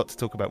boards. I forgot to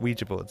talk about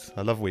Ouija boards.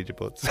 I love Ouija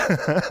boards.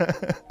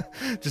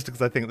 Just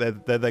because I think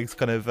they're those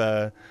kind of,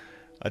 I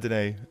don't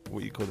know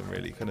what you call them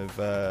really, kind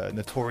of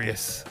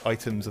notorious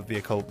items of the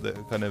occult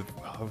that kind of,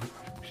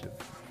 we should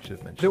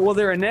have mentioned. Well,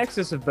 they're a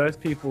nexus of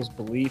both people's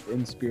belief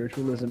in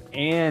spiritualism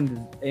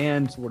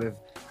and sort of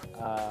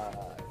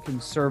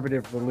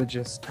conservative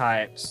religious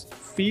types'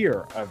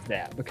 fear of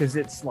that, because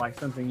it's like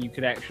something you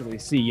could actually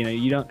see.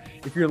 You don't,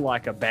 if you're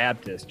like a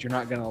Baptist, you're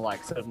not going to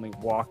like suddenly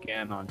walk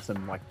in on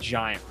some like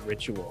giant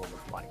ritual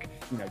with like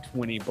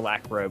 20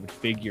 black-robed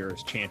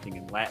figures chanting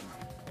in Latin,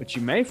 but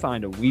you may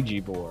find a Ouija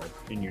board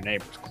in your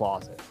neighbor's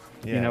closet.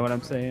 Yeah. You know what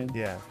I'm saying?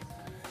 Yeah.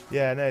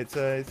 No, it's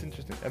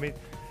interesting. I mean,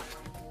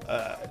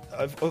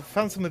 I've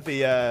found some of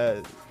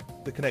the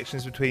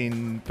connections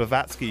between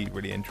Blavatsky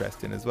really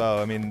interesting as well.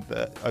 I mean,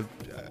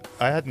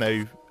 I had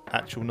no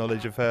actual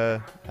knowledge of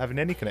her having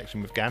any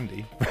connection with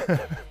Gandhi. I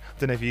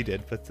don't know if you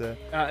did, but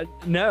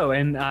no.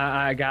 And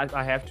I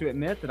have to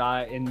admit that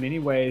I, in many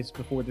ways,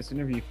 before this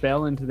interview,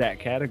 fell into that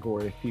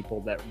category of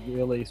people that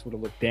really sort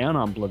of look down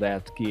on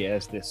Blavatsky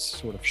as this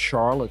sort of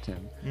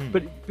charlatan.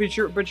 But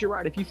you're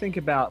right. If you think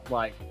about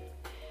like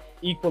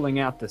equaling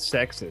out the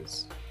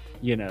sexes,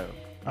 in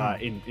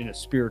a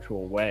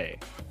spiritual way,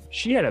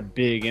 she had a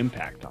big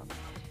impact on me.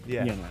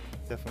 Yeah,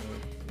 definitely.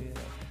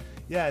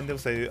 Yeah, and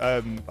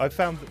also I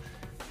found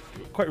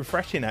quite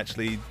refreshing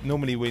actually.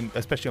 Normally, when,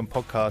 especially on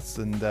podcasts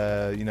and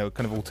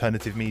kind of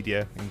alternative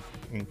media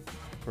in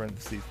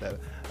parentheses there,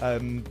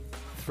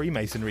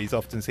 Freemasonry is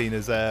often seen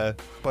as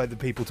by the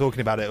people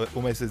talking about it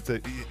almost as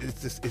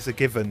it's a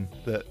given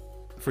that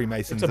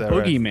Freemasons it's a are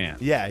boogeyman.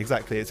 Yeah,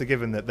 exactly. It's a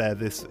given that they're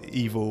this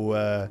evil,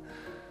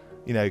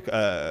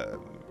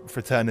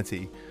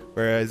 fraternity.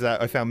 Whereas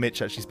I found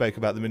Mitch actually spoke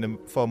about them in a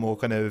far more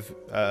kind of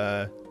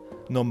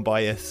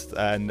non-biased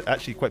and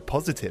actually quite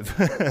positive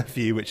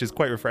view, which is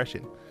quite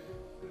refreshing.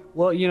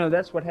 Well,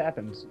 that's what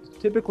happens.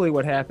 Typically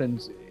what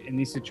happens in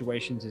these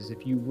situations is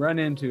if you run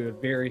into a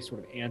very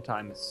sort of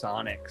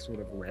anti-Masonic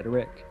sort of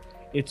rhetoric,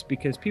 it's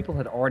because people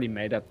had already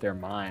made up their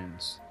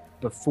minds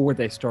before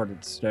they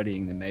started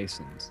studying the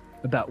Masons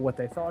about what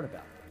they thought about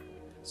them.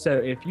 So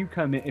if you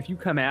come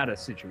at a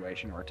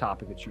situation or a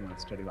topic that you want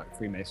to study like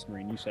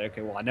Freemasonry and you say,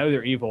 okay, well, I know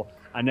they're evil,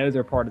 I know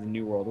they're part of the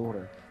New World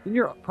Order, then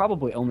you're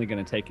probably only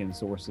going to take in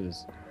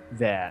sources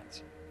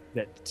that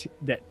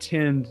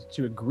tend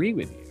to agree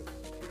with you,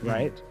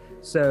 right?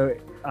 So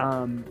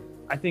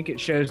I think it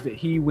shows that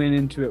he went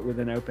into it with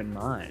an open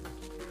mind.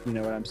 You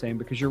know what I'm saying?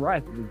 Because you're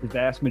right, the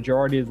vast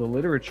majority of the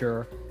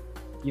literature,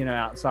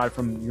 outside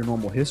from your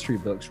normal history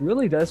books,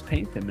 really does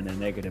paint them in a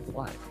negative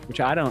light,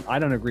 which I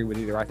don't agree with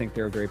either. I think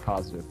they're a very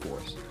positive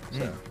force.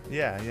 So.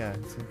 Yeah,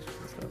 it's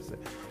interesting stuff. So.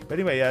 But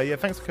anyway,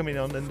 thanks for coming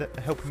on and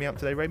helping me out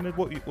today, Raymond.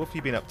 What have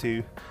you been up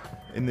to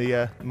in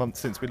the month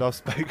since we last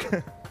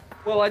spoke?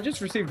 Well, I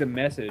just received a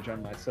message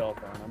on my cell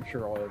phone. I'm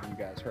sure all of you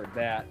guys heard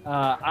that.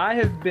 I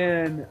have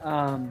been,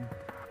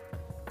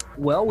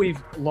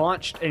 we've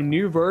launched a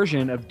new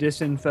version of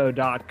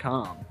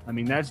disinfo.com. I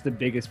mean, that's the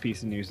biggest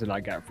piece of news that I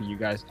got for you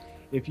guys.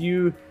 If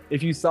you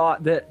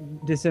thought that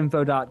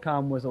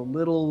disinfo.com was a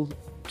little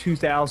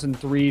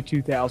 2003,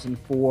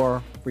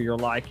 2004 for your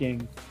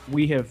liking,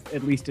 we have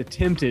at least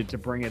attempted to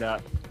bring it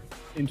up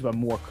into a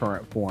more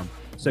current form.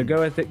 So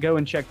go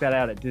and check that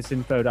out at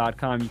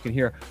disinfo.com. You can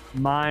hear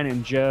mine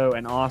and Joe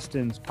and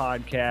Austin's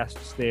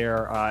podcasts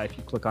there if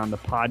you click on the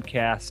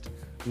podcast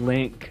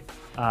link.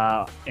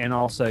 And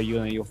also,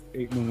 you'll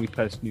when we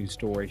post news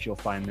stories, you'll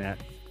find that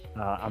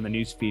on the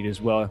news feed as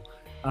well.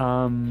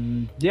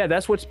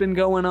 That's what's been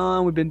going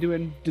on. We've been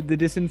doing the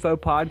Disinfo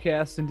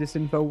podcast and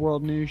Disinfo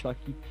World News. Like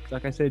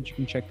I said, you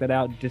can check that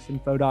out at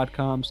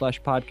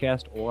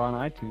disinfo.com/podcast or on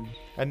iTunes.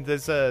 And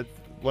there's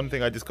one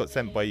thing I just got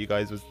sent by you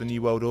guys was the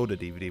New World Order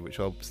DVD, which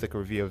I'll stick a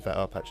review of that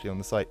up actually on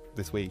the site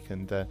this week,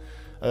 and that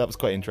was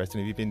quite interesting.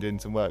 Have you been doing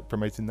some work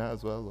promoting that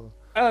as well? Or?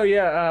 Oh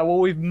yeah, well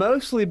we've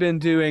mostly been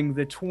doing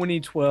the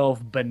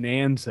 2012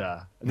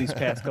 Bonanza these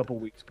past couple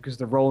weeks because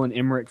the Roland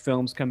Emmerich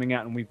film's coming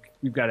out, and we've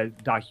got a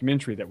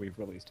documentary that we've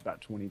released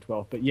about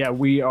 2012. But yeah,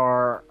 we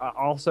are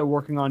also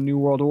working on New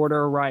World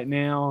Order right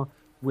now,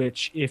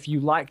 which if you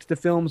liked the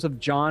films of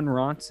John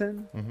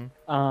Ronson,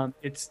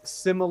 it's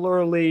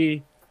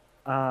similarly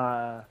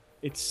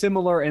it's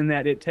similar in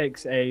that it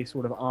takes a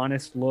sort of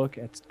honest look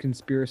at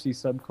conspiracy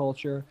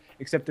subculture,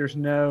 except there's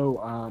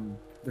no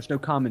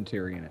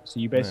commentary in it. So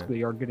you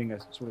basically are getting a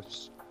sort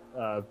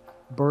of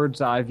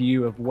bird's eye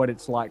view of what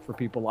it's like for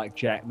people like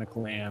Jack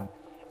McLam,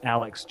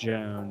 Alex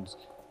Jones,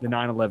 the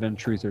 9/11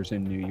 truthers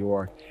in New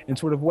York, and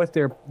sort of what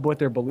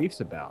their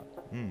beliefs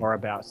are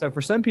about. So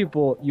for some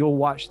people, you'll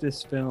watch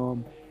this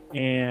film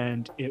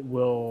and it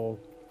will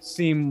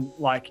seem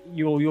like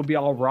you'll be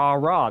all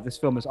rah. This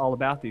film is all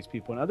about these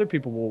people, and other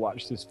people will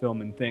watch this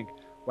film and think,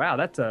 wow,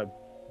 that's a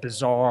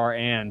bizarre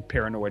and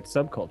paranoid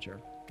subculture.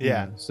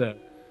 Yeah. So.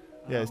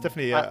 Yeah, it's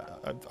definitely. I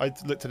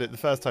looked at it the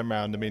first time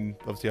round. I mean,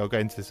 obviously, I'll go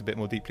into this a bit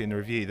more deeply in the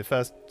review. The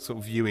first sort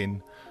of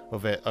viewing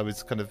of it, I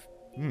was kind of,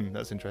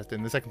 that's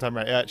interesting. The second time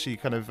round, it actually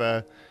kind of,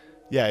 I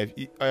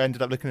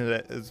ended up looking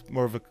at it as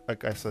more of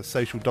a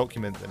social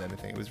document than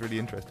anything. It was really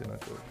interesting, I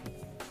thought.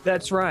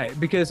 That's right,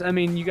 because I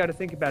mean, you got to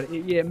think about it.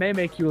 It may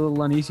make you a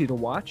little uneasy to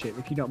watch it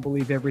if you don't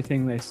believe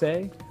everything they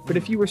say. But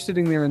if you were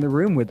sitting there in the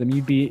room with them,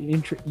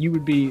 you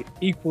would be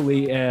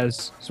equally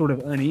as sort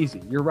of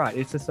uneasy. You're right;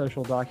 it's a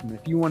social document.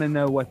 If you want to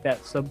know what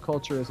that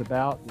subculture is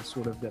about, the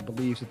sort of that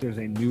believes that there's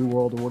a new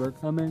world order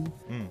coming,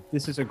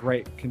 this is a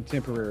great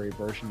contemporary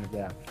version of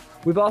that.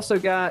 We've also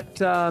got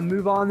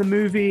Move On the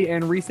Movie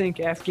and Rethink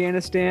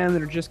Afghanistan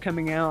that are just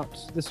coming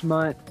out this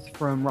month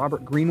from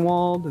Robert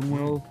Greenwald, and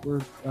we're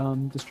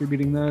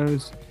distributing those.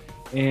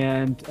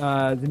 And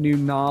the new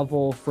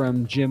novel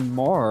from Jim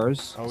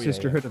Mars,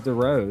 Sisterhood of the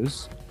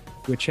Rose,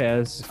 which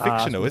has... It's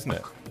fictional, isn't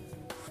it?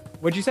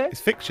 What'd you say? It's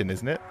fiction,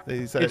 isn't it?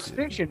 It's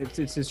fiction.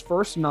 It's his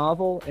first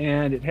novel,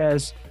 and it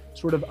has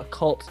sort of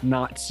occult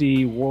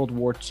Nazi World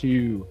War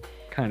II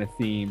kind of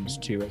themes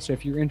to it. So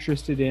if you're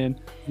interested in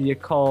the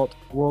occult,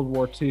 World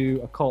War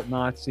II, occult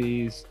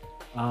Nazis,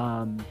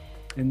 and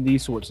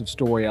these sorts of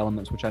story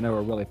elements, which I know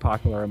are really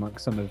popular among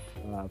some of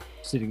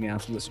Sitting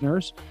Down's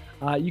listeners,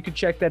 you can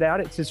check that out.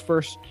 It's his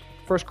first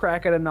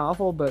crack at a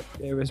novel, but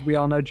as we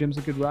all know, Jim's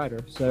a good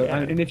writer. So,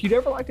 and if you'd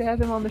ever like to have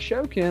him on the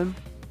show, Ken.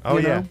 Oh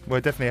yeah, we'll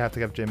definitely have to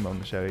have Jim on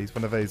the show. He's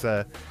one of those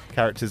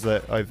characters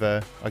that I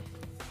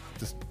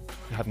just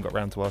haven't got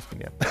around to asking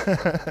yet.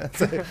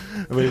 So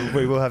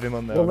we will have him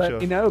on there. Well,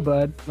 let me know,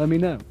 bud. Let me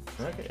know.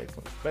 Okay,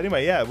 excellent. But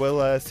anyway, yeah,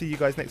 we'll see you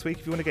guys next week.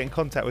 If you want to get in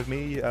contact with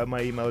me,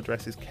 my email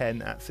address is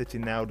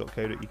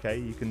ken@sittingnow.co.uk.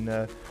 You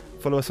can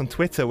follow us on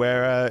Twitter,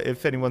 where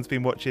if anyone's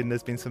been watching,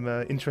 there's been some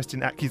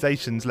interesting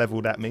accusations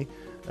levelled at me.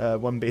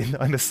 One being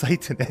I'm a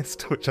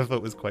Satanist, which I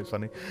thought was quite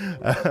funny.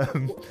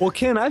 Well,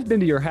 Ken, I've been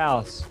to your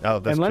house. Oh,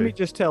 that's and let true. me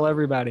just tell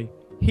everybody,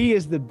 he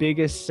is the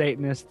biggest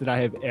Satanist that I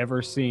have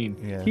ever seen.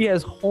 Yeah. He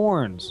has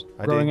horns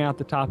growing out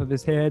the top of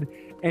his head,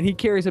 and he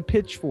carries a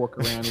pitchfork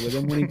around with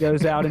him when he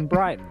goes out in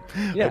Brighton.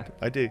 Yeah,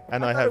 I do,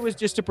 and I thought it was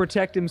just to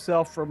protect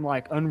himself from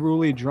like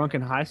unruly,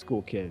 drunken high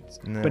school kids.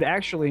 No. But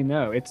actually,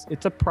 no, it's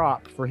a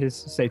prop for his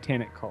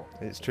satanic cult.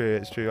 It's true.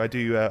 It's true. I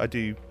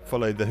do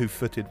follow the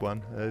hoof-footed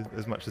one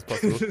as much as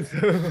possible.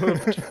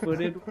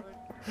 Hoof-footed one?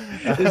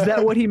 Is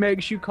that what he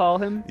makes you call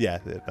him? Yeah.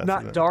 That's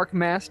Not Dark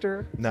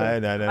Master? No.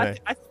 I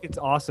think it's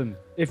awesome.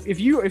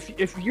 If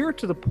you're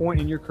to the point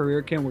in your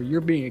career, Ken, where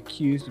you're being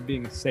accused of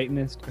being a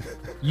Satanist,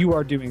 you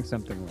are doing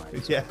something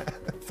right. Yeah,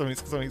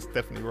 something's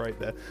definitely right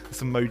there. There's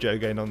some mojo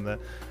going on there.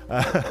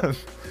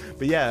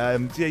 But yeah,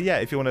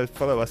 if you want to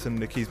follow us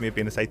and accuse me of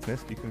being a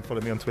Satanist, you can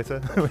follow me on Twitter,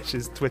 which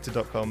is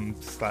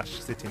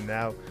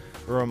twitter.com/sittingnow.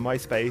 We're on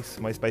MySpace,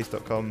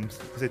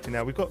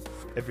 myspace.com/sittingnow. We've got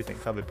everything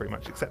covered pretty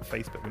much, except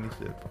Facebook. We need to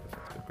do a proper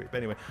Facebook group. But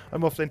anyway,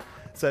 I'm off then.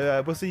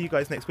 So we'll see you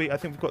guys next week. I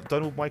think we've got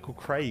Donald Michael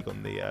Craig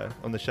on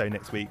the show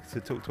next week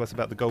to talk to us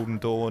about the Golden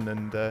Dawn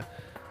and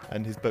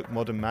his book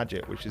Modern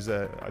Magic, which is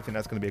I think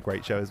that's going to be a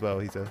great show as well.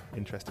 He's an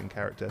interesting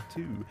character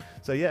too.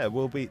 So yeah,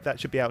 that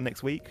should be out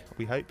next week,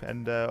 we hope,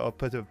 and I'll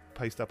put a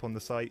post up on the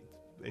site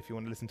if you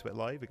want to listen to it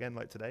live again,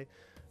 like today.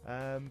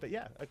 But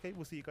yeah, okay,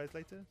 we'll see you guys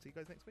later. See you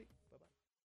guys next week.